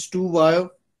 टाइम्स 2 भयो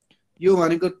यो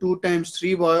भनेको 2 टाइम्स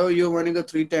 3 भयो यो भनेको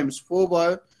 3 टाइम्स 4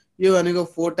 भयो यो भनेको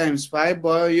 4 टाइम्स 5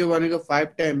 भयो यो भनेको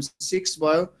 5 टाइम्स 6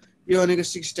 भयो यो भनेको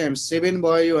 6 टाइम्स 7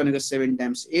 भयो यो भनेको 7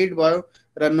 टाइम्स 8 भयो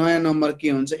र नयाँ नम्बर के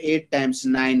हुन्छ 8 टाइम्स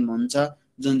 9 हुन्छ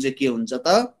जुन चाहिँ के हुन्छ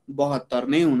त 72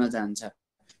 नै हुन जान्छ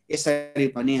यसरी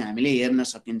पनि हामीले हेर्न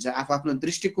सकिन्छ आफ्नो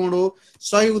दृष्टिकोण हो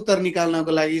सही उत्तर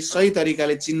निकाल्नको लागि सही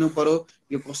तरिकाले चिन्नु पर्यो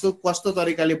यो कस्तो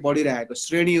तरिकाले बढिरहेको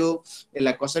श्रेणी हो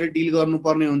यसलाई कसरी डिल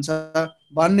गर्नुपर्ने हुन्छ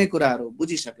भन्ने कुराहरू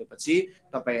बुझिसकेपछि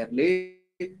तपाईहरुले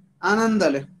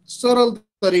आनन्दले सरल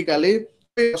तरिकाले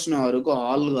प्रश्नहरुको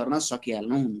हल गर्न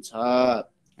सकिहाल्नु हुन्छ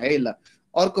है ल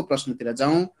अर्को प्रश्नतिर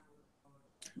जाउँ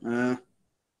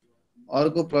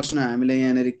अर्को प्रश्न हामीले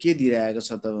यहाँनेरि के दिइरहेको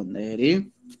छ त भन्दाखेरि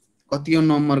कति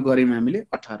नम्बर गर्यौं हामीले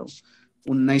 18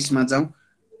 19 मा जाउँ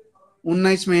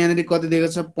 19 मा यहाँनेरि कति दिएको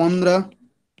छ 15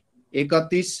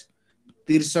 31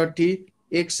 63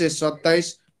 127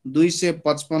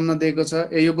 255 दिएको छ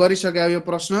यो गरिसक्यो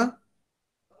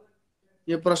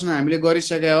यो प्रश्न हामीले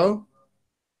गरिसक्या हो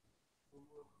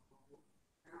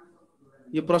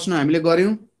यो प्रश्न हामीले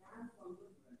गर्यौं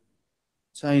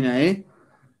छैन है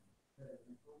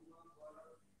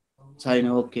छैन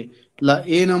ओके ल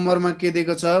ए नम्बरमा के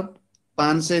दिएको छ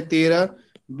 513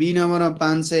 बी नम्बरमा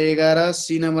 511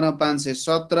 सी नम्बरमा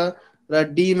 517 र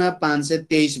डी मा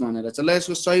 523 भनेर छ ल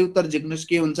यसको सही उत्तर झिक्नुस्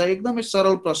के हुन्छ एकदमै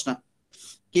सरल प्रश्न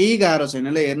केही गाह्रो छैन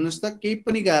ल हेर्नुस् त केही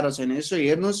पनि गाह्रो छैन यसो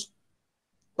हेर्नुस्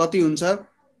कति हुन्छ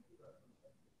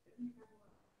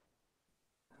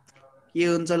के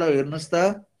हुन्छ ल हेर्नुस् त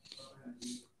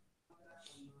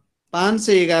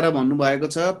 511 भन्नु भएको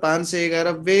छ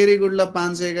 511 भेरी गुड ल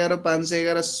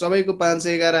 511 सबैको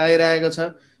 511 आइरहेको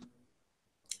छ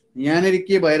यहाँनेरि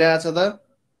के भइरहेछ त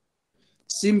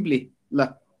सिम्पली ल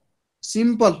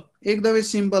सिम्पल एकदमै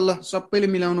सिम्पल ल सबैले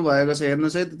मिलाउनु भएको छ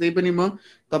हेर्नुस् है त्यही पनि म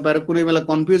तपाईहरु कुनै बेला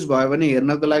कन्फ्युज भयो भने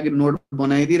हेर्नको लागि नोट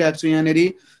बनाइदिइराख्छु छु यहाँनेरि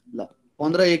ल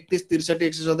 15 31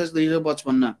 63 127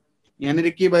 255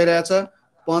 यहाँनेरि के भइरहेछ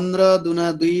 15 दुना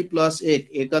 2 +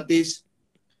 1 31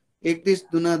 31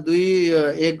 दुना 2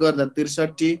 1 गर्दा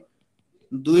 63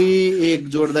 2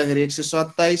 1 जोड्दाखेरि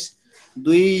 127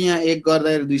 2 यहाँ 1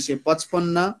 गर्दाखेरि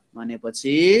 255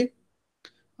 भनेपछि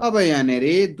अब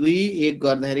यहाँनेरि 2 1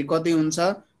 गर्दाखेरि कति हुन्छ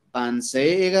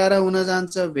 511 हुन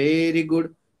जान्छ भेरी गुड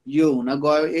यो हुन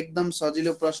गयो एकदम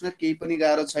सजिलो प्रश्न, केही पनि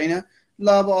गाह्रो छैन। ल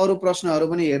अब अरु प्रश्नहरु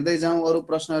पनि हेर्दै जाउँ, अरु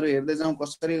प्रश्नहरु हेर्दै जाउँ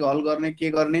कसरी हल गर्ने के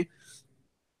गर्ने।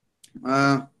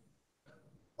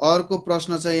 अर्को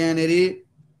प्रश्न चाहिँ यहाँनेरि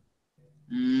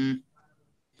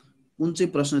कुन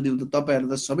चाहिँ प्रश्न दिउँ त? तपाईहरु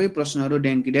त सबै प्रश्नहरु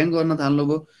ड्याङ्की ड्याङ गर्न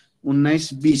थाल्नुभयो।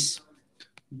 19 20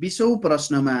 20औं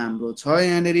प्रश्नमा हाम्रो छ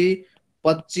यहाँनेरि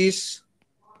 25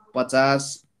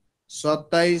 50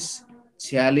 27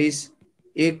 46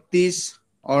 31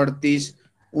 38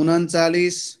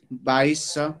 39 22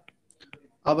 छ।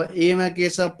 अब ए मा के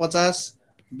छ 50,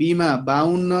 बी मा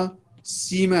 52,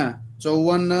 सी मा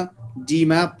 54, डी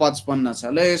मा 55 छ।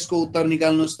 ल यसको उत्तर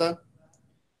निकाल्नुस् त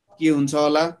के हुन्छ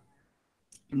होला?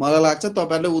 मलाई लाग्छ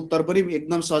तपाईहरुले उत्तर पनि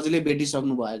एकदम सजिलै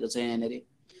भेटिसक्नु भएको छ। यहाँनेरि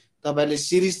तपाईहरुले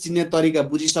सिरिज चिन्ने तरिका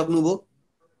बुझिसक्नुभयो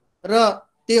र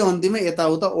त्यही अन्तिममा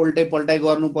यताउता उल्टै पल्टाइ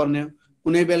गर्नुपर्ने हो।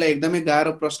 कुनै बेला एकदमै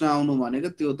गाह्रो प्रश्न आउनु भनेको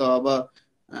त्यो त अब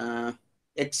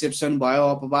एक्सेप्सन भयो,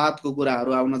 अपवादको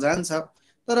कुराहरु आउन जान्छ।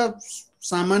 तर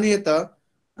सामान्यतः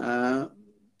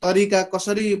तरिका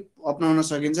कसरी अपनाउन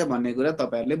सकिन्छ भन्ने कुरा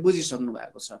तपाईहरुले बुझिसक्नु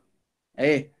भएको छ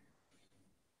है।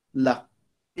 ल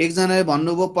एकजनाले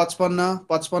भन्नुभयो 55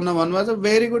 55 भन्नुभएको छ।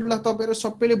 Very good. ल तपाईहरु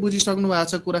सबैले बुझिसक्नु भएको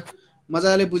छ, कुरा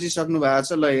मजाले बुझिसक्नु भएको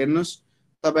छ। ल हेर्नुस्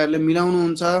तपाईहरुले मिलाउनु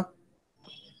हुन्छ।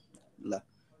 ल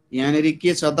यहाँनेरि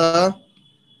के छ त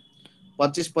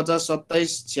 25 50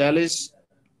 27 46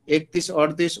 31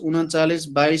 38 39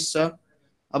 22 छ।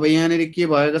 अब यहाँनेरि के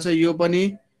भएको छ? यो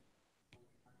पनि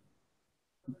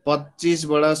 25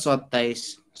 बाट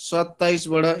 27 27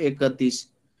 बाट 31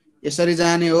 यसरी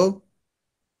जाने हो।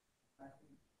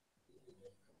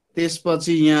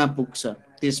 त्यसपछि यहाँ पुग्छ,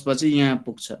 त्यसपछि यहाँ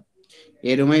पुग्छ।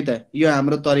 हेरौँ है त यो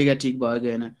हाम्रो तरिका ठीक भयो कि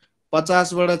हैन।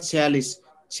 50 बाट 46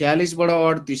 46 बाट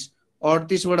 38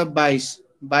 38 बाट 22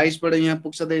 22 बाट यहाँ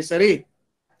पुग्छ त यसरी।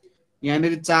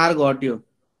 यहाँनेरि 4 घट्यो,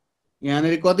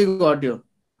 यहाँनेरि कति घट्यो?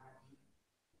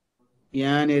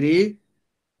 यहाँनेरि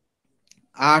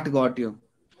 8 घट्यो,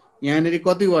 यहाँनेरि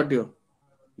कति घट्यो?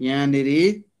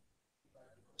 यहाँनेरि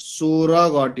 16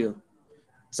 घट्यो।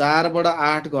 4 बाट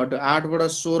 8 घट्यो, 8 बाट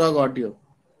 16 घट्यो,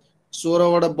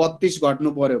 16 बाट 32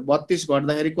 घट्नु पर्यो। 32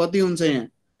 घट्दाखेरि कति हुन्छ? यहाँ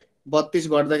 32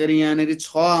 घट्दाखेरि यहाँनेरि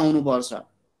 6 आउनु पर्छ।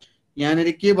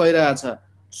 यहाँनेरि के भइरहेछ?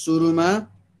 सुरुमा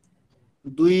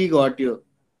 2 घट्यो,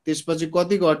 त्यसपछि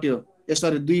कति घट्यो?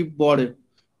 यसरी 2 बढ्यो,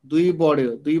 2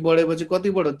 बढ्यो, 2 बढेपछि कति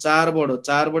बढ्यो? 4 बढ्यो,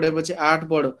 4 बढेपछि 8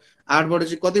 बढ्यो, 8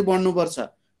 बढेपछि कति बढ्नु पर्छ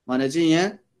भने चाहिँ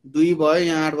यहाँ 2 भयो,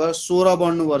 यहाँ 8 भयो, 16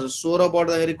 बढ्नु पर्छ। 16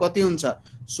 बढ्दाखेरि कति हुन्छ?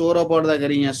 16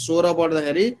 बढ्दाखेरि यहाँ 16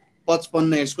 बढ्दाखेरि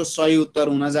 55 यसको सही उत्तर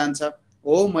हुन जान्छ।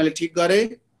 हो मैले ठीक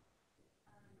गरे?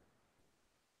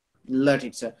 ल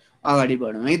ठीक छ, अगाडि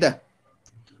बढौँ है त।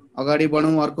 अगाडि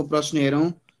बढौँ, अर्को प्रश्न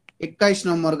हेरौँ। 21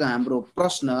 नम्बरको हाम्रो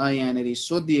प्रश्न यहाँनेरि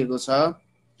सोधिएको छ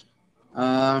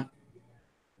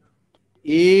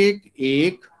 1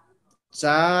 1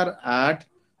 4 8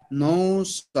 9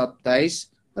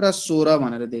 27 र 16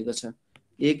 भनेर दिएको छ।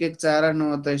 1 1 4 8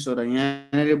 9 27 16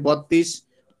 यहाँनेरि 32,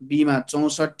 बी मा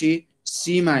 64,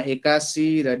 सी मा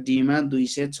 81 र डी मा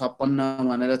 256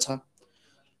 भनेर छ।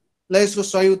 ल यसको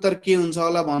सही उत्तर के हुन्छ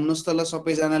होला भन्नुस् त ल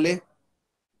सबैजनाले।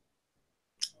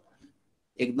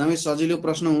 एकदमै सजिलो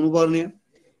प्रश्न हुनुपर्ने।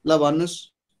 ल भन्नुस्।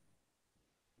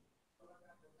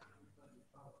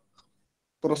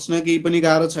 प्रश्न केही पनि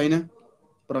गाह्रो छैन,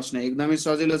 प्रश्न एकदमै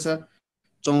सजिलो छ।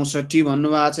 64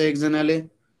 भन्नुभएको छ एकजनाले।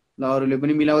 ल अरूले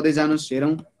पनि मिलाउँदै जानुस्।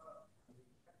 हेरौँ।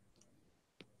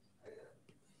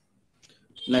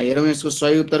 ल हेरौँ यसको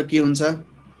सही उत्तर के हुन्छ।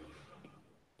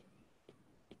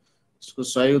 यसको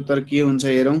सही उत्तर के हुन्छ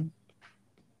हेरौँ।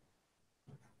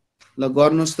 ल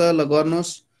गर्नुस् त, ल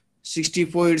गर्नुस्।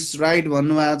 64 इट्स राइट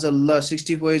भन्नुभएको छ। ल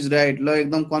 64 इज राइट। ल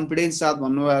एकदम कन्फिडेन्स साथ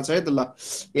भन्नुभएको छ है त। ल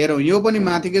हेरौँ, यो पनि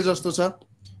माथिकै जस्तो छ।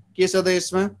 के छ त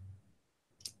यसमा?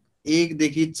 1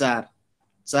 देखि 4,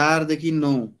 4 देखि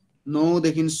 9, 9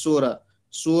 देखि 16,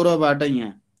 16 बाट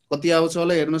यहाँ कति आउँछ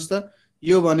होला हेर्नुस् त।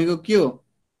 यो भनेको के हो?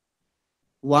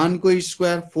 1 को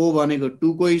स्क्वायर, 4 भनेको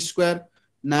 2 को स्क्वायर,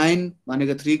 9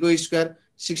 भनेको 3 को स्क्वायर,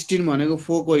 16 भनेको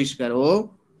 4 को स्क्वायर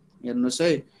हो। हेर्नुस्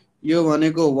है, यो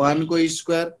भनेको 1 को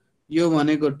स्क्वायर, यो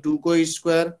भनेको 2 को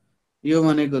स्क्वायर, यो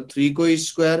भनेको 3 को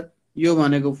स्क्वायर, यो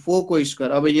भनेको 4 को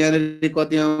स्क्वायर। अब यहाँनेरि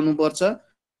कति आउनु पर्छ?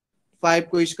 5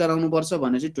 को स्क्वायर आउनु पर्छ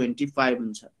भने चाहिँ 25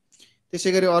 हुन्छ।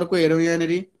 त्यसैगरी अर्को हेरौँ।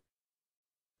 यहाँनेरि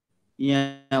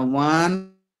यहाँ 1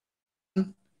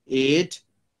 8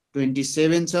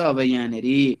 27 छ। अब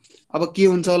यहाँनेरि अब के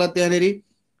हुन्छ होला त्यहाँनेरि?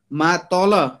 मा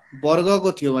तल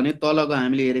वर्गको थियो भने, तलको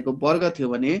हामीले हेरेको वर्ग थियो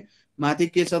भने माथि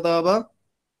के छ त? अब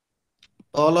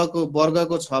तलको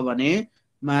वर्गको छ भने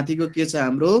माथिको के छ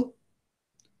हाम्रो?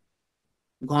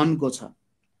 घनको छ।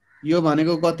 यो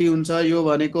भनेको कति हुन्छ? यो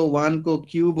भनेको 1 को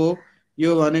क्युब हो,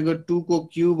 यो भनेको 2 को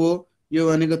क्युब हो, यो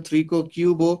भनेको 3 को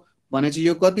क्युब हो भनेपछि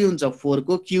यो कति हुन्छ? 4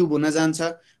 को क्युब हुन जान्छ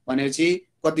भनेपछि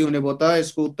कति हुने भयो त?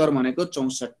 यसको उत्तर भनेको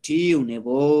 64 हुने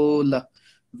भयो। ल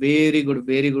very good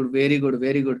very good very good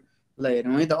very good. ल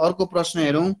हेरौँ है त अर्को प्रश्न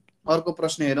हेरौँ, अर्को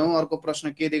प्रश्न हेरौँ। अर्को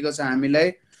प्रश्न के दिएको छ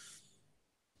हामीलाई?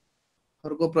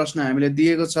 अर्को प्रश्न हामीले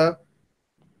दिएको छ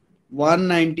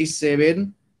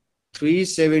 197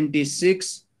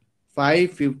 376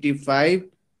 555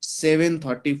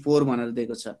 734 भनेर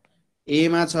दिएको छ। ए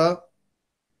मा छ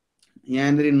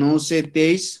यहाँनिर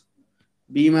 923,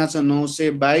 बी मा छ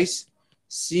 922,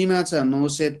 सी मा छ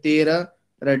 913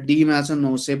 र डी मा छ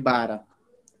 912।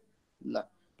 ल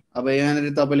अब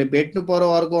यहाँनिर तपाईले भेट्नु पर्यो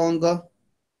अर्को अङ्क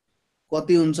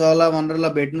कति हुन्छ होला भनेर। ल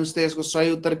भेट्नुस् त यसको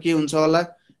सही उत्तर के हुन्छ होला?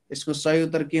 यसको सही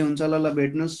उत्तर के हुन्छ होला? ल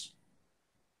भेट्नुस्,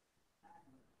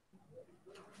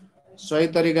 सही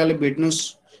तरिकाले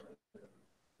भेट्नुस्।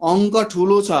 अङ्क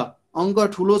ठुलो छ, अङ्क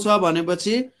ठुलो छ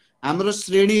भनेपछि हाम्रो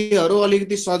श्रेणीहरू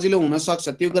अलिकति सजिलो हुन सक्छ,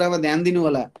 त्यो कुरामा ध्यान दिनु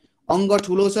होला। अङ्क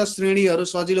ठुलो छ, श्रेणीहरू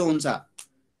सजिलो हुन्छ,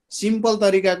 सिम्पल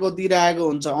तरिकाको दिइरहेको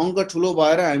हुन्छ। अङ्क ठुलो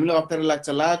भएर हामीलाई अप्ठ्यारो लाग्छ,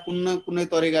 ला कुन न कुनै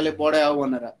तरिकाले पढायो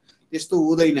भनेर, त्यस्तो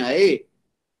हुँदैन है।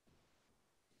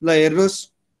 ल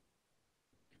हेर्नुस्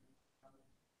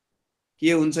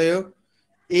के हुन्छ यो?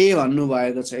 ए भन्नु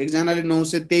भएको छ, एकजनाले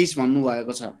 923 भन्नु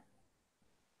भएको छ।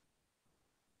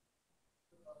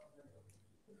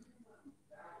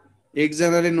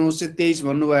 एकजनाले 923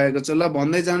 भन्नु भएको छ। ल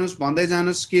भन्दै जानुस् भन्दै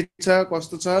जानुस् के छ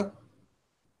कस्तो छ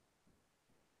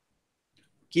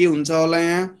के हुन्छ होला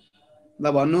यहाँ?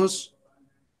 ल भन्नुस्,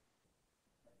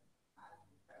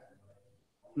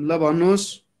 ल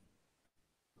भन्नुस्।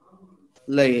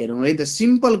 ल हेरौँ है त,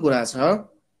 सिम्पल कुरा छ,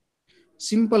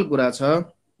 सिम्पल कुरा छ।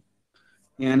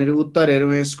 यहाँनिर उत्तर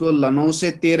हेरौँ यसको। ल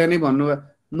 913 नै भन्नु,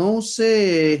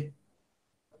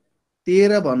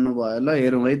 913 भन्नुभयो। ल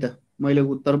हेरौँ है त, मैले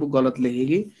उत्तर पो गलत लेखेँ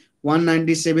कि।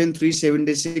 197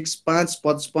 376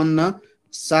 555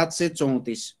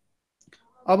 734।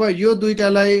 अब यो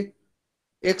दुईटालाई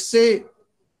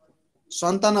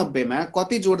 197 मा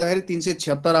कति जोड्दाखेरि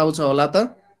 376 आउँछ होला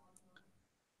त?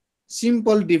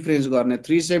 सिम्पल डिफरेन्स गर्ने,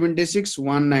 376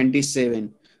 197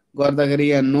 गर्दाखेरि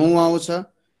यहाँ 9 आउँछ,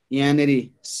 यहाँनिर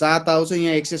 7 आउँछ,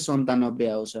 यहाँ 197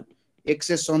 आउँछ।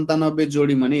 197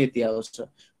 जोड्यौँ भने यति आउँछ।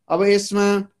 अब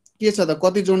यसमा के छ त,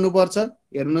 कति जोड्नु पर्छ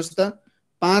हेर्नुस् त।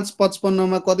 555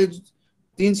 मा कति,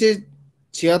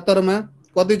 376 मा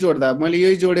कति जोड्दा? मैले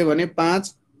यही जोडेँ भने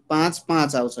 5 5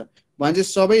 5 आउँछ भनेपछि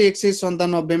सबै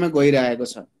 197 मा गइरहेको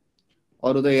छ,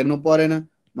 अरु त हेर्नु परेन।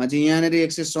 मैले यहाँनिर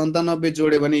 197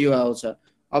 जोड्यो भने यो आउँछ।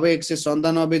 अब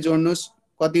 197 जोड्नुस्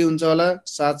कति हुन्छ होला?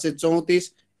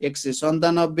 734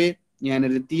 197,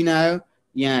 यहाँनिर 3 आयो,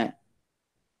 यहाँ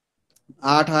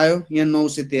 8 आयो, यहाँ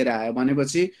 913 आयो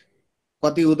भनेपछि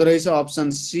कति हुँदो रहेछ?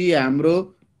 अप्सन सी हाम्रो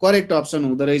करेक्ट अप्सन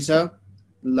हुँदो रहेछ।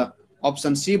 ल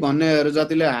अप्सन सी भन्नेहरू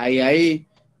जतिले हाई हाई,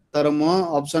 तर म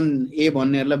अप्सन ए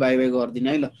भन्नेहरूलाई बाई बाई गर्दिनँ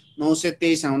है। ल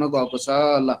 923 आउन गएको छ।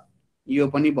 ल यो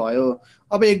पनि भयो।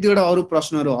 अब एक दुईवटा अरू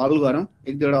प्रश्नहरू हल गरौँ,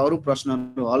 एक दुईवटा अरू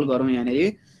प्रश्नहरू हल गरौँ।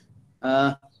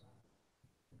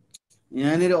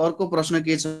 यहाँनिर अर्को प्रश्न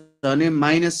के छ भने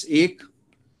 -1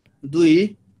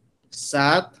 2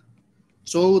 7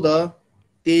 14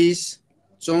 23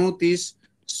 34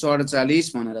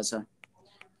 47 भनेर छ।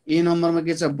 ए नम्बरमा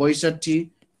के छ? 62,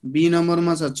 बी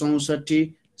नम्बरमा छ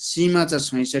 64, सी मा छ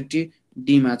 66,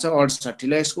 डी मा छ 68।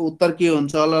 ल यसको उत्तर के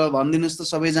हुन्छ होला भनिदिनुस् त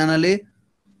सबैजनाले।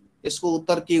 यसको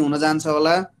उत्तर के हुन जान्छ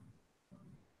होला?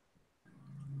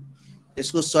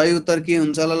 यसको सही उत्तर के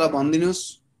हुन्छ होला? ल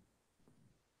भनिदिनुस्।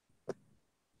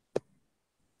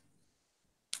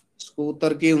 यसको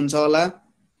उत्तर के हुन्छ होला?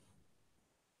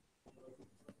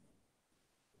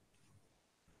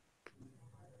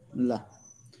 ल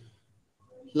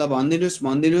ल भनिदिनुस्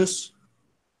भनिदिनुस्,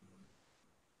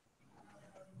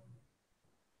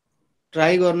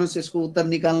 ट्राई गर्नुस् यसको उत्तर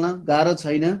निकाल्न, गाह्रो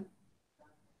छैन,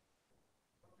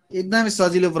 एकदमै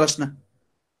सजिलो प्रश्न।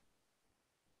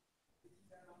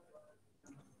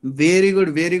 Very good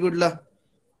very good. ल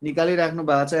निकालिराख्नु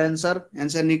भएको छ एन्सर,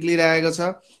 एन्सर निक्लिरहेको छ।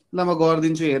 ल म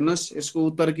गरिदिन्छु, हेर्नुस् यसको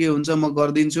उत्तर के हुन्छ म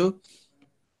गरिदिन्छु।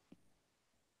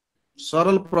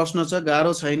 सरल प्रश्न छ,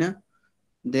 गाह्रो छैन।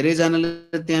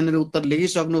 धेरैजनाले त्यहाँनिर उत्तर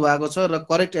लेखिसक्नु भएको छ र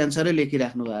करेक्ट एन्सरै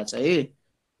लेखिराख्नु भएको छ है।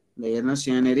 ल हेर्नुहोस्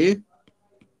यहाँनिर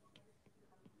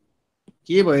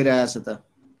के भइरहेछ त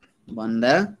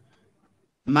भन्दा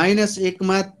 -1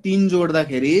 मा 3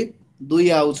 जोड्दाखेरि 2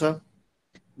 आउँछ,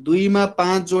 2 मा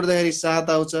 5 जोड्दाखेरि 7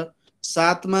 आउँछ,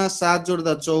 7 मा 7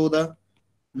 जोड्दा 14,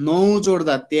 9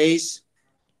 जोड्दा 23,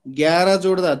 11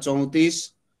 जोड्दा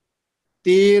 34,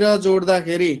 13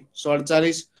 जोड्दाखेरि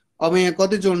 47, अब यहाँ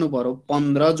कति जोड्नु पर्यो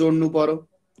 15 जोड्नु पर्यो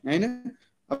हैन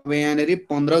अब यहाँनेरि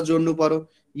 15 जोड्नु पर्यो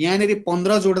यहाँनेरि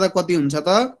 15 जोड्दा कति हुन्छ त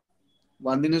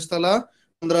भनिदिनुस् त ल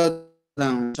 15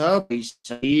 हुन्छ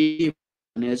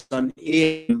अप्सन ए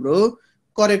हाम्रो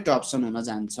करेक्ट अप्सन हुन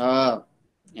जान्छ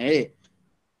है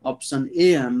अप्सन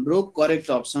ए हाम्रो करेक्ट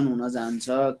अप्सन हुन जान्छ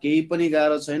केही पनि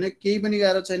गाह्रो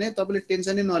छैन तपाईले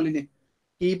टेन्सनै नलिने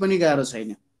केही पनि गाह्रो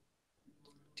छैन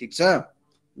ठीक छ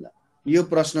ल यो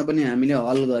प्रश्न पनि हामीले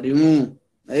हल गर्यौं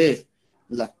है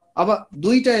ल अब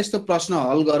दुईटा यस्तो प्रश्न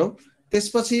हल गरौं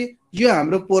त्यसपछि यो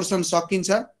हाम्रो पोर्सन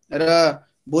सकिन्छ र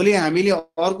भोलि हामीले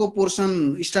अर्को पोर्सन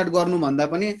स्टार्ट गर्नु भन्दा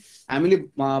पनि हामीले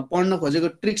पढ्न खोजेको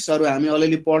ट्रिक्सहरु हामी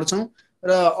अलिअलि पढ्छौं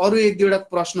र अरु एक दुईटा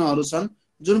प्रश्नहरु छन्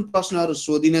जुन प्रश्नहरु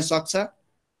सोधिन सक्छ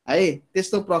है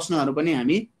त्यस्तो प्रश्नहरु पनि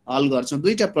हामी हल गर्छौं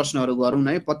दुईटा प्रश्नहरु गरौँ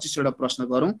है 25 वटा प्रश्न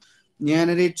गरौँ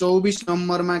यहाँनेरि 24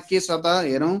 नम्बरमा के छ त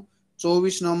हेरौं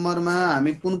 24 नम्बरमा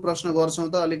हामी कुन प्रश्न गर्छौं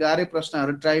त अलि गाह्रै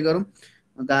प्रश्नहरु ट्राई गरौँ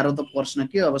गाह्रो त प्रश्न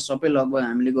के अब सबै लगभग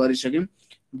हामीले गरिसक्यौं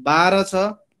 12 छ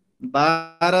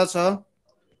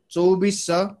 24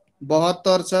 छ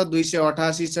 72 छ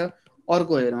 288 छ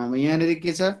अर्को हेरौँ अब यहाँनेरि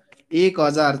के छ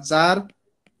 1004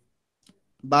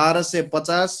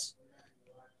 1250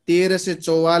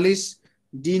 1344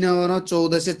 डी नम्बरमा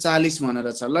 1440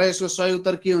 भनेर छ ल यसको सही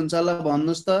उत्तर के हुन्छ ल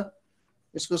भन्नुस् त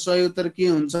यसको सही उत्तर के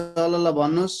हुन्छ ल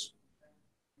भन्नुस्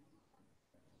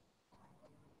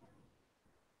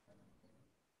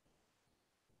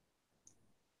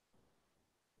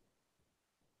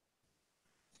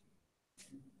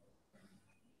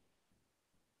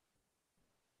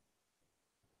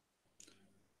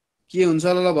के हुन्छ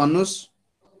ल भन्नुस्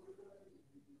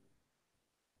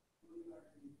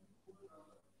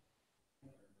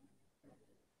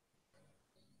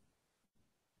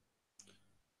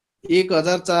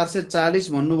 1440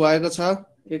 भन्नुभएको छ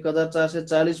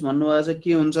 1440 भन्नुभएको छ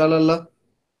के हुन्छ ल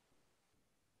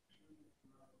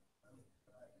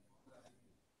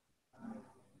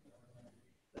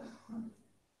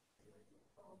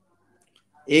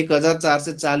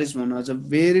 1440 भन्नुभएको छ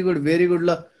भेरी गुड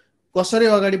ल कसरी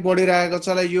अगाडि बढिरहेको छ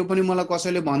ल यो पनि मलाई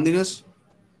कसैले भनिदिनुस्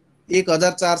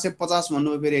 1450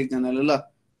 भन्नुभयो फेरि एकजनाले ल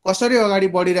कसरी अगाडि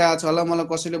बढिरहेको छ ल मलाई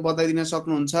कसैले बताइदिन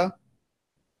सक्नुहुन्छ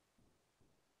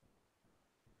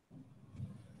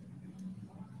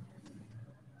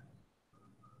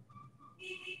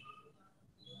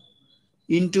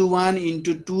into 1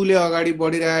 into 2 ले अगाडि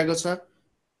बढिरहेको छ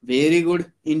भेरी गुड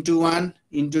into 1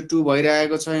 into 2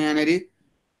 भइरहेको छ यहाँनेरि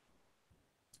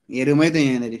हेरौँ है त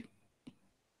यहाँनेरि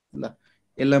ल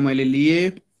यसलाई मैले लिए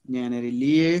यहाँनेरि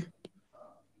लिए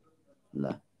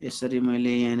ल यसरी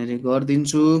मैले यहाँनेरि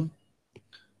गर्दिन्छु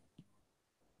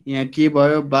यहाँ के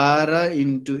भयो 12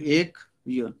 into 1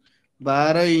 यो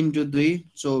 12 into 2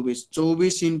 24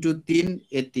 24 into 3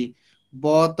 यति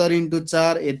 72 into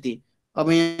 4 यति अब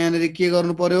यहाँनेरि के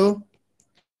गर्नु पर्यो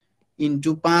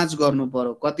into 5 गर्नु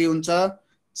पर्यो कति हुन्छ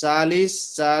 40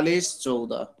 40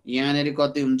 14 यहाँनेरि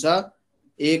कति हुन्छ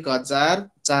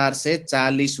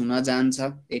 1440 हुन जान्छ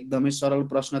एकदमै सरल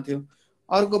प्रश्न थियो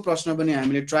अर्को प्रश्न पनि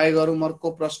हामीले ट्राई गरौँ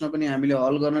अर्को प्रश्न पनि हामीले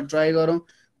हल गर्न ट्राई गरौँ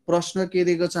प्रश्न के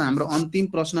दिएको छ हाम्रो अन्तिम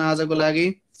प्रश्न आजको लागि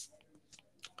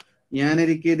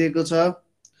यहाँनेरि के दिएको छ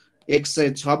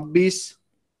 126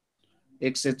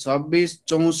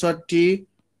 64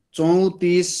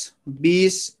 34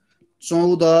 20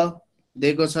 14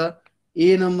 दिएको छ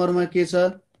ए नम्बरमा के छ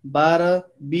 12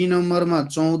 बी नम्बरमा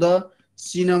 14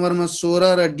 सी नम्बरमा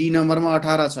 16 र डी नम्बरमा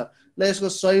 18 छ ल यसको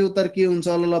सही उत्तर के हुन्छ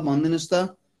होला ल भनिदिनुस् त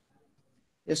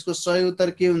यसको सही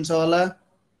उत्तर के हुन्छ होला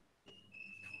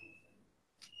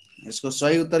यसको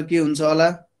सही उत्तर के हुन्छ होला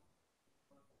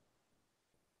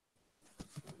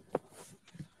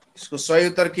यसको सही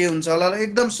उत्तर के हुन्छ होला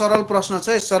एकदम सरल प्रश्न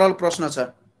छ सरल प्रश्न छ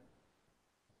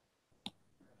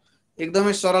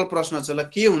एकदमै सरल प्रश्न छ ल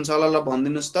के हुन्छ होला ल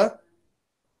भनिदिनुस् त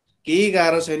केही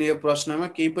गाह्रो छैन यो प्रश्नमा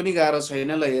केही पनि गाह्रो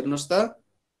छैन ल हेर्नुस् त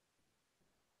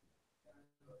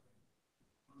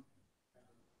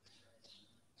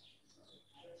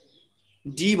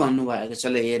डी भन्नु भएको छ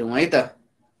ल हेरौँ है त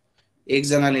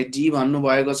एकजनाले डी भन्नु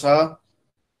भएको छ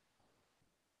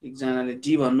एकजनाले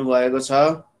डी भन्नु भएको छ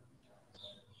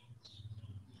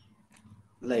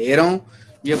ल हेरौँ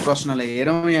यो प्रश्नलाई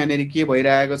हेरौँ यहाँनेरि के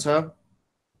भइरहेको छ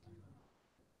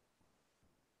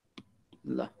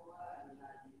ल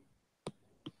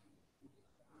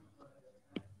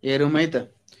हेरौँ है त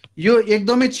यो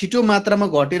एकदमै छिटो मात्रामा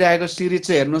घटिरहेको सिरिज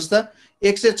चाहिँ हेर्नुस् त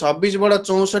 126 बाट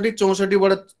 64 64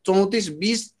 बाट 34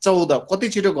 20 14 कति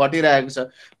छिटो घटिरहेको छ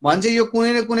भन्छ यो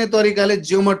कुनै न कुनै तरिकाले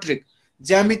जियोमेट्रिक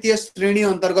ज्यामितीय श्रेणी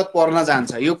अन्तर्गत पर्न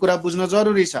जान्छ यो कुरा बुझ्न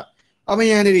जरुरी छ अब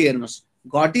यहाँनेरि हेर्नुस्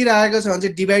घटिरहेको छ भने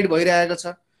चाहिँ डिभाइड भइरहेको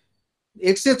छ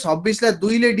 126 लाई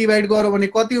 2 ले डिभाइड गर्यो भने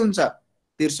कति हुन्छ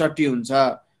 63 हुन्छ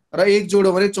र 1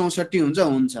 जोड्यो भने 64 हुन्छ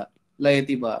हुन्छ ल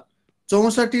यति भयो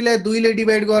 64 लाई 2 ले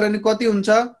डिभाइड गर्यो भने कति हुन्छ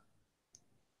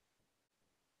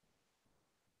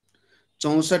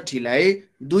 64 लाई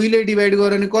 2 ले डिभाइड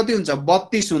गर्यो भने कति हुन्छ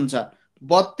 32 हुन्छ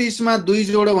 32 मा 2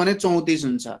 जोड्यो भने 34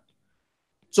 हुन्छ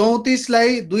 34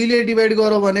 लाई 2 ले डिभाइड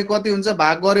गर्यो भने कति हुन्छ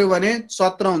भाग गर्यो भने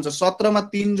 17 हुन्छ 17 मा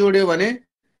 3 जोड्यो भने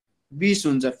 20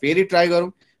 हुन्छ फेरि ट्राई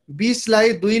गरौँ 20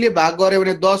 लाई 2 ले भाग गर्यो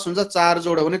भने 10 हुन्छ 4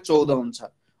 जोड्यो भने 14 हुन्छ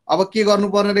अब के गर्नु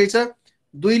पर्ने रहेछ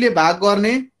 2 ले भाग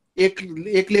गर्ने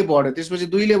 1 ले बढ्यो त्यसपछि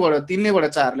 2 ले बढ्यो 3 ले बढ्यो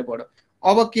 4 ले बढ्यो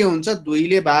अब के हुन्छ 2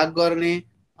 ले भाग गर्ने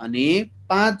अनि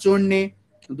 5 जोड्ने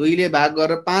 2 ले भाग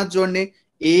गरेर 5 जोड्ने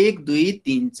 1 2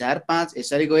 3 4 5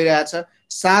 यसरी गइरहेछ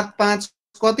 7 5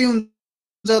 कति हुन्छ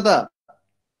त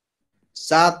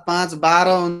 7 5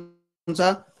 12 हुन्छ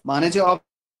भने चाहिँ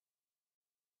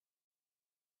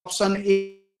अप्सन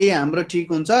ए हाम्रो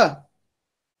ठीक हुन्छ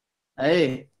है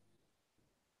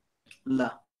ल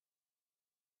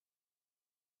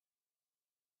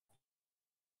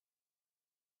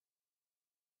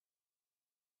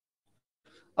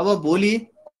अब भोलि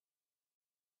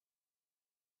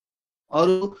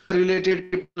अरु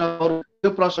रिलेटेड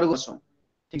प्रश्न गर्छौं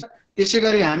ठीक छ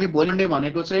त्यसैगरी हामी भोलि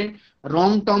भनेको चाहिँ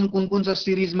रङ टर्म कुन कुन छ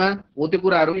सिरिजमा हो त्यो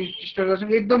कुराहरु स्टडी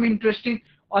गर्छौं एकदम इन्ट्रेस्टिङ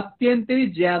अत्यन्तै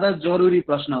ज्यादा जरुरी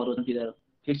प्रश्नहरु छन् तिनीहरु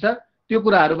ठीक छ त्यो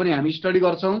कुराहरु पनि हामी स्टडी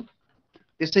गर्छौं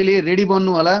त्यसैले रेडी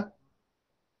बन्नु होला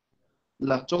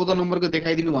ल 14 नम्बरको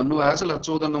देखाइदिनु भन्नु भएको छ ल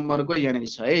 14 नम्बरको यहाँ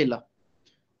छ है ल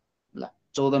ल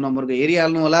 14 नम्बरको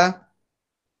हेरिहाल्नु होला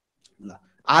ल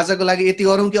आजको लागि यति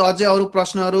गरौं कि अझै अरु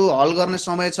प्रश्नहरु हल गर्ने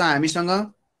समय छ हामीसँग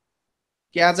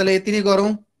कि आजलाई यति नै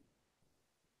गरौं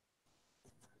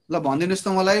ल भनिदिनुस्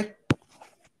त मलाई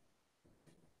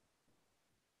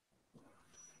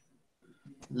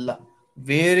ल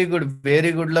भेरी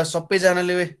गुड ल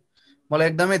सबैजनाले मलाई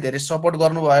एकदमै धेरै सपोर्ट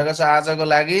गर्नु भएको छ आजको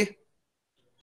लागि